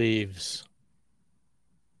one believes.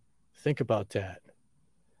 Think about that.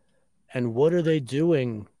 And what are they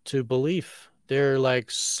doing to belief? They're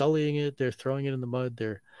like sullying it. They're throwing it in the mud.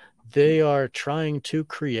 They are trying to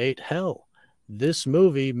create hell. This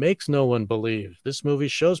movie makes no one believe. This movie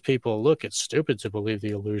shows people, look, it's stupid to believe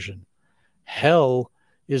the illusion. Hell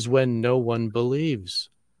is when no one believes.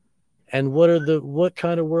 And what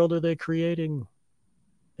kind of world are they creating?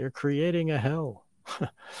 They're creating a hell.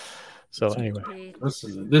 So anyway,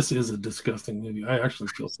 This is a disgusting movie. I actually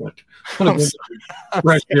feel sick. I'm gonna go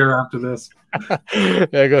right here after this.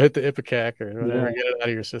 Yeah, go hit the ipecac or whatever, Yeah. get it out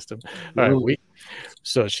of your system. All right,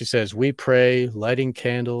 so she says, we pray, lighting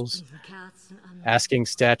candles, asking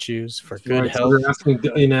statues for good Right, so health. they're asking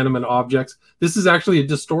inanimate objects. This is actually a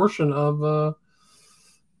distortion of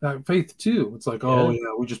faith too. It's like, oh Yeah.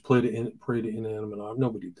 yeah, we just pray to inanimate objects.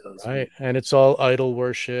 Nobody does. Right, and it's all idol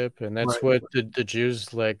worship, and that's Right. what the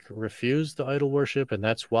Jews like refuse the idol worship, and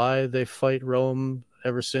that's why they fight Rome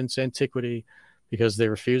ever since antiquity, because they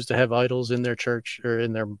refuse to have idols in their church or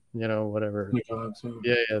in their whatever.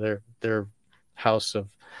 Their house of.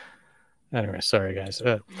 Anyway, sorry guys.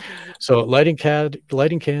 So lighting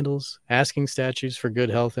candles, asking statues for good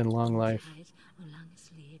health and long life.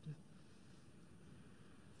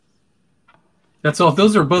 That's all.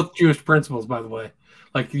 Those are both Jewish principles, by the way.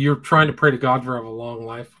 Like you're trying to pray to God for a long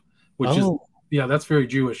life, which is that's very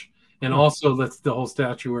Jewish. And also that's the whole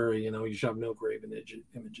statuary. You should have no graven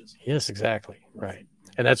images. Yes, exactly. Right.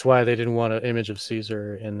 And that's why they didn't want an image of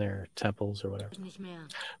Caesar in their temples or whatever.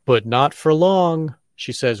 But not for long.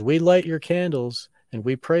 She says, we light your candles and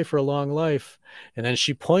we pray for a long life. And then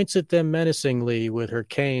she points at them menacingly with her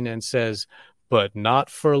cane and says, but not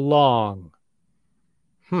for long.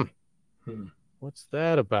 What's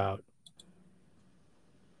that about?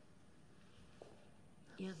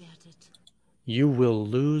 You will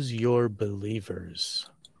lose your believers.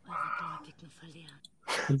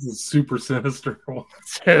 This is super sinister.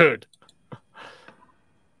 Dude,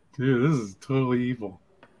 this is totally evil.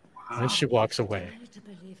 Wow. And she walks away.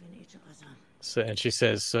 So, and she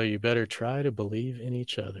says, so you better try to believe in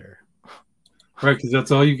each other. Right, because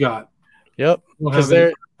that's all you got. Yep. Because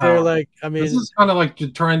they're like, I mean, this is kind of like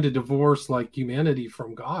trying to divorce like humanity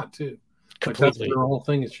from God too. Completely. Like that's her whole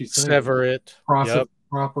thing. Is she's saying sever it.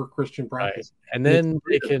 Proper Christian practice, right. And then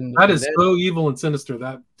they can. That is so evil and sinister.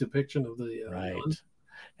 That depiction of the right.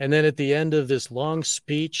 And then at the end of this long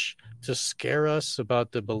speech to scare us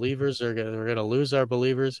about the believers, we're going to lose our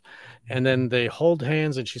believers, and then they hold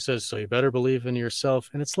hands, and she says, "So you better believe in yourself."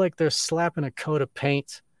 And it's like they're slapping a coat of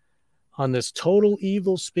paint on this total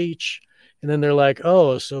evil speech. And then they're like,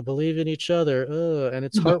 "Oh, so believe in each other." And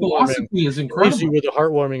it's heartwarming. Philosophy is incredible. It with a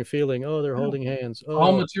heartwarming feeling. Oh, they're holding hands. Oh.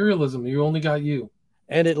 All materialism. You only got you.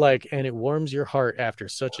 And it warms your heart after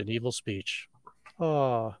such an evil speech.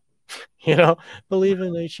 Oh, believe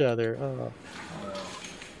in each other. Oh.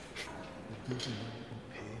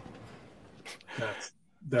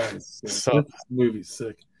 That is sick. So, this movie's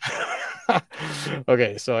sick.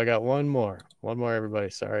 Okay, so I got one more, everybody.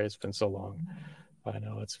 Sorry, it's been so long. I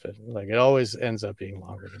know it's been like it always ends up being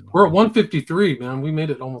longer than We're at 153, man. We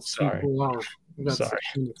made it almost 2 Sorry. full hours. We got Sorry.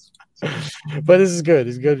 6 minutes. But this is good.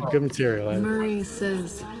 It's good material. Murray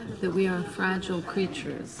says that we are fragile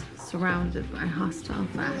creatures surrounded by hostile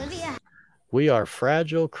facts. We are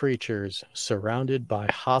fragile creatures surrounded by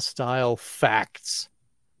hostile facts.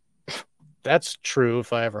 That's true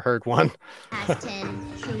if I ever heard one. Has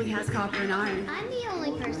 10. Surely has copper and iron. I'm the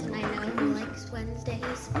only person I know who likes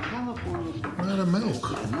Wednesdays. We're out of milk.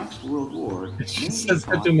 The next World War. She says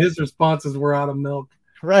that to him. His response is, "We're out of milk."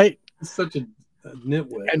 Right. He's such a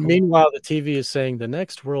nitwit. And meanwhile, the TV is saying the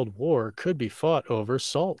next world war could be fought over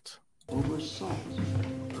salt. Over salt.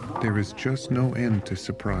 There is just no end to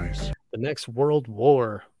surprise. The next world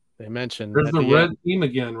war, they mentioned. There's at the the red end. team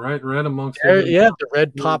again, right? Red amongst Yeah, the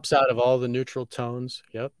red pops out of all the neutral tones.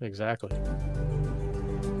 Yep, exactly.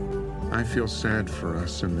 I feel sad for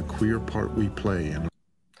us and the queer part we play in.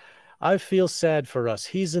 I feel sad for us.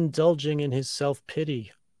 He's indulging in his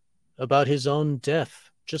self-pity about his own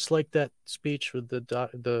death, just like that speech with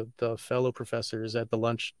the fellow professors at the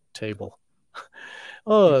lunch table.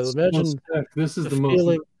 Oh, imagine this is the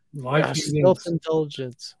feeling, most life-giving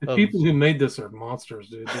self-indulgence. The people who made this are monsters,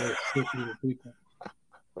 dude. They're sick evil people.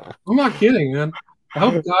 I'm not kidding, man. I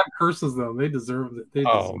hope God curses them. They deserve it. They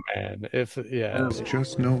deserve man, There's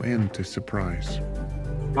just no end to surprise.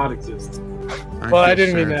 God exists. I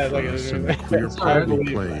didn't mean that. Like, Queer part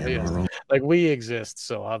we play in our own like we exist,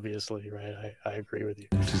 so obviously, right? I agree with you.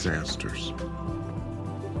 disasters.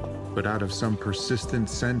 But out of some persistent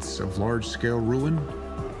sense of large-scale ruin,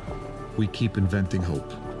 we keep inventing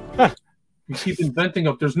hope. You keep inventing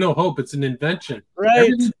hope. There's no hope. It's an invention. Right.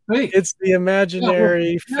 Everything's fake. It's the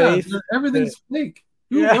imaginary faith. Everything's fake.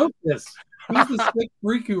 Who wrote this? Who's this fake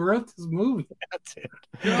freak who wrote this movie?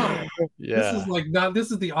 God. Yeah.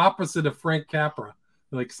 This is the opposite of Frank Capra.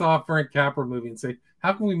 Like, saw a Frank Capra movie and say,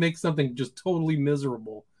 how can we make something just totally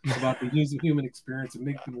miserable about the human experience and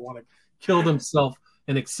make people want to kill themselves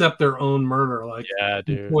and accept their own murder, like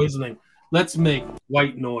poisoning? Let's make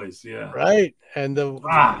white noise. Yeah. Right. And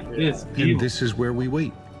this is where we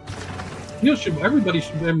wait. Everybody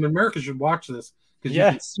should in America should watch this because you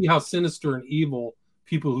can see how sinister and evil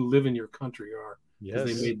people who live in your country are. Yes.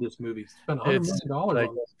 They made this movie. Spent $100 million like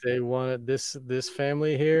on it. They wanted this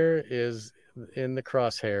family here is in the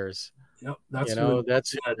crosshairs. Yep, that's who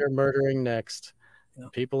they're murdering next.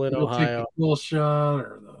 Yep. People in Ohio. Take the kill shot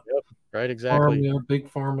or the right, exactly. Big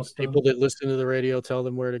pharma stuff. People that listen to the radio tell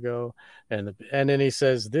them where to go, and then he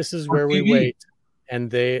says, "This is where we wait,"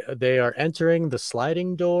 and they are entering the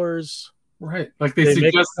sliding doors. Right, like they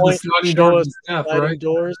suggest the sliding doors, right?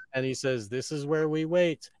 Doors, and he says, "This is where we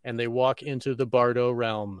wait," and they walk into the Bardo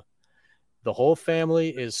realm. The whole family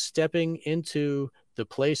is stepping into the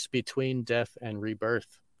place between death and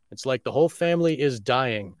rebirth. It's like the whole family is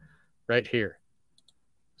dying right here.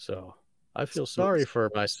 So I feel sorry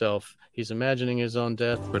for myself. He's imagining his own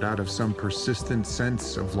death. But out of some persistent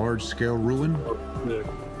sense of large-scale ruin,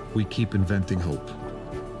 we keep inventing hope.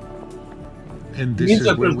 And this means is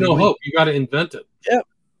that where there's no hope. You got to invent it. Yep.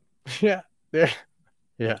 Yeah. There.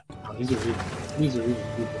 Yeah. These are evil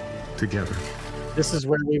people. Together. This is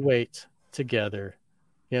where we wait together.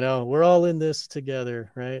 We're all in this together,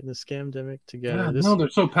 right? In the scamdemic together. Yeah, they're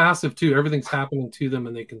so passive too. Everything's happening to them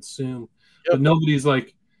and they consume. Yep. But nobody's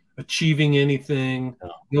like achieving anything.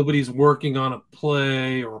 No. Nobody's working on a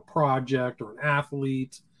play or a project or an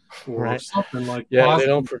athlete or something like that. Yeah, they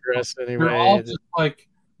don't progress anyway. They're all just like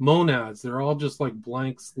monads. They're all just like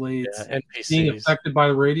blank slates. Yeah, NPCs. Being affected by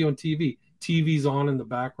the radio and TV. TV's on in the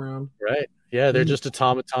background. Right. Yeah, they're just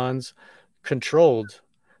automatons controlled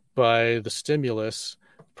by the stimulus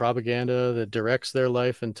propaganda that directs their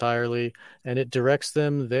life entirely, and it directs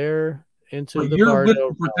them there into the you're Bardo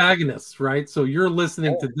with the protagonists, right? So you're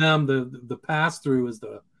listening to them. The pass through is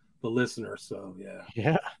the listener. So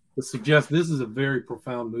yeah. To suggest this is a very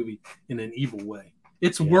profound movie in an evil way.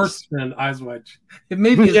 It's worse than Eyes Wide Shut. It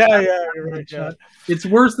may be It's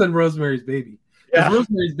worse than Rosemary's Baby. Because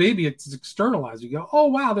Rosemary's Baby, it's externalized. You go, oh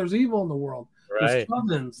wow, there's evil in the world. There's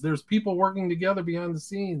covens. There's people working together behind the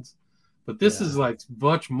scenes. But this is like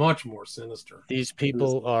much, much more sinister. These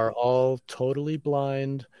people are all totally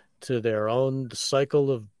blind to their own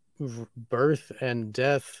cycle of birth and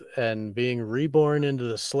death and being reborn into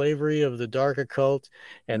the slavery of the dark occult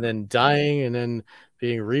and then dying and then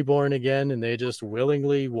being reborn again. And they just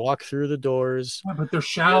willingly walk through the doors. Yeah, but they're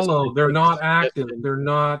shallow. They're not active. They're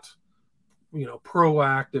not,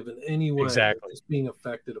 proactive in any way. Exactly. It's being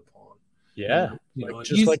affected upon. Yeah,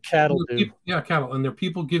 just like cattle do. Cattle, and there are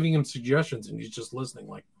people giving him suggestions, and he's just listening.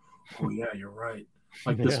 Like, oh yeah, you're right.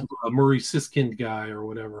 like this Murray Siskind guy or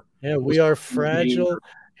whatever. Yeah, we are fragile.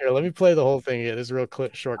 Here, let me play the whole thing. Yeah, this is a real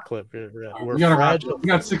short clip. We're fragile. We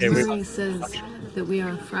got 6 seconds. Murray says that we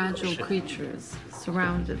are fragile creatures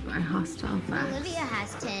surrounded by hostile facts. Olivia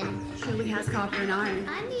has 10. Shirley has copper and iron.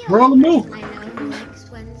 We're on the move. I know who likes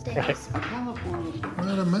Wednesdays. We're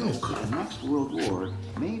out of milk. The next World War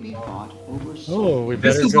may be fought over. Oh, we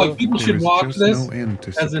This better is go. like people should There's watch just this no end to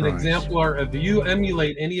as an surprise. exemplar. If you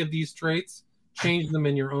emulate any of these traits, change them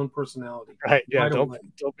in your own personality. Right? Yeah. Right Don't away.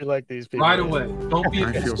 be like these people. Right away. Don't be a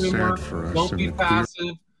I feel consumer. sad for us Don't in be the queer-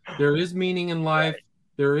 passive. There is meaning in life.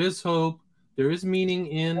 There is hope. There is meaning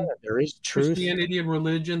in There is truth. Christianity and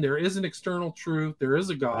religion. There is an external truth. There is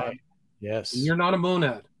a God. Right. Yes. And you're not a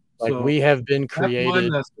monad. Like So we have been that's my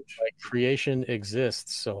created. message. Like creation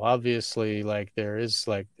exists. So obviously, like there is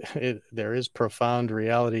there is profound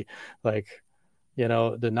reality. Like, you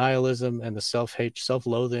know, the nihilism and the self-hate,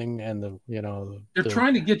 self-loathing, and They're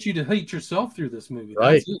trying to get you to hate yourself through this movie.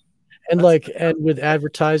 Right. That's it. And and with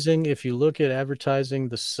advertising, if you look at advertising,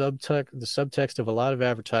 the subtext of a lot of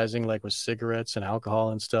advertising, like with cigarettes and alcohol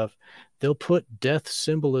and stuff, they'll put death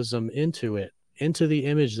symbolism into it, into the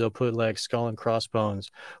image. They'll put like skull and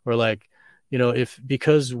crossbones, or like, you know,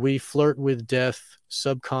 because we flirt with death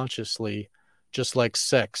subconsciously, just like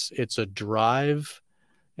sex, it's a drive,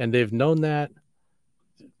 and they've known that.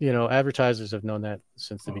 You know, advertisers have known that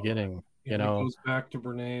since the beginning. You know, it goes back to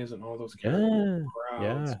Bernays and all those yeah,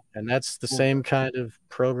 crowds. and that's the same kind of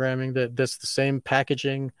programming that's the same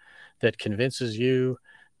packaging that convinces you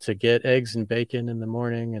to get eggs and bacon in the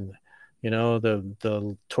morning, and you know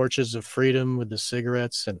the torches of freedom with the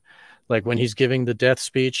cigarettes, and like when he's giving the death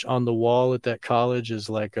speech on the wall at that college is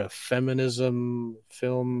like a feminism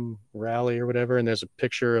film rally or whatever, and there's a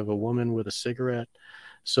picture of a woman with a cigarette,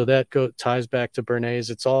 so that ties back to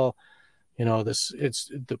Bernays. It's all. You know, it's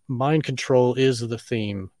the mind control is the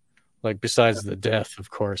theme, like besides the death, of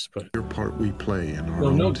course, but Your part we play in our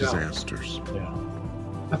own disasters. Yeah.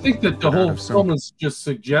 I think that the whole film is just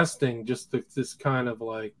suggesting this kind of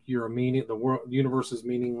like you're a meaning, the universe is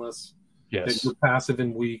meaningless. Yes. That you're passive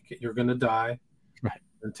and weak. You're going to die. Right.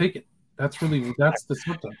 And take it. That's the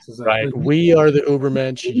subtext. Is that right. We are the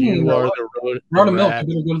Ubermensch. You are the road. We're out of milk. I'm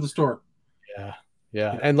going to go to the store. Yeah.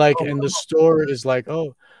 Yeah. And like, and the store is like,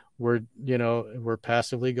 oh, we're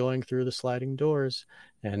passively going through the sliding doors,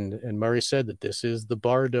 and Murray said that this is the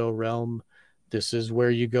Bardo realm. This is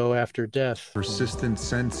where you go after death. Persistent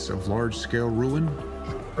sense of large-scale ruin.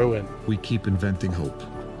 We keep inventing hope.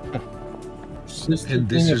 And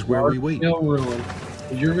this is where we wait. Ruin.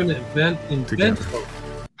 You're going to invent hope.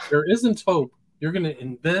 There isn't hope. You're going to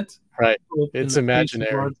invent. Right. It's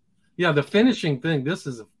imaginary. Yeah, the finishing thing. This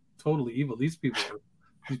is totally evil. These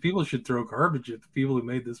people should throw garbage at the people who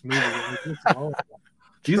made this movie.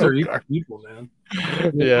 These are evil people, man.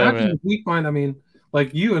 Yeah, man. Weak mind. I mean,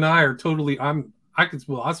 like you and I are totally.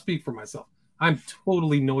 I'll speak for myself. I'm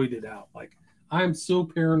totally noided out. Like I'm so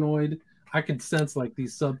paranoid. I can sense like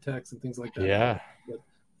these subtexts and things like that. Yeah. But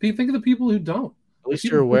think of the people who don't. At least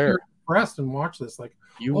you're aware. Depressed and watch this. Like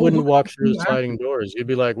you wouldn't walk through the sliding doors. You'd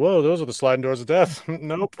be like, "Whoa, those are the sliding doors of death."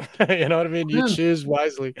 Nope. You know what I mean? You choose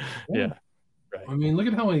wisely. Yeah. Right. I mean, look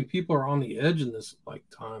at how many people are on the edge in this like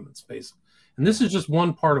time and space. And this is just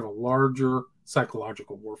one part of a larger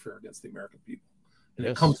psychological warfare against the American people. And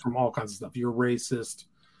it comes from all kinds of stuff. You're racist,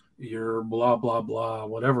 you're blah, blah, blah,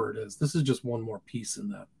 whatever it is. This is just one more piece in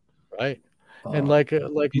that. Right. And like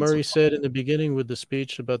Murray said in the beginning with the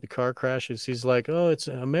speech about the car crashes, he's like, oh, it's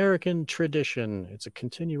an American tradition. It's a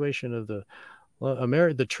continuation of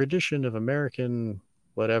the tradition of American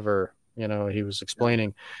whatever. You know, he was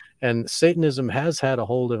explaining, and Satanism has had a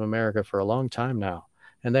hold of America for a long time now,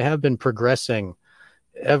 and they have been progressing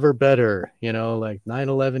ever better. You know, like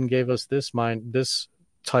 9/11 gave us this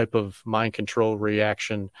type of mind control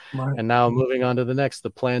reaction, and now moving on to the next, the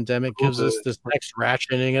pandemic gives us this next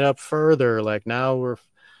ratcheting it up further. Like now we're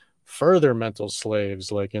further mental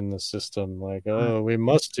slaves, like in the system. Like, oh, we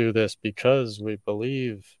must do this because we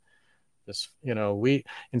believe. This, you know, we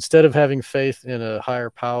instead of having faith in a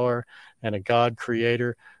higher power and a God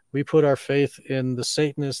creator, we put our faith in the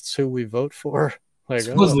Satanists who we vote for. Like,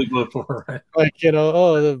 supposedly vote for, right? Like, you know,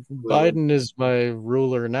 Biden is my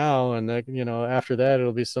ruler now, and that, you know, after that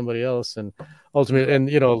it'll be somebody else, and ultimately, and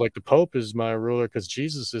you know, like the Pope is my ruler because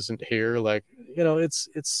Jesus isn't here. Like, you know, it's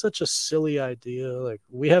such a silly idea. Like,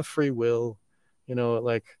 we have free will, you know,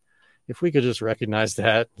 like. If we could just recognize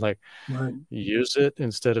that, like use it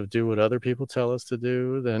instead of do what other people tell us to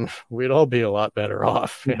do, then we'd all be a lot better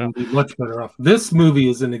off. You know? We'd be much better off. This movie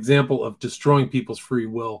is an example of destroying people's free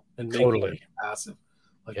will and making it passive.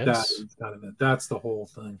 Like Yes. that is kind of it. That's the whole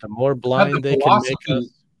thing. The more blind they can make us.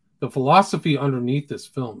 The philosophy underneath this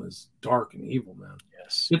film is dark and evil, man.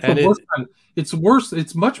 Yes. It's the worst kind. It's worse.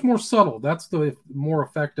 It's much more subtle. That's the more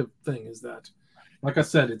effective thing, is that, like I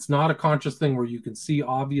said, it's not a conscious thing where you can see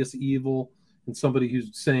obvious evil in somebody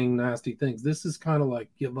who's saying nasty things. This is kind of like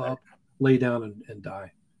give up, lay down, and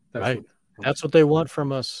die. That's what they want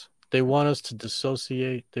from us. They want us to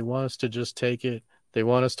dissociate. They want us to just take it. They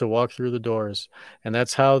want us to walk through the doors. And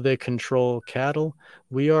that's how they control cattle.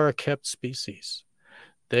 We are a kept species.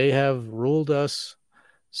 They have ruled us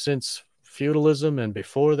since feudalism, and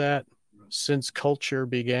before that, since culture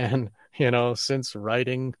began, since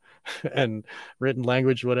writing and written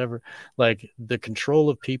language, whatever. Like, the control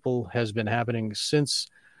of people has been happening since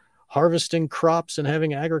harvesting crops and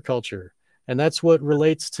having agriculture. And that's what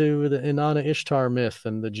relates to the Inanna Ishtar myth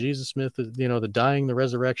and the Jesus myth, the dying, the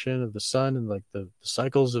resurrection of the sun, and like the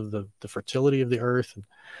cycles of the fertility of the earth. And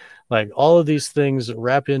like all of these things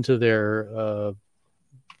wrap into their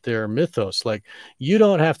mythos. Like, you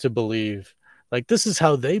don't have to believe, like, this is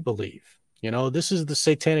how they believe. This is the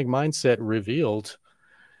satanic mindset revealed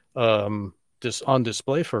this on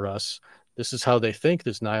display for us. This is how they think,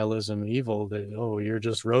 this nihilism, evil, that, oh, you're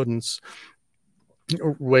just rodents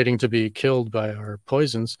waiting to be killed by our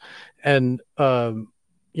poisons. And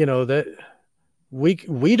that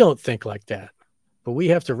we don't think like that, but we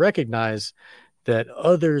have to recognize that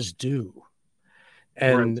others do.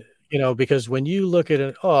 And because when you look at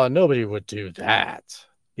it, oh, nobody would do that,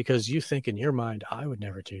 because you think in your mind, I would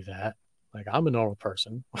never do that, like, I'm a normal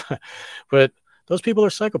person. But those people are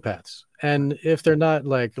psychopaths. And if they're not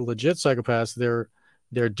like legit psychopaths,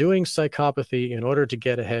 they're doing psychopathy in order to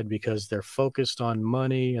get ahead, because they're focused on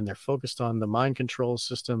money and they're focused on the mind control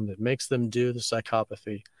system that makes them do the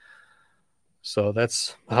psychopathy. So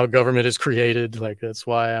that's how government is created. Like, that's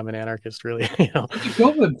why I'm an anarchist, really.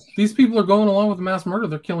 These people are going along with mass murder.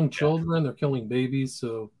 They're killing children. They're killing babies.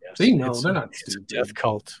 So they know they're not stupid. It's a death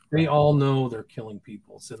cult. They all know they're killing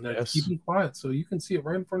people, and they're keeping quiet. So you can see it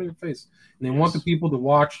right in front of your face. And they want the people to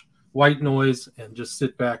watch white noise and just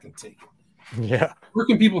sit back and take it. Yeah. Where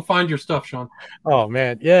can people find your stuff, Sean? Oh,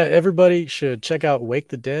 man. Yeah, everybody should check out Wake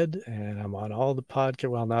the Dead. And I'm on all the podcast,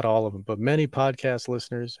 well, not all of them, but many podcast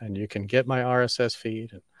listeners. And you can get my RSS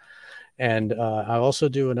feed. And I also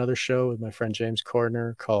do another show with my friend James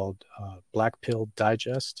Cordner called Black Pill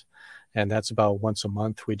Digest. And that's about once a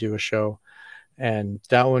month we do a show. And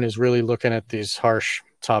that one is really looking at these harsh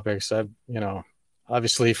topics.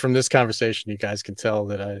 Obviously, from this conversation, you guys can tell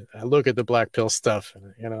that I look at the black pill stuff,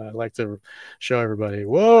 and I like to show everybody,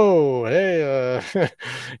 whoa, hey,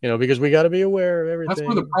 because we got to be aware of everything. That's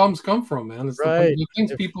where the problems come from, man. It's the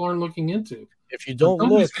things people aren't looking into. If you don't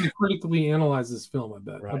somebody's going to critically analyze this film, I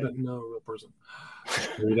bet. Right. I bet no real person.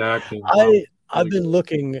 Great acting. I've been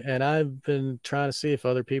looking, and I've been trying to see if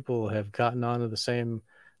other people have gotten onto the same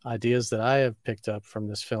ideas that I have picked up from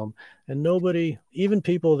this film, and nobody, even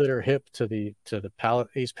people that are hip to the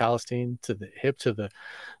East Palestine, hip to the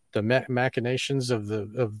machinations of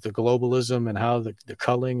the globalism and how the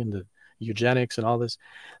culling and the eugenics and all this,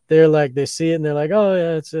 they're like, they see it and they're like, oh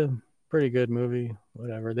yeah, it's a pretty good movie,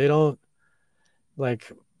 whatever. They don't,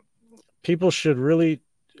 like, people should really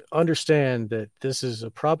understand that this is a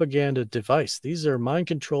propaganda device. These are mind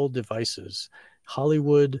controlled devices.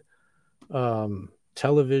 Hollywood,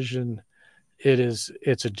 television,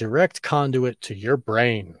 it's a direct conduit to your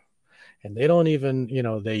brain, and they don't even,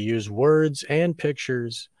 they use words and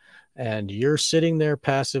pictures, and you're sitting there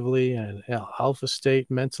passively and alpha state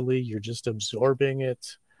mentally, you're just absorbing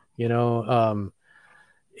it.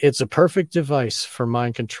 It's a perfect device for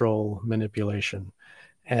mind control manipulation,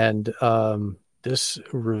 and this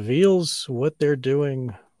reveals what they're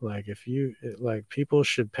doing. Like, people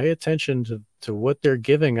should pay attention to what they're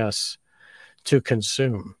giving us to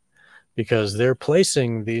consume, because they're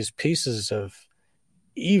placing these pieces of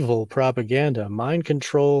evil propaganda, mind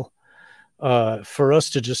control, for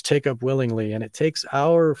us to just take up willingly. And it takes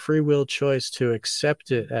our free will choice to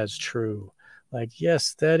accept it as true. Like,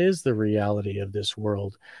 yes, that is the reality of this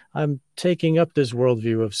world. I'm taking up this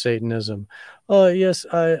worldview of Satanism. Oh, yes,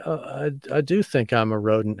 I do think I'm a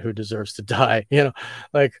rodent who deserves to die.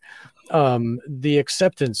 The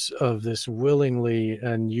acceptance of this willingly,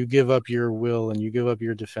 and you give up your will and you give up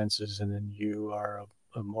your defenses, and then you are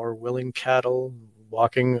a more willing cattle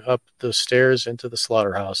walking up the stairs into the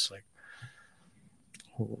slaughterhouse. Like,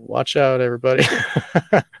 watch out, everybody.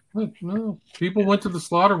 No, people went to the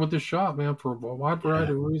slaughter with this shot, man, for a wide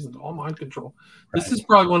variety of reasons. All mind control. Right. This is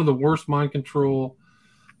probably one of the worst mind control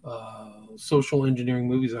social engineering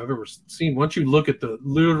movies I've ever seen. Once you look at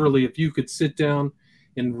literally, if you could sit down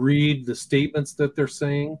and read the statements that they're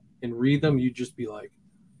saying and read them, you'd just be like,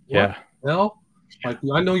 what the hell? Like,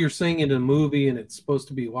 I know you're saying it in a movie and it's supposed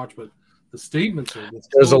to be watched, but the statements are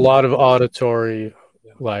there's a lot of auditory,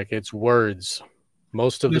 like it's words.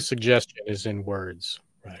 Most of the suggestion is in words.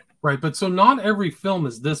 Right, but so not every film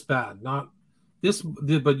is this bad. Not this,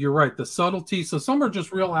 but you're right. The subtlety. So some are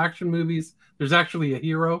just real action movies. There's actually a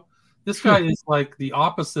hero. This guy is like the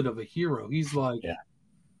opposite of a hero. He's like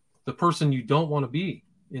the person you don't want to be,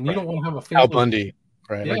 and you don't want to have a family. Al Bundy,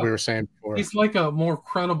 right? Like we were saying before. He's like a more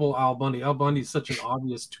credible Al Bundy. Al Bundy's such an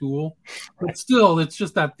obvious tool, but still, it's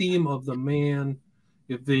just that theme of the man.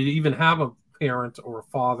 If they even have a parent or a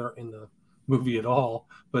father in the movie at all,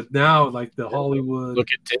 but now like the Hollywood, look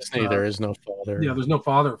at Disney, there is no father. Yeah, there's no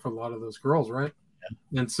father for a lot of those girls, right?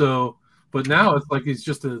 And so, but now it's like he's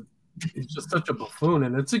just such a buffoon,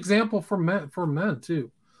 and it's example for men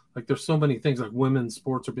too. Like there's so many things, like women's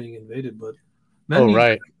sports are being invaded, but men need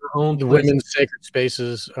their own the women's sacred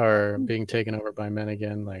spaces are being taken over by men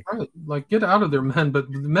again. Like get out of there, men.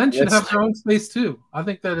 But the men should have their own space too. I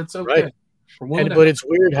think that it's okay. Right. But it's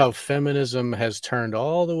weird how feminism has turned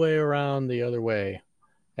all the way around the other way.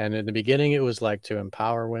 And in the beginning, it was like to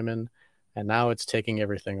empower women, and now it's taking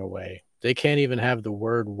everything away. They can't even have the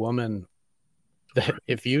word woman.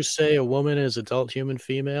 If you say a woman is adult human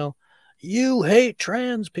female, you hate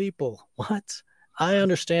trans people. What? I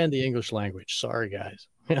understand the English language. Sorry, guys.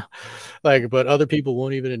 But other people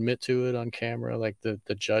won't even admit to it on camera. Like the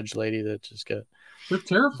judge lady that just got. They're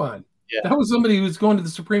terrified. Yeah. That was somebody who's going to the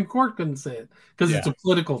Supreme Court couldn't say it because it's a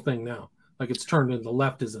political thing now. Like it's turned into the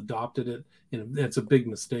left has adopted it, and it's a big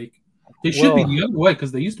mistake. They should be the other way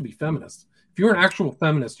because they used to be feminists. If you were an actual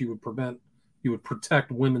feminist, you would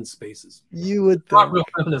protect women's spaces. You would think. Not real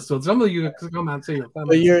feminists. So some of you come out and say you're a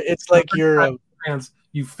feminist. But it's like you're trans.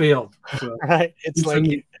 You failed. So right. It's like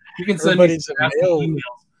you can send me emails.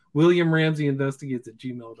 William Ramsey investigates at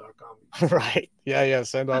gmail.com. Right. Yeah.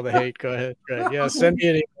 Send all the hate. Go ahead. Right. Yeah. Send me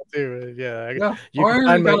an email too. Yeah.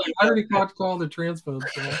 I already caught all the transphobes.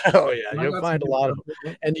 So. Oh yeah. You'll find a lot of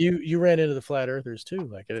them. And you ran into the flat earthers too.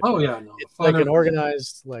 Like it's like an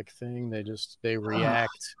organized thing. They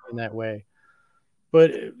react in that way.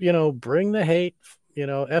 But bring the hate.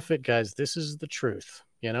 F it, guys. This is the truth.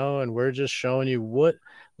 And we're just showing you what,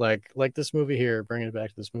 like this movie here, bringing it back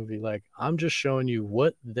to this movie, like I'm just showing you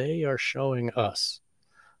what they are showing us.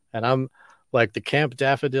 And I'm like the Camp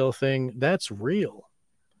Daffodil thing, that's real.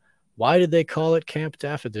 Why did they call it Camp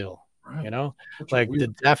Daffodil? Right.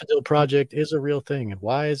 The Daffodil Project is a real thing. And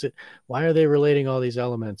why are they relating all these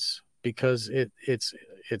elements? Because it's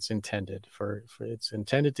intended it's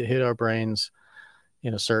intended to hit our brains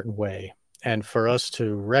in a certain way. And for us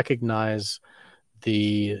to recognize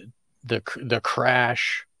the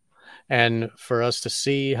crash, and for us to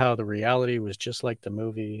see how the reality was just like the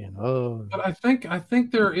movie. But I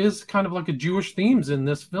think there is kind of like a Jewish themes in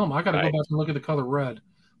this film. I got to go back and look at The Color Red,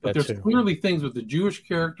 but there's clearly things with the Jewish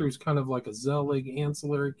character who's kind of like a Zelig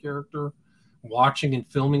ancillary character, watching and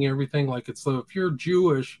filming everything. Like it's so if you're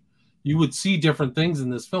Jewish, you would see different things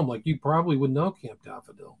in this film. Like you probably would know Camp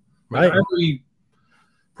Daffodil. Right. Like every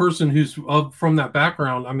person who's from that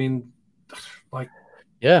background, I mean.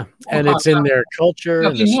 And it's in their culture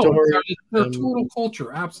and the story. It's their total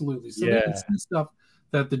culture, absolutely. So they can see stuff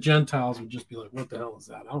that the Gentiles would just be like, "What the hell is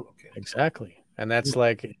that?" I don't know. Exactly, and that's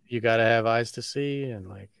like you got to have eyes to see, and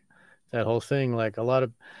like that whole thing. Like a lot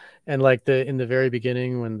of, and like in the very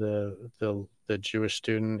beginning when the Jewish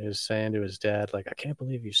student is saying to his dad, like, "I can't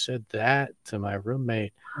believe you said that to my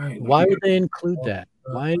roommate." Right. Why would they include that?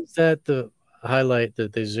 Why is that the highlight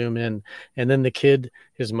that they zoom in? And then the kid,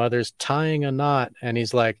 his mother's tying a knot, and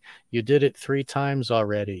he's like, "You did it 3 times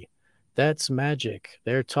already." That's magic.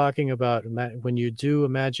 They're talking about when you do a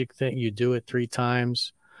magic thing, you do it 3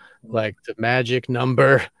 times, like the magic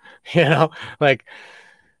number, like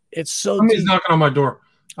it's so. Somebody's knocking on my door.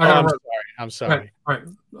 I'm sorry. All right.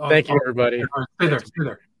 Thank you, everybody. Stay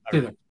there.